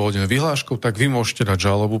to odôvodnil vyhláškou, tak vy môžete dať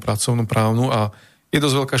žalobu pracovnú právnu a je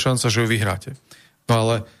dosť veľká šanca, že ju vyhráte. No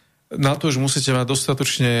ale na to už musíte mať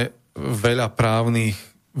dostatočne veľa právnych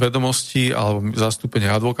vedomostí alebo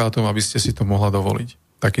zastúpenia advokátom, aby ste si to mohla dovoliť.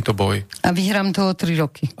 Takýto boj. A vyhrám to o 3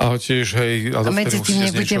 roky. A tiež, hej... A medzi tým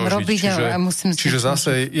nebudem robiť a musím... Čiže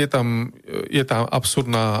zase je tam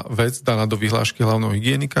absurdná vec daná do vyhlášky hlavného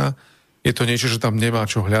hygienika. Je to niečo, že tam nemá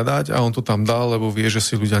čo hľadať a on to tam dal, lebo vie, že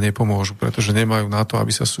si ľudia nepomôžu, pretože nemajú na to,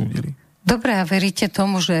 aby sa súdili. Dobre, a veríte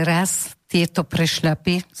tomu, že raz tieto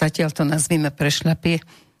prešľapy, zatiaľ to nazvime prešľapy,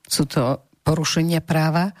 sú to porušenia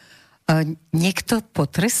práva, niekto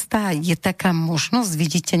potrestá? Je taká možnosť?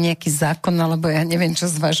 Vidíte nejaký zákon, alebo ja neviem,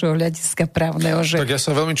 čo z vášho hľadiska právneho, že... Tak ja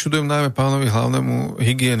sa veľmi čudujem najmä pánovi hlavnému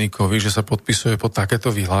hygienikovi, že sa podpisuje pod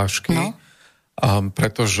takéto vyhlášky, no?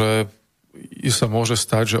 Pretože sa môže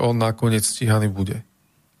stať, že on nakoniec stíhaný bude.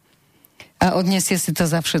 A odniesie si to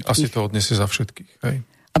za všetkých? Asi to odniesie za všetkých, hej.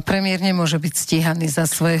 A premiér nemôže byť stíhaný za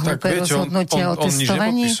svoje hlúpe rozhodnutia o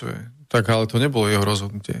testovaní? On nič nepopisuje. Tak ale to nebolo jeho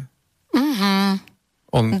rozhodnutie. Mhm.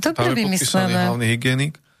 Tam je podpísaný hlavný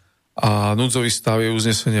hygienik a núdzový stav je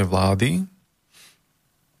uznesenie vlády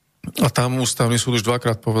a tam ústavný súd už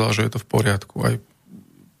 2-krát povedal, že je to v poriadku. Aj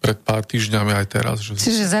pred pár týždňami, aj teraz.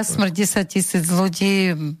 Čiže za smrť 10 000 ľudí,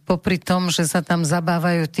 popri tom, že sa tam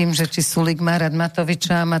zabávajú tým, že či Sulík má rád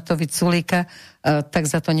Matoviča a Matovič Sulíka, tak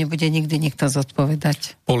za to nebude nikdy nikto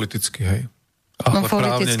zodpovedať. Politicky, hej. Ale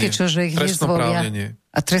politicky, čože ich nezvolia.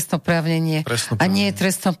 A trestnoprávnenie. A nie je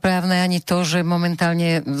trestnoprávne ani to, že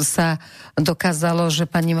momentálne sa dokázalo, že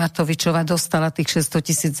pani Matovičová dostala tých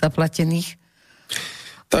 600 000 zaplatených.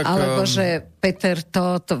 Tak, alebo že Peter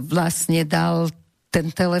to vlastne dal ten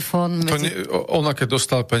telefón. Ona keď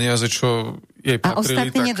dostala peniaze, čo jej patrili, a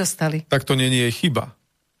ostatní nedostali. Tak to nie je jej chyba.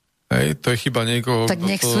 Hej, to je chyba niekoho, tak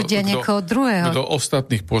nech súdia niekoho druhého. Kto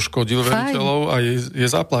ostatných poškodil veriteľov a je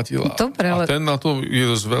zaplatila. Dobre, a ten na to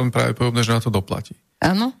je veľmi pravdepodobné, že na to doplatí.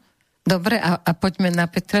 Áno. Dobre, a poďme na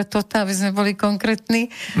Petra Tota, aby sme boli konkrétni.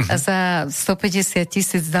 A za 150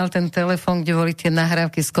 000 dal ten telefón, kde boli tie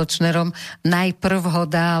nahrávky s Kočnerom. Najprv ho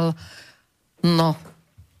dal,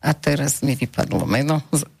 a teraz mi vypadlo meno.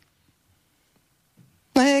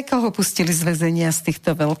 Koho pustili z väzenia z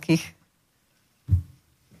týchto veľkých?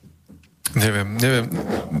 Neviem,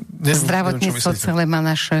 zdravotníctvo celé má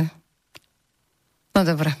naše. No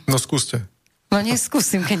dobre. No skúste. No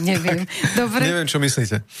neskúsim, keď neviem. Dobre. Neviem, čo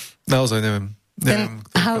myslíte. Naozaj neviem.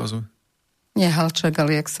 Nie Halčák,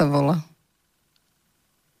 ale jak sa volá?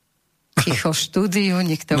 Ticho štúdiu,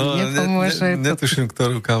 nikto mi nepomôže. Netuším,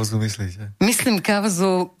 ktorú kauzu myslíte. Myslím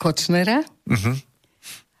kauzu Kočnera,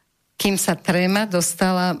 kým sa tréma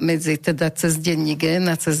dostala medzi teda cez denník N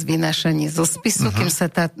a cez vynášanie zo spisu, kým sa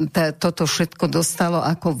toto všetko dostalo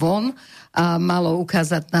ako von a malo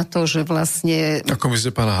ukázať na to, že vlastne... Ako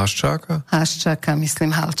myslíte pána Haščáka? Haščáka, myslím,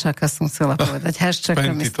 Halčáka som chcela povedať.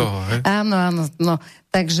 Haščáka, myslím. Toho, hej? Áno.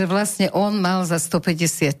 Takže vlastne on mal za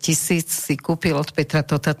 150 000, si kúpil od Petra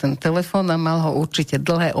Tota ten telefón a mal ho určite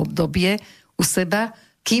dlhé obdobie u seba,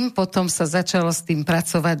 kým potom sa začalo s tým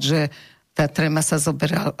pracovať, že tá tréma sa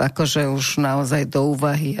zoberala akože už naozaj do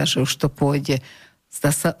úvahy a že už to pôjde.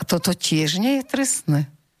 Zdá sa, toto tiež nie je trestné?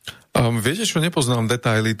 Viete čo, nepoznám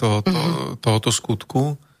detaily tohoto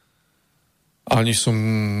skutku. Ani som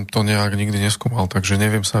to nejak nikdy neskúmal, takže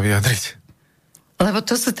neviem sa vyjadriť. Lebo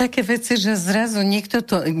to sú také veci, že zrazu niekto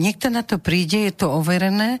na to príde, je to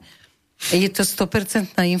overené, je to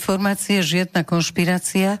 100% informácia, žiadna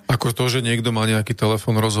konšpirácia. Ako to, že niekto má nejaký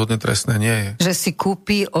telefón, rozhodne trestné nie je. Že si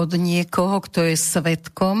kúpi od niekoho, kto je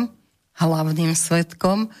svedkom, hlavným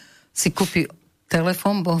svedkom, si kúpi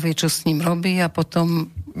telefón, Boh vie, čo s ním robí a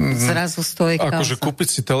potom zrazu stojí kauza. Akože kúpiť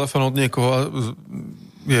si telefón od niekoho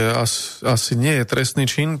asi nie je trestný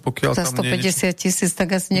čin, pokiaľ za tam nie je... Za 150 000 tak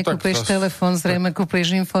asi nekúpeš telefón, zrejme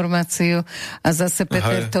kúpeš informáciu a zase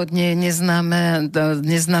Peter to nie je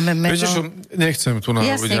neznáme meno. Viete čo, nechcem tu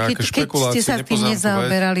narobiť nejaké špekulácie. Keď ste sa tým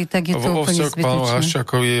nezaoberali, tak je to úplne zbytočné. Pánu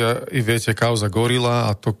Haščákovi viete, kauza Gorila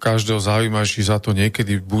a to každého zaujíma, či za to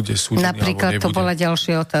niekedy bude súdený napríklad alebo nebude. To bola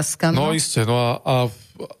ďalšia otázka. No isté,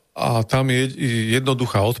 a tam je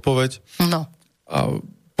jednoduchá odpoveď. No. A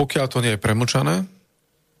pokiaľ to nie je premlčané,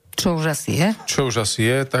 čo už asi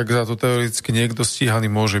je, tak za to teoreticky niekto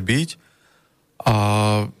stíhaný môže byť. A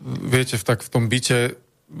viete, v tom byte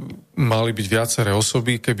mali byť viaceré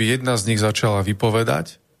osoby. Keby jedna z nich začala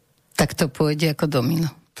vypovedať, tak to pôjde ako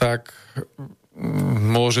domino. Tak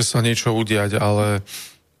môže sa niečo udiať, ale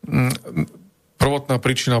prvotná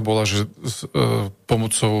príčina bola, že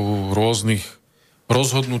pomocou rôznych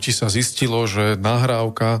rozhodnutí sa zistilo, že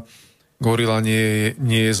nahrávka Gorila nie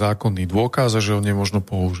je zákonný dôkaz a že ho nemôžno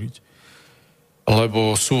použiť.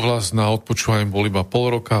 Lebo súhlas na odpočúvanie bol iba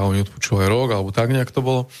pol roka a oni odpočúvali rok, alebo tak nejak to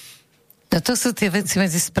bolo. No to sú tie veci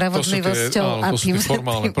medzi spravodlivosťou a tým... To sú tie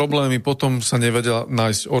formálne problémy, potom sa nevedela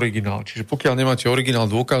nájsť originál. Čiže pokiaľ nemáte originál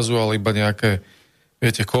dôkazu, ale iba nejaké,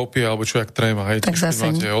 viete, kópie, alebo čo jak tréma, hej, tak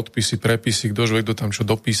máte odpisy, prepisy, kto tam čo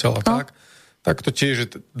dopísal a tak to tiež je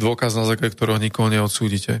dôkaz, na základe ktorého nikoho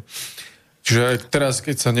neodsúdite. Čiže teraz,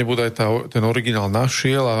 keď sa nebude ten originál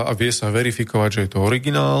našiel a vie sa verifikovať, že je to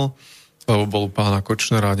originál, lebo bol pána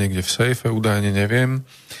Kočnera niekde v sejfe, údajne neviem,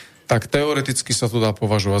 tak teoreticky sa to dá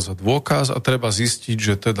považovať za dôkaz a treba zistiť,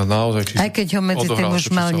 že teda naozaj... Aj keď ho medzi tým už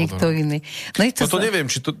mal niekto iný. To neviem,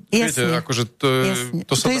 či to... Viete, akože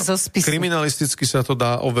to sa kriminalisticky sa to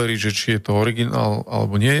dá overiť, že či je to originál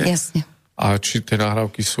alebo nie je. Jasne. A či tie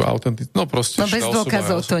nahrávky sú autentické. No proste. No bez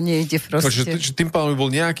dôkazov to nejde proste. Takže tým pádom by bol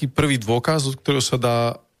nejaký prvý dôkaz, od ktorého sa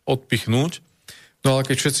dá odpichnúť. No ale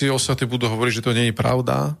keď všetci ostatní budú hovoriť, že to nie je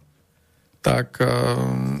pravda, tak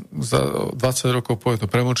za 20 rokov povie to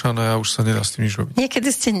premlčané a už sa nedá s tým nič robiť. Niekedy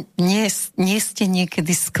nie ste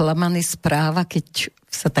niekedy sklamaní správa, keď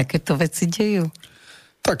sa takéto veci dejú?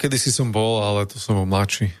 Tak, kedysi som bol, ale to som bol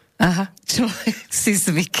mladší. Aha, človek si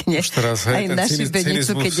zvykne. Už teraz, hej, aj na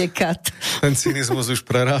šibenicu, keď je kat. Ten cynizmus už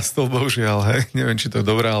prerástol, bohužiaľ, hej. Neviem, či to je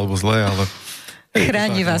dobré alebo zlé, ale...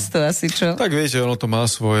 Chráni vás to asi, čo? Tak viete, ono to má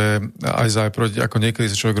svoje aj za aj proti, ako niekedy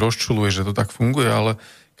sa človek rozčuluje, že to tak funguje, ale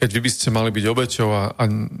keď vy by ste mali byť obeťou a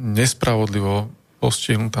nespravodlivo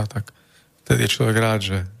postihnutá, tak vtedy je človek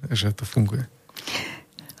rád, že to funguje.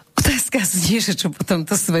 Otázka znie, že čo potom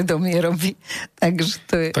to svedomie robí. Takže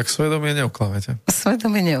to je... Tak svedomie neoklamete.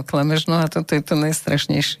 Svedomie neoklameš, no a toto je to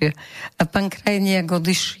najstrašnejšie. A pán Krajniak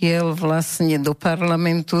odišiel vlastne do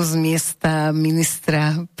parlamentu z miesta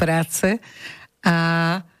ministra práce a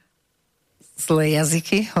zlé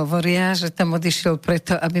jazyky hovoria, že tam odišiel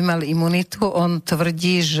preto, aby mal imunitu. On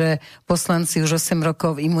tvrdí, že poslanci už 8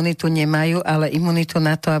 rokov imunitu nemajú, ale imunitu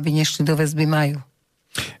na to, aby nešli do väzby, majú.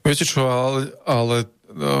 Viete čo, ale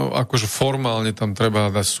akože formálne tam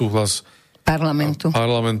treba dať súhlas parlamentu,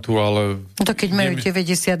 ale... To keď majú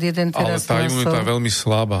 91 teraz. Ale tá imunita je veľmi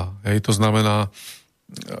slabá. Hej, to znamená,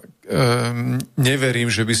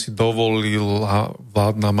 neverím, že by si dovolila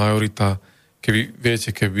vládna majorita,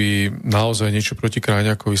 keby naozaj niečo proti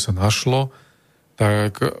Krajniakovi sa našlo,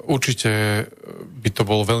 tak určite by to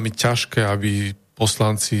bolo veľmi ťažké, aby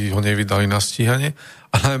poslanci ho nevydali na stíhanie,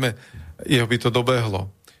 a najmä jeho by to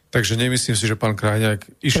dobehlo. Takže nemyslím si, že pán Krajniak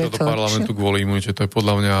išiel do parlamentu kvôli imunite. To je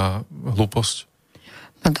podľa mňa hlúposť.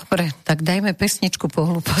 No dobre, tak dajme pesničku po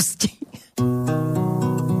hlúposti.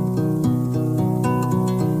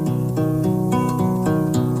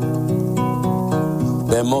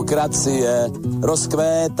 Demokracie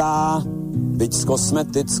rozkvétá, byť s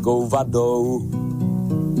kosmetickou vadou.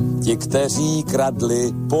 Ti, kteří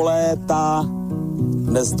kradli po léta,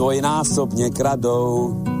 dnes dvojnásobně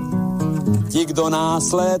kradou. Ti, kdo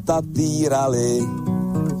nás léta týrali,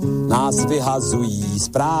 nás vyhazují z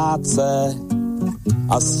práce,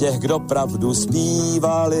 a z těch, kdo pravdu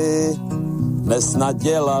zpívali, dnes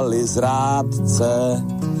nadělali zrádce.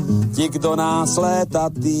 Ti, kdo nás léta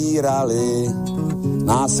týrali,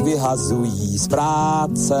 nás vyhazují z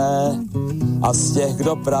práce, a z těch,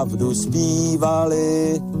 kdo pravdu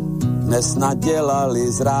zpívali, dnes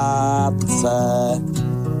nadělali zrádce.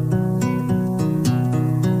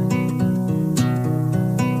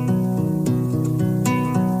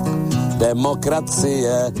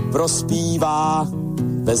 Demokracie prospívá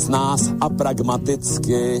bez nás a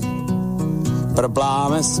pragmaticky.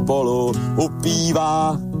 Brbláme spolu u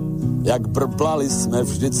piva, jak brblali jsme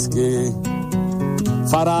vždycky.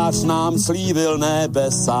 Farář nám slíbil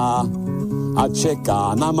nebesa a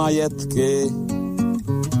čeká na majetky.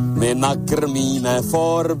 My nakrmíme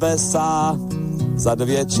Forbesa za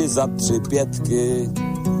 2 či za 3 5.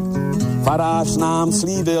 Farář nám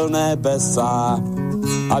slíbil nebesa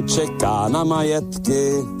a čeká na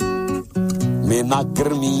majetky. My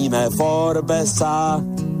nakrmíme Forbesa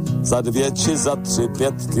za 2 či za 3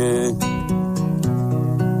 5.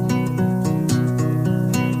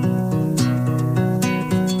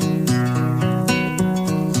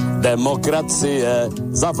 Demokracie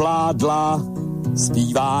zavládla,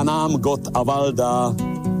 zpívá nám Gott a Valda.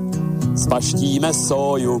 Spaštíme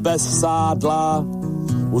soju bez sádla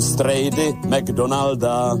u strejdy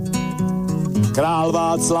McDonalda. Král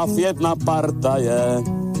Václav jedna partaje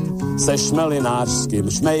se šmelinářským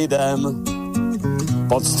šmejdem.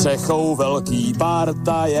 Pod střechou velký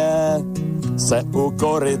partaje se u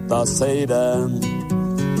koryta sejdem.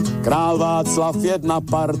 Král Václav jedna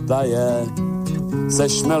partaje se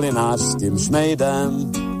šmelinářským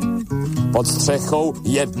šmejdem. Pod střechou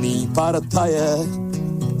jedný partaje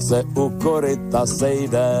se u koryta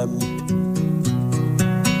sejdem.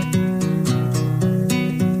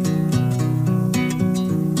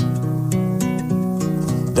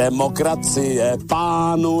 Demokracie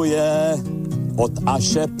pánuje od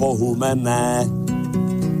Aše po Humenné.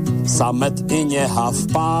 Samet i něhav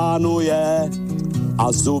pánuje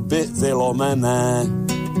a zuby vylomené.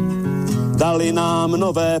 Dali nám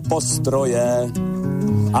nové postroje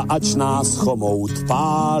a ač nás chomout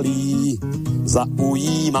pálí,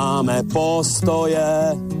 zaujímáme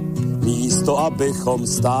postoje, místo abychom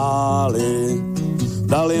stáli.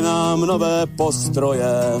 Dali nám nové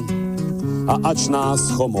postroje a ač nás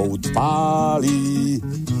chomout pálí,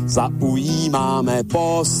 zaujímáme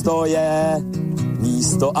postoje,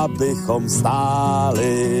 místo abychom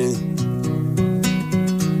stáli.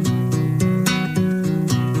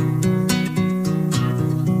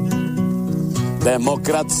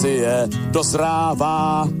 Demokracie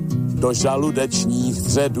dozrává do žaludečních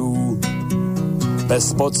vředů,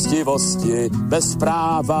 bez poctivosti, bez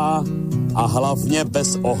práva a hlavně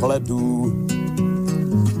bez ohledů.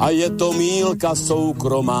 a je to mýlka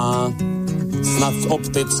soukromá, snad z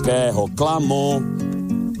optického klamu,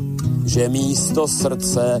 že místo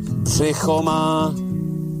srdce břicho má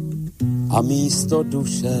a místo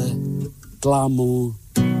duše tlamu.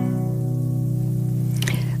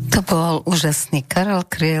 To bol úžasný Karol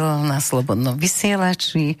Kryl na Slobodnom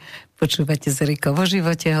vysielači. Počúvate z Erikou vo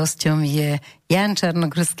živote. Hosťom je Ján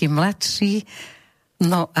Čarnogurský mladší.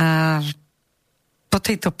 No a po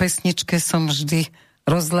tejto pesničke som vždy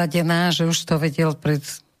rozladená, že už to vedel pred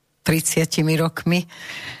 30 rokmi,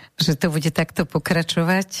 že to bude takto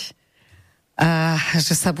pokračovať a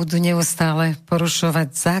že sa budú neustále porušovať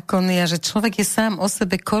zákony a že človek je sám o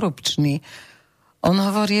sebe korupčný. On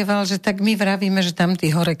hovorieval, že tak my vravíme, že tam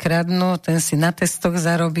tí hore kradnú, ten si na testoch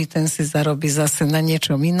zarobí, ten si zarobí zase na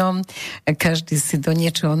niečom inom, každý si do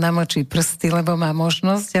niečoho namočí prsty, lebo má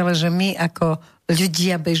možnosť, ale že my ako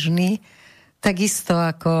ľudia bežní, takisto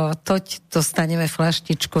ako toť dostaneme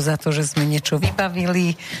flaštičku za to, že sme niečo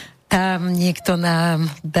vybavili, tam niekto nám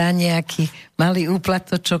dá nejaký malý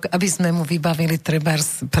úplatočok, aby sme mu vybavili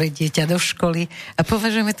trebárs pre dieťa do školy a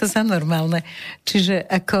považujeme to za normálne. Čiže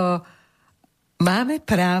ako máme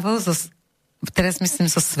právo, teraz myslím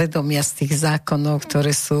zo svedomia z tých zákonov,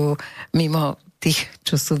 ktoré sú mimo tých,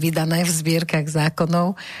 čo sú vydané v zbierkach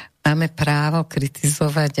zákonov, máme právo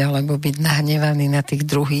kritizovať alebo byť nahnevaní na tých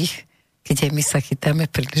druhých, keď aj my sa chytáme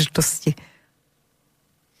príležitosti.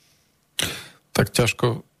 Tak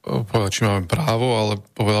ťažko povedať, či máme právo, ale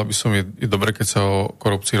povedal by som, je dobre, keď sa o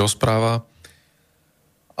korupcii rozpráva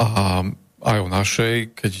a aj o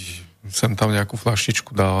našej, keď sem tam nejakú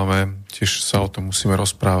flaštičku dávame, tiež sa o tom musíme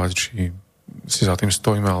rozprávať, či si za tým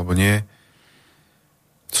stojíme alebo nie.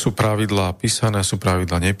 Sú pravidlá písané, sú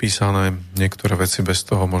pravidlá nepísané, niektoré veci bez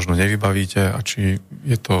toho možno nevybavíte a či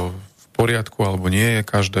je to v poriadku alebo nie,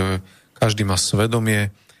 každý má svedomie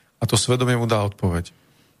a to svedomie mu dá odpoveď.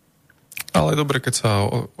 Ale je dobre, keď sa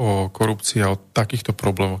o korupcii a o takýchto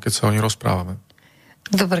problémoch, keď sa o nich rozprávame.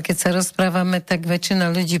 Dobre, keď sa rozprávame, tak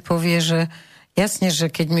väčšina ľudí povie, že jasne, že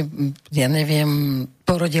keď mi, ja neviem,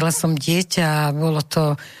 porodila som dieťa a bolo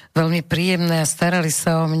to veľmi príjemné a starali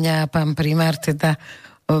sa o mňa a pán primár teda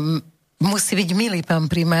musí byť milý pán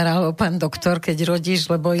primár alebo pán doktor, keď rodíš,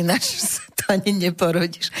 lebo ináč sa to ani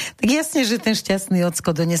neporodíš. Tak jasne, že ten šťastný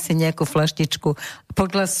ocko donesie nejakú flaštičku.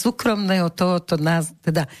 Podľa súkromného tohoto názoru,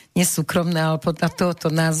 teda nesúkromné, ale podľa tohoto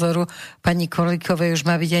názoru pani Kolíkovej už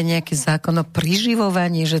má byť aj nejaký zákon o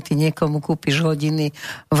priživovaní, že ty niekomu kúpiš hodiny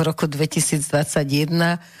v roku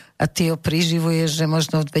 2021 a ty ho priživuješ, že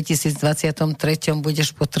možno v 2023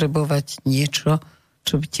 budeš potrebovať niečo,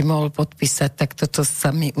 čo by ti mohol podpísať, tak toto sa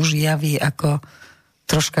mi už javí ako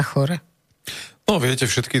troška chore. No viete,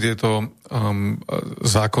 všetky tieto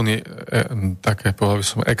zákony také, povedal by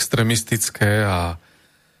som, extrémistické a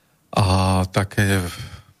také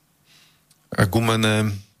gumené,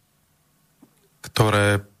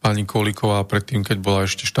 ktoré pani Kolíková predtým, keď bola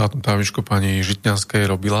ešte štátnou tajomničkou pani Žitňanskej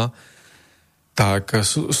robila, tak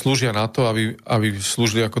slúžia na to, aby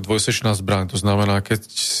slúžili ako dvojsečná zbraň. To znamená, keď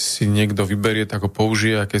si niekto vyberie, tak ho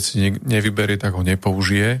použije a keď si nevyberie, tak ho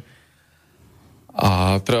nepoužije.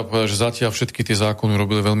 A treba povedať, že zatiaľ všetky tie zákony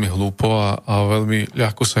robili veľmi hlúpo a veľmi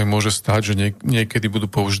ľahko sa im môže stať, že niekedy budú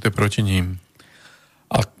použité proti ním.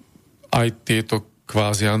 A aj tieto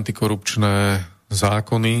kvázi antikorupčné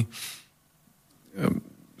zákony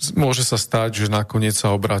môže sa stať, že nakoniec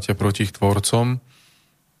sa obrátia proti ich tvorcom,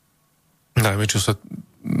 najmä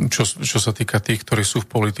čo sa týka tých, ktorí sú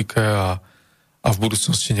v politike a v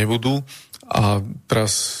budúcnosti nebudú. A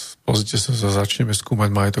teraz pozrite sa, začneme skúmať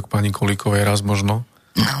majetok pani Kolíkovej raz možno,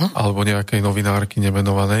 alebo nejakej novinárky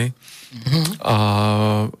nemenovanej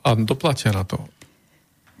a doplatia na to.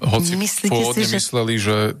 Hoci pôvodne mysleli,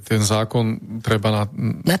 že ten zákon treba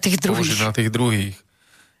na tých druhých.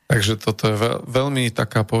 Takže toto je veľmi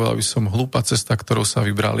taká, povedal by som, hlúpa cesta, ktorou sa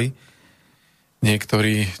vybrali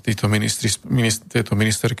niektorí tieto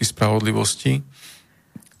ministerky spravodlivosti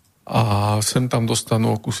a sem tam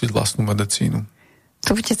dostanú okúsiť vlastnú medicínu.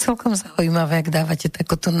 To bude celkom zaujímavé, ak dávate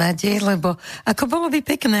takúto nádej, lebo ako bolo by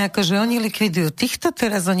pekné, akože oni likvidujú týchto,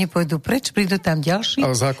 teraz oni pôjdu preč, prídu tam ďalší.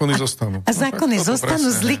 A zákony zostanú. A zákony zostanú,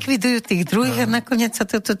 zlikvidujú tých druhých a nakoniec sa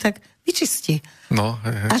toto tak vyčistí. No,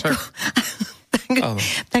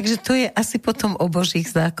 takže to je asi potom o Božích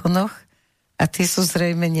zákonoch a tie sú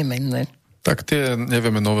zrejme nemenné. Tak tie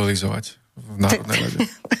nevieme novelizovať v Národnej rade.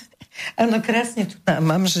 Áno, krásne tu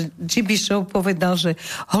mám, že G.B. Show povedal, že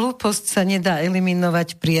hlúposť sa nedá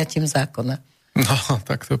eliminovať prijatím zákona. No,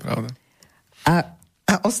 tak to je pravda. A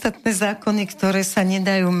ostatné zákony, ktoré sa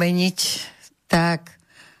nedajú meniť, tak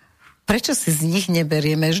prečo si z nich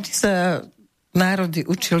neberieme? Vždy sa národy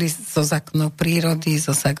učili zo zákonov prírody,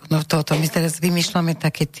 zo zákonov tohoto. My teraz vymýšľame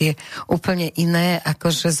také tie úplne iné,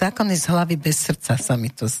 akože zákony z hlavy bez srdca, sa mi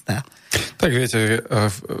to zdá. Tak viete,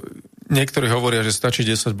 niektorí hovoria, že stačí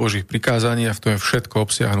 10 Božích prikázaní a v tom je všetko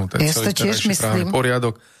obsiahnuté. Ja to tiež myslím.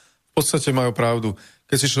 Poriadok. V podstate majú pravdu.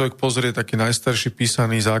 Keď si človek pozrie taký najstarší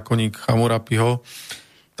písaný zákonník Hammurapiho,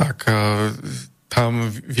 tak tam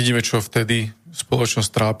vidíme, čo vtedy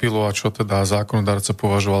spoločnosť trápilo a čo teda zákonodárca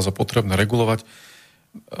považoval za potrebné regulovať.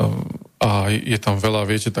 A je tam veľa,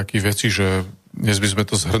 viete, takých vecí, že dnes by sme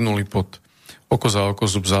to zhrnuli pod oko za oko,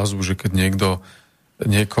 zub za zub, že keď niekto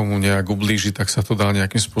niekomu nejak ublíži, tak sa to dá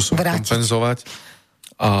nejakým spôsobom kompenzovať.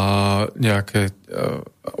 A nejaké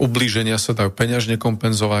ublíženia sa dajú peňažne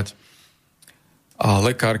kompenzovať. A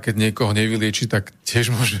lekár, keď niekoho nevylieči, tak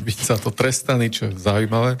tiež môže byť za to trestaný, čo je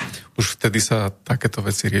zaujímavé. Už vtedy sa takéto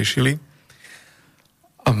veci riešili.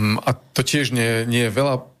 A to tiež nie je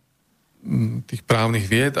veľa tých právnych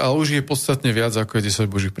vied, ale už je podstatne viac ako je 10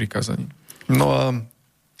 Božích prikázaní. No a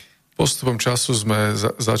postupom času sme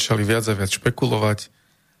začali viac a viac špekulovať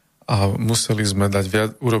a museli sme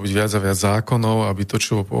urobiť viac a viac zákonov, aby to,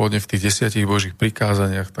 čo bolo pôvodne v tých 10 Božích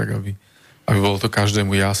prikázaniach, tak aby bolo to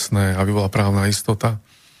každému jasné, aby bola právna istota.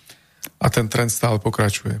 A ten trend stále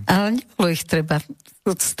pokračuje. Ale nebolo ich treba.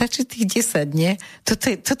 Stačí tých 10, nie?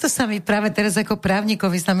 Toto sa mi práve teraz ako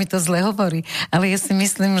právnikovi sa mi to zle hovorí. Ale ja si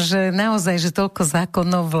myslím, že naozaj, že toľko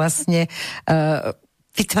zákonov vlastne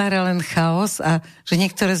vytvára len chaos a že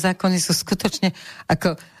niektoré zákony sú skutočne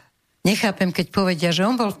ako... Nechápem, keď povedia, že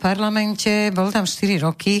on bol v parlamente, bol tam 4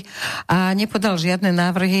 roky a nepodal žiadne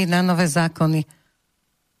návrhy na nové zákony.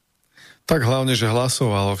 Tak hlavne, že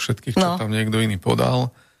hlasoval o všetkých, čo tam niekto iný podal.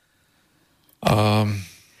 A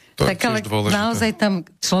to tak je tiež dôležité. Naozaj tam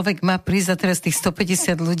človek má prísť a teraz tých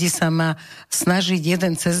 150 ľudí sa má snažiť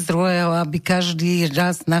jeden cez druhého, aby každý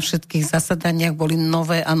raz na všetkých zasadaniach boli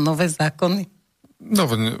nové a nové zákony. No,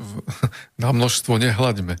 na množstvo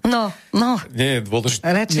nehľaďme. No. Nie je dôležité.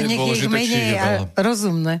 Radšej nech ich menej a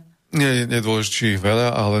rozumné. Nie je dôležité ich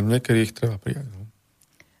veľa, ale niekedy ich treba prijať.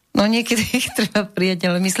 No niekedy ich treba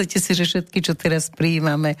prijať, ale myslíte si, že všetky, čo teraz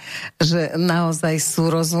prijímame, že naozaj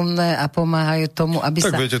sú rozumné a pomáhajú tomu, aby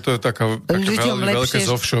tak sa... Tak viete, to je také veľké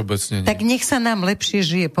zovšeobecnenie. Tak nech sa nám lepšie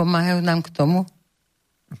žije, pomáhajú nám k tomu?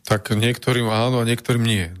 Tak niektorým áno a niektorým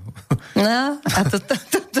nie. No, a to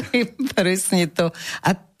je presne to.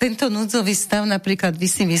 A tento núdzový stav napríklad, vy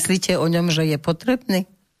si myslíte o ňom, že je potrebný?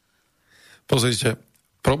 Pozrite,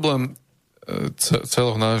 problém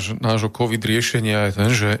celého nášho COVID riešenia je ten,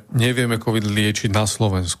 že nevieme COVID liečiť na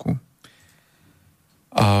Slovensku.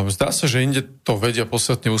 A zdá sa, že inde to vedia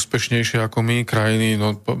podstatne úspešnejšie ako my, krajiny,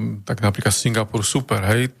 no tak napríklad Singapur, super,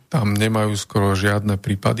 hej, tam nemajú skoro žiadne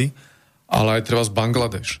prípady, ale aj treba z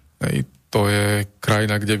Bangladeš, hej, to je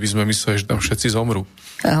krajina, kde by sme mysleli, že tam všetci zomrú.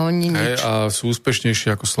 A oni nič. A sú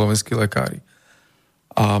úspešnejší ako slovenskí lekári.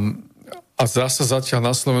 A zdá sa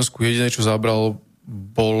zatiaľ na Slovensku jediné, čo zabralo,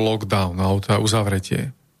 bol lockdown, alebo teda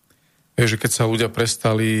uzavretie. Je, že keď sa ľudia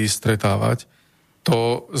prestali stretávať,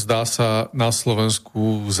 to zdá sa na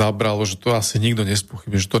Slovensku zabralo, že to asi nikto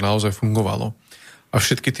nespochybuje, že to naozaj fungovalo. A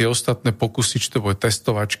všetky tie ostatné pokusy, či to boli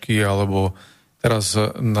testovačky, alebo teraz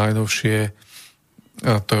najnovšie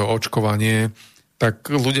to je očkovanie,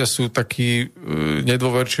 tak ľudia sú takí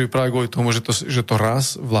nedôverčiví práve kvôli tomu, že to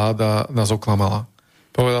raz vláda nás oklamala.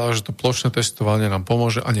 Povedala, že to plošné testovanie nám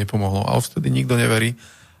pomôže a nepomohlo. A vtedy nikto neverí.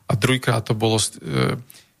 A druhýkrát to bolo,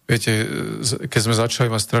 viete, keď sme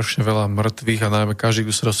začali mať strašne veľa mŕtvych a najmä každý,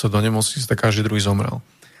 kto sa dostal do nemocnice, tak každý druhý zomrel.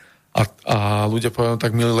 A ľudia povedali,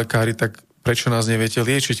 tak milí lekári, tak prečo nás neviete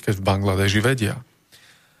liečiť, keď v Bangladeži vedia?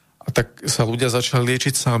 A tak sa ľudia začali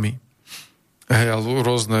liečiť sami. Hej, a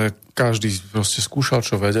rôzne, každý proste skúšal,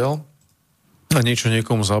 čo vedel a niečo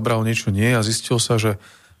niekomu zabral, niečo nie a zistil sa, že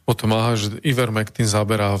potom že Ivermectin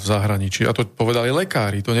zaberá v zahraničí. A to povedali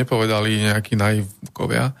lekári, to nepovedali nejakí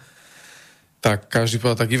naivkovia. Tak každý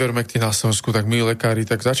povedal, tak Ivermectin na Slovensku, tak my lekári,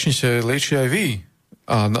 tak začnite liečiť aj vy.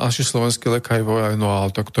 A naši slovenskí lekári povedali, no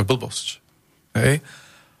ale tak to je blbosť. Hej?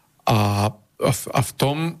 A v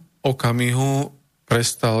tom okamihu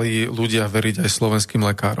prestali ľudia veriť aj slovenským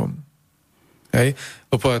lekárom. Hej?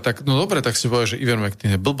 Tak, no dobre, tak si povedal, že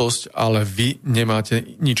Ivermectin je blbosť, ale vy nemáte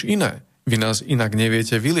nič iné. Vy nás inak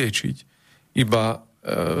neviete vyliečiť.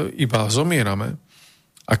 Iba zomierame.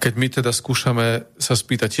 A keď my teda skúšame sa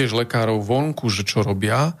spýtať tiež lekárov vonku, že čo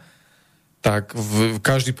robia, tak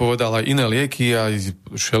každý povedal aj iné lieky, aj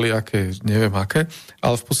všelijaké, neviem aké,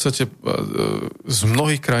 ale v podstate z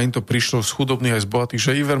mnohých krajín to prišlo z chudobných aj z bohatých,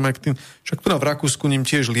 že Ivermectin, však tu v Rakúsku ním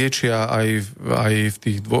tiež liečia aj v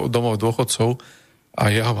tých domov dôchodcov, a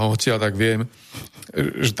ja mám odtiaľ, tak viem,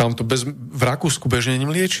 že tam to v Rakúsku bežne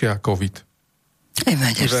liečia COVID.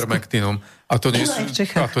 Ivermectinom. A to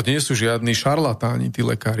nie sú žiadni šarlatáni, tí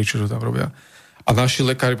lekári, čo to tam robia. A naši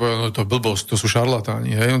lekári povedali, no to blbosť, to sú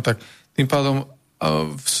šarlatáni. Hej? No tak tým pádom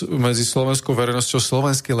medzi slovenskou verejnosťou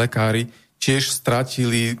slovenskí lekári tiež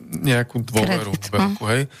stratili nejakú dôveru veľkú,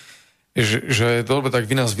 hej? Že dobre, tak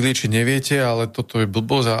vy nás vyliečiť neviete, ale toto je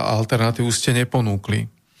blbosť a alternatívu ste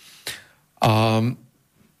neponúkli. A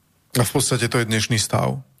v podstate to je dnešný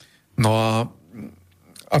stav. No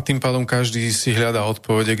a tým pádom každý si hľadá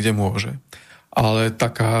odpovede, kde môže. Ale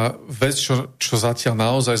taká vec, čo zatiaľ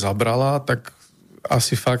naozaj zabrala, tak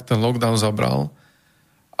asi fakt ten lockdown zabral.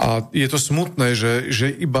 A je to smutné,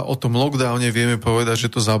 že iba o tom lockdowne vieme povedať,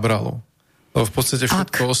 že to zabralo. Lebo v podstate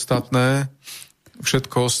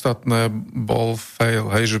všetko ostatné bol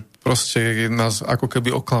fail, hej, že proste nás ako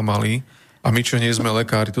keby oklamali a my, čo nie sme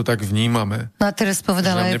lekári, to tak vnímame. No a teraz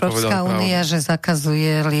povedala Európska únia, že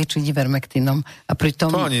zakazuje liečiť ivermectinom. A pritom...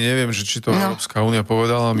 To ani neviem, či to Európska únia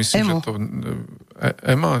povedala, myslím, že to...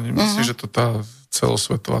 Myslím, že to tá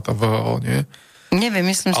celosvetová, tá WHO, nie? Neviem,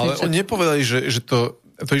 myslím si, ale oni nepovedali, že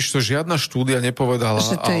to žiadna štúdia nepovedala,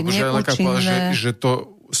 že to je neúčinné, že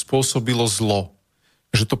to spôsobilo zlo.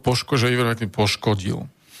 Že to ivermectin poškodil.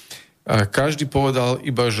 Každý povedal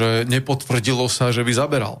iba, že nepotvrdilo sa, že by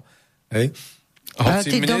zaberal. Hej?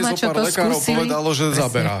 Hoci mne zo pár lekárov povedalo, že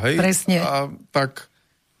zaberá. Hej? Presne. A tak,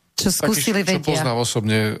 čo skúsili, čo poznám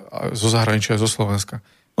osobne zo zahraničia, zo Slovenska.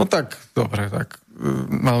 No tak, dobre, tak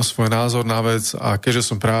mám svoj názor na vec a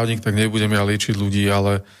keďže som právnik, tak nebudem ja liečiť ľudí,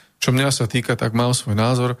 ale čo mňa sa týka, tak mám svoj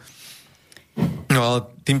názor. No ale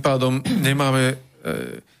tým pádom nemáme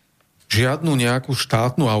žiadnu nejakú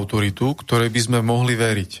štátnu autoritu, ktorej by sme mohli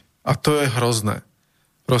veriť. A to je hrozné.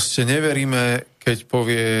 Proste neveríme, keď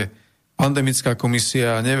povie pandemická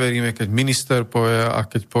komisia, neveríme, keď minister povie a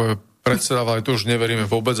keď povie predseda, ale to už neveríme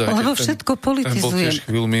vôbec. Lebo všetko politizuje. Ten bol tiež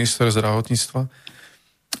chvíľu minister zdravotníctva.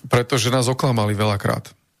 Pretože nás oklamali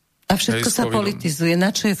veľakrát. A všetko sa politizuje.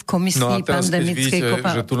 Na čo je v komisii pandemickej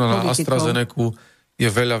kopa? Že tu na AstraZenecu je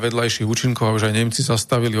veľa vedľajších účinkov a už aj Nemci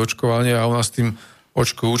zastavili očkovanie a u nás tým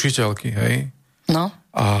očkujú učiteľky, hej? No.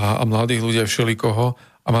 A mladých ľudia všelikoho.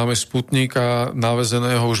 A máme Sputníka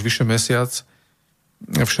navezeného už vyše mesiac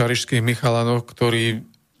v Šarišských Michalanoch, ktorý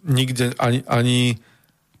nikde ani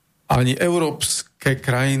európske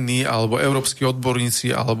krajiny, alebo európski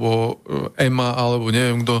odborníci, alebo EMA, alebo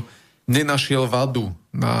neviem kto, nenašiel vadu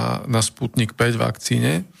na Sputnik 5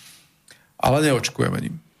 vakcíne, ale neočkujeme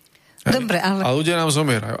ním. Dobre, ale... A ľudia nám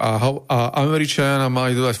zomierajú. A Američania nám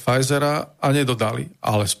mali dodať Pfizera a nedodali.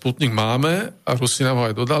 Ale Sputnik máme a Rusi nám ho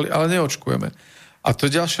aj dodali, ale neočkujeme. A to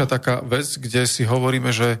je ďalšia taká vec, kde si hovoríme,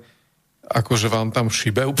 že akože vám tam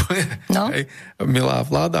šibe úplne, hej, milá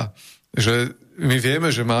vláda. Že my vieme,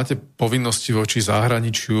 že máte povinnosti voči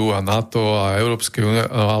zahraničiu a NATO a Európskej únie,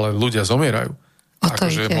 ale ľudia zomierajú.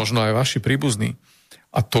 Akože možno aj vaši príbuzní.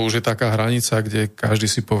 A to už je taká hranica, kde každý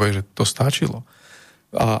si povie, že to stačilo.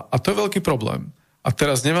 A to je veľký problém. A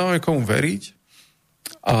teraz nemáme komu veriť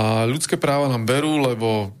a ľudské práva nám berú,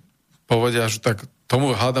 lebo povedia, že tak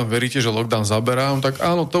tomu hádam veríte, že lockdown zaberám, tak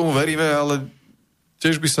áno, tomu veríme, ale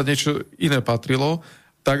tiež by sa niečo iné patrilo,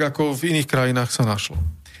 tak ako v iných krajinách sa našlo.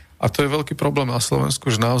 A to je veľký problém na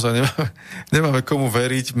Slovensku, že naozaj nemáme komu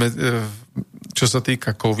veriť, čo sa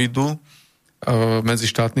týka covidu, medzi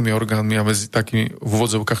štátnymi orgánmi a medzi takými v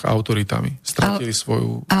úvodzovkách autoritami. Stratili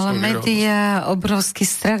svoju ale médiá obrovský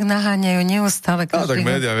strach naháňajú neustále. Tak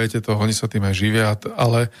médiá, viete to, oni sa tým aj živia,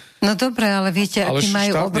 ale... No dobre, ale viete, aký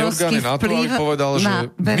majú obrovský vplyv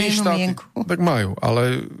na verejnú mienku. Tak majú,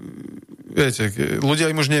 ale viete,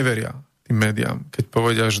 ľudia im už neveria, tým médiám. Keď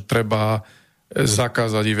povedia, že treba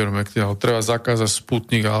zakázať ivermectin, alebo treba zakázať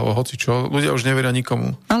Sputnik, alebo hocičo. Ľudia už neveria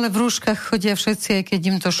nikomu. Ale v rúškach chodia všetci, aj keď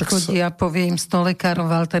im to škodí a povie im 100 lekárov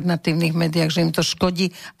v alternatívnych médiách, že im to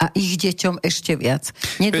škodí a ich deťom ešte viac.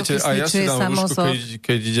 Viete, a ja si dám rúšku,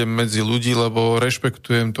 keď idem medzi ľudí, lebo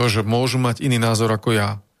rešpektujem to, že môžu mať iný názor ako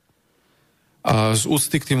ja. A z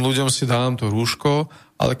úcty k tým ľuďom si dám to rúško,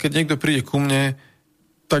 ale keď niekto príde ku mne,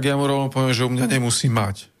 tak ja mu rovno poviem, že u mňa nemusí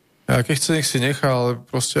mať. A keď chce, nech si nechá, ale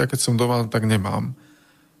proste ja keď som doma, tak nemám.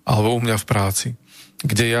 Alebo u mňa v práci,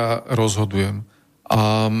 kde ja rozhodujem.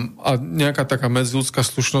 A nejaká taká medziľudská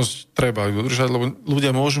slušnosť treba ju udržať, lebo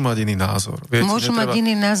ľudia môžu mať iný názor. Viete, môžu mať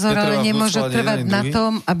iný názor, ale nemôže trvať na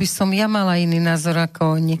tom, aby som ja mala iný názor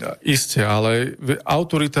ako oni. Isté, ale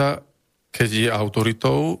autorita, keď je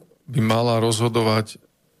autoritou, by mala rozhodovať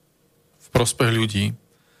v prospech ľudí.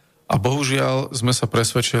 A bohužiaľ sme sa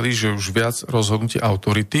presvedčili, že už viac rozhodnutí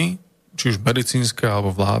autority, či už medicínske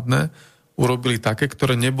alebo vládne, urobili také,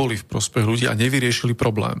 ktoré neboli v prospech ľudí a nevyriešili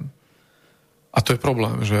problém. A to je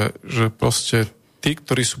problém, že proste tí,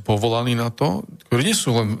 ktorí sú povolaní na to, ktorí nie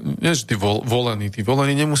sú len tí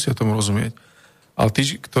volení nemusia tomu rozumieť, ale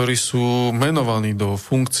tí, ktorí sú menovaní do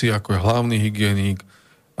funkcií, ako je hlavný hygienik,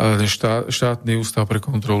 štátny ústav pre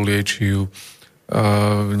kontrolu liečiv,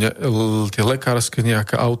 tie lekárske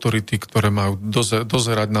nejaké autority, ktoré majú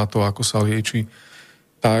dozerať na to, ako sa lieči,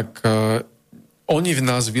 tak oni v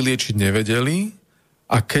nás vyliečiť nevedeli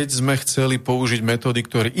a keď sme chceli použiť metódy,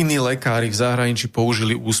 ktoré iní lekári v zahraničí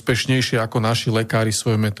použili úspešnejšie ako naši lekári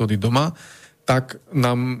svoje metódy doma, tak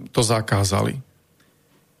nám to zakázali.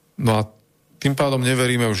 No a tým pádom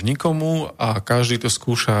neveríme už nikomu a každý to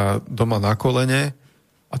skúša doma na kolene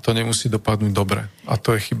a to nemusí dopadnúť dobre. A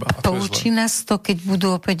to je chyba. A poučí nás to, keď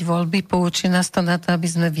budú opäť voľby, poučí nás to na to, aby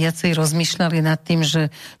sme viacej rozmýšľali nad tým,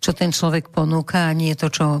 že čo ten človek ponúka a nie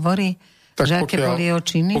to, čo hovorí? Tak že aké boli jeho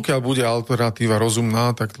činy? Pokiaľ bude alternatíva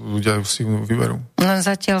rozumná, tak ľudia si ju vyberú. Len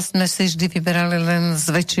zatiaľ sme si vždy vyberali len z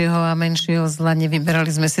väčšieho a menšieho zla, nevyberali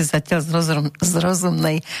sme si zatiaľ z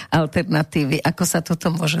rozumnej alternatívy. Ako sa toto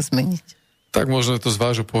môže zmeniť? Tak možno to z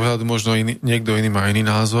vášho pohľadu, možno niekto iný má iný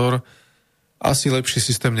názor. Asi lepší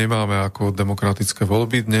systém nemáme ako demokratické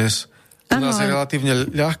voľby dnes. U nás je relatívne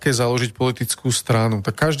ľahké založiť politickú stranu,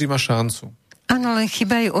 tak každý má šancu. Áno, len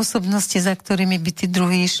chýbajú osobnosti, za ktorými by tí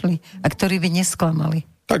druhí išli a ktorí by nesklamali.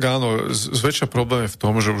 Tak áno, zväčša problém je v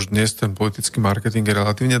tom, že už dnes ten politický marketing je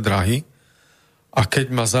relatívne drahý a keď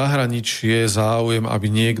má zahraničie záujem, aby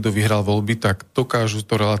niekto vyhral voľby, tak dokážu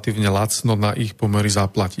to relatívne lacno na ich pomery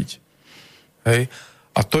zaplatiť. Hej?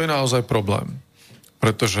 A to je naozaj problém.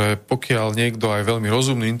 Pretože pokiaľ niekto aj veľmi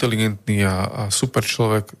rozumný, inteligentný a super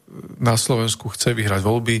človek na Slovensku chce vyhrať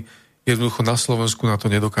voľby, jednoducho na Slovensku na to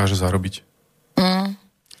nedokáže zarobiť.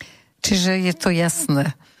 Čiže je to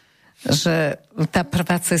jasné, že tá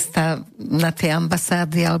prvá cesta na tie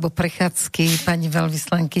ambasády alebo prechádzky pani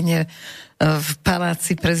veľvyslankyne v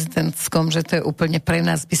paláci prezidentskom, že to je úplne pre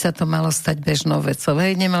nás, by sa to malo stať bežnou vecou.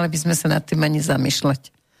 Hej, nemali by sme sa nad tým ani zamýšľať.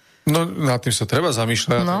 No, nad tým sa treba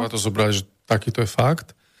zamýšľať, treba to zobrať, že takýto je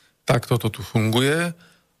fakt, takto to tu funguje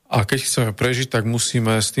a keď chceme prežiť, tak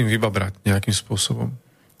musíme s tým vybabrať nejakým spôsobom.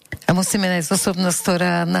 A musíme nájsť osobnosť,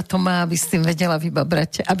 ktorá na to má, aby s tým vedela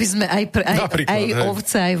vybabrať. Aby sme aj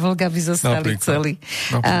ovce, aj vlk, aby zostali celí.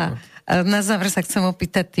 A na záver sa chcem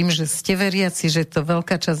opýtať tým, že ste veriaci, že je to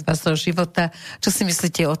veľká časť vášho života. Čo si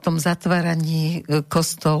myslíte o tom zatváraní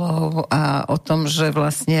kostolov a o tom, že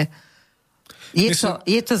vlastne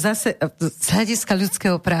je to zase z hľadiska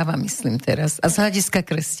ľudského práva, myslím teraz, a z hľadiska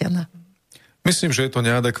kresťana? Myslím, že je to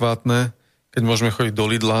neadekvátne. Keď môžeme chodiť do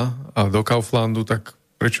Lidla a do Kauflandu, tak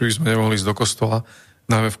prečo by sme nemohli ísť do kostola?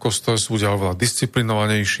 Najmä v kostole sú ľudia oveľa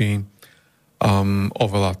disciplinovanejší,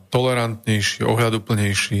 oveľa tolerantnejší,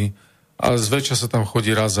 ohľaduplnejší a zväčša sa tam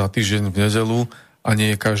chodí raz za týždeň v nedeľu a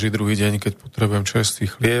nie je každý druhý deň, keď potrebujem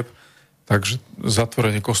čerstvý chlieb. Takže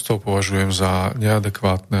zatvorenie kostolov považujem za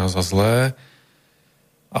neadekvátne a za zlé.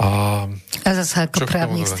 A zase ako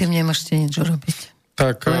právnik s tým nemôžete nič urobiť.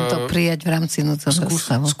 Tak, len to prijať v rámci núdzového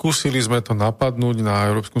stavu. Skúsili sme to napadnúť na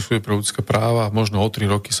Európskom súde pre ľudské práva a možno o 3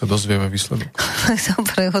 roky sa dozvieme výsledok.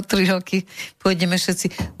 Dobre, o 3 roky pôjdeme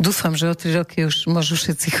všetci. Dúfam, že o 3 roky už môžu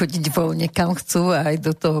všetci chodiť voľne kam chcú a aj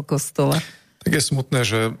do toho kostola. Tak je smutné,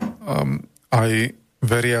 že aj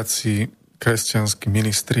veriaci kresťanskí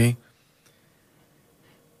ministri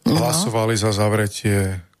hlasovali za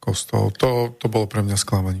zavretie kostolov. To bolo pre mňa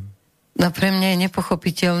sklamaním. No pre mňa je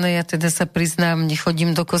nepochopiteľné, ja teda sa priznám,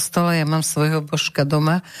 nechodím do kostola, ja mám svojho božka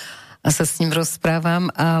doma a sa s ním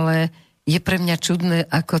rozprávam, ale je pre mňa čudné,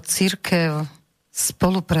 ako cirkev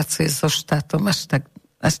spolupracuje so štátom až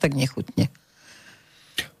tak nechutne.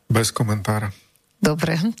 Bez komentára.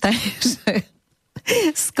 Dobre, takže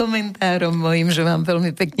s komentárom mojím, že vám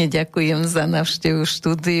veľmi pekne ďakujem za návštevu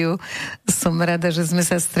štúdiu. Som rada, že sme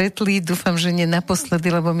sa stretli. Dúfam, že nie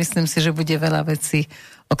naposledy, lebo myslím si, že bude veľa vecí,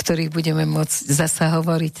 o ktorých budeme môcť zasa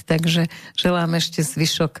hovoriť. Takže želám ešte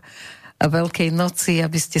zvyšok Veľkej noci,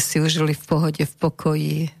 aby ste si užili v pohode, v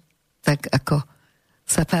pokoji, tak ako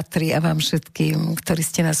sa patrí. A vám všetkým, ktorí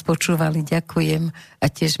ste nás počúvali, ďakujem a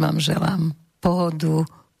tiež vám želám pohodu,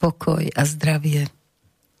 pokoj a zdravie.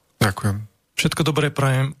 Ďakujem. Všetko dobré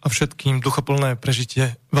prajem a všetkým duchoplné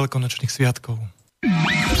prežitie veľkonočných sviatkov.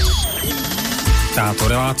 Táto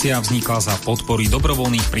relácia vznikla za podpory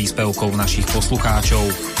dobrovoľných príspevkov našich poslucháčov.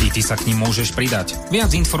 I ty sa k nim môžeš pridať.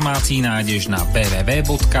 Viac informácií nájdeš na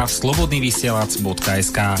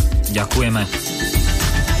www.slobodnyvysielac.sk. Ďakujeme.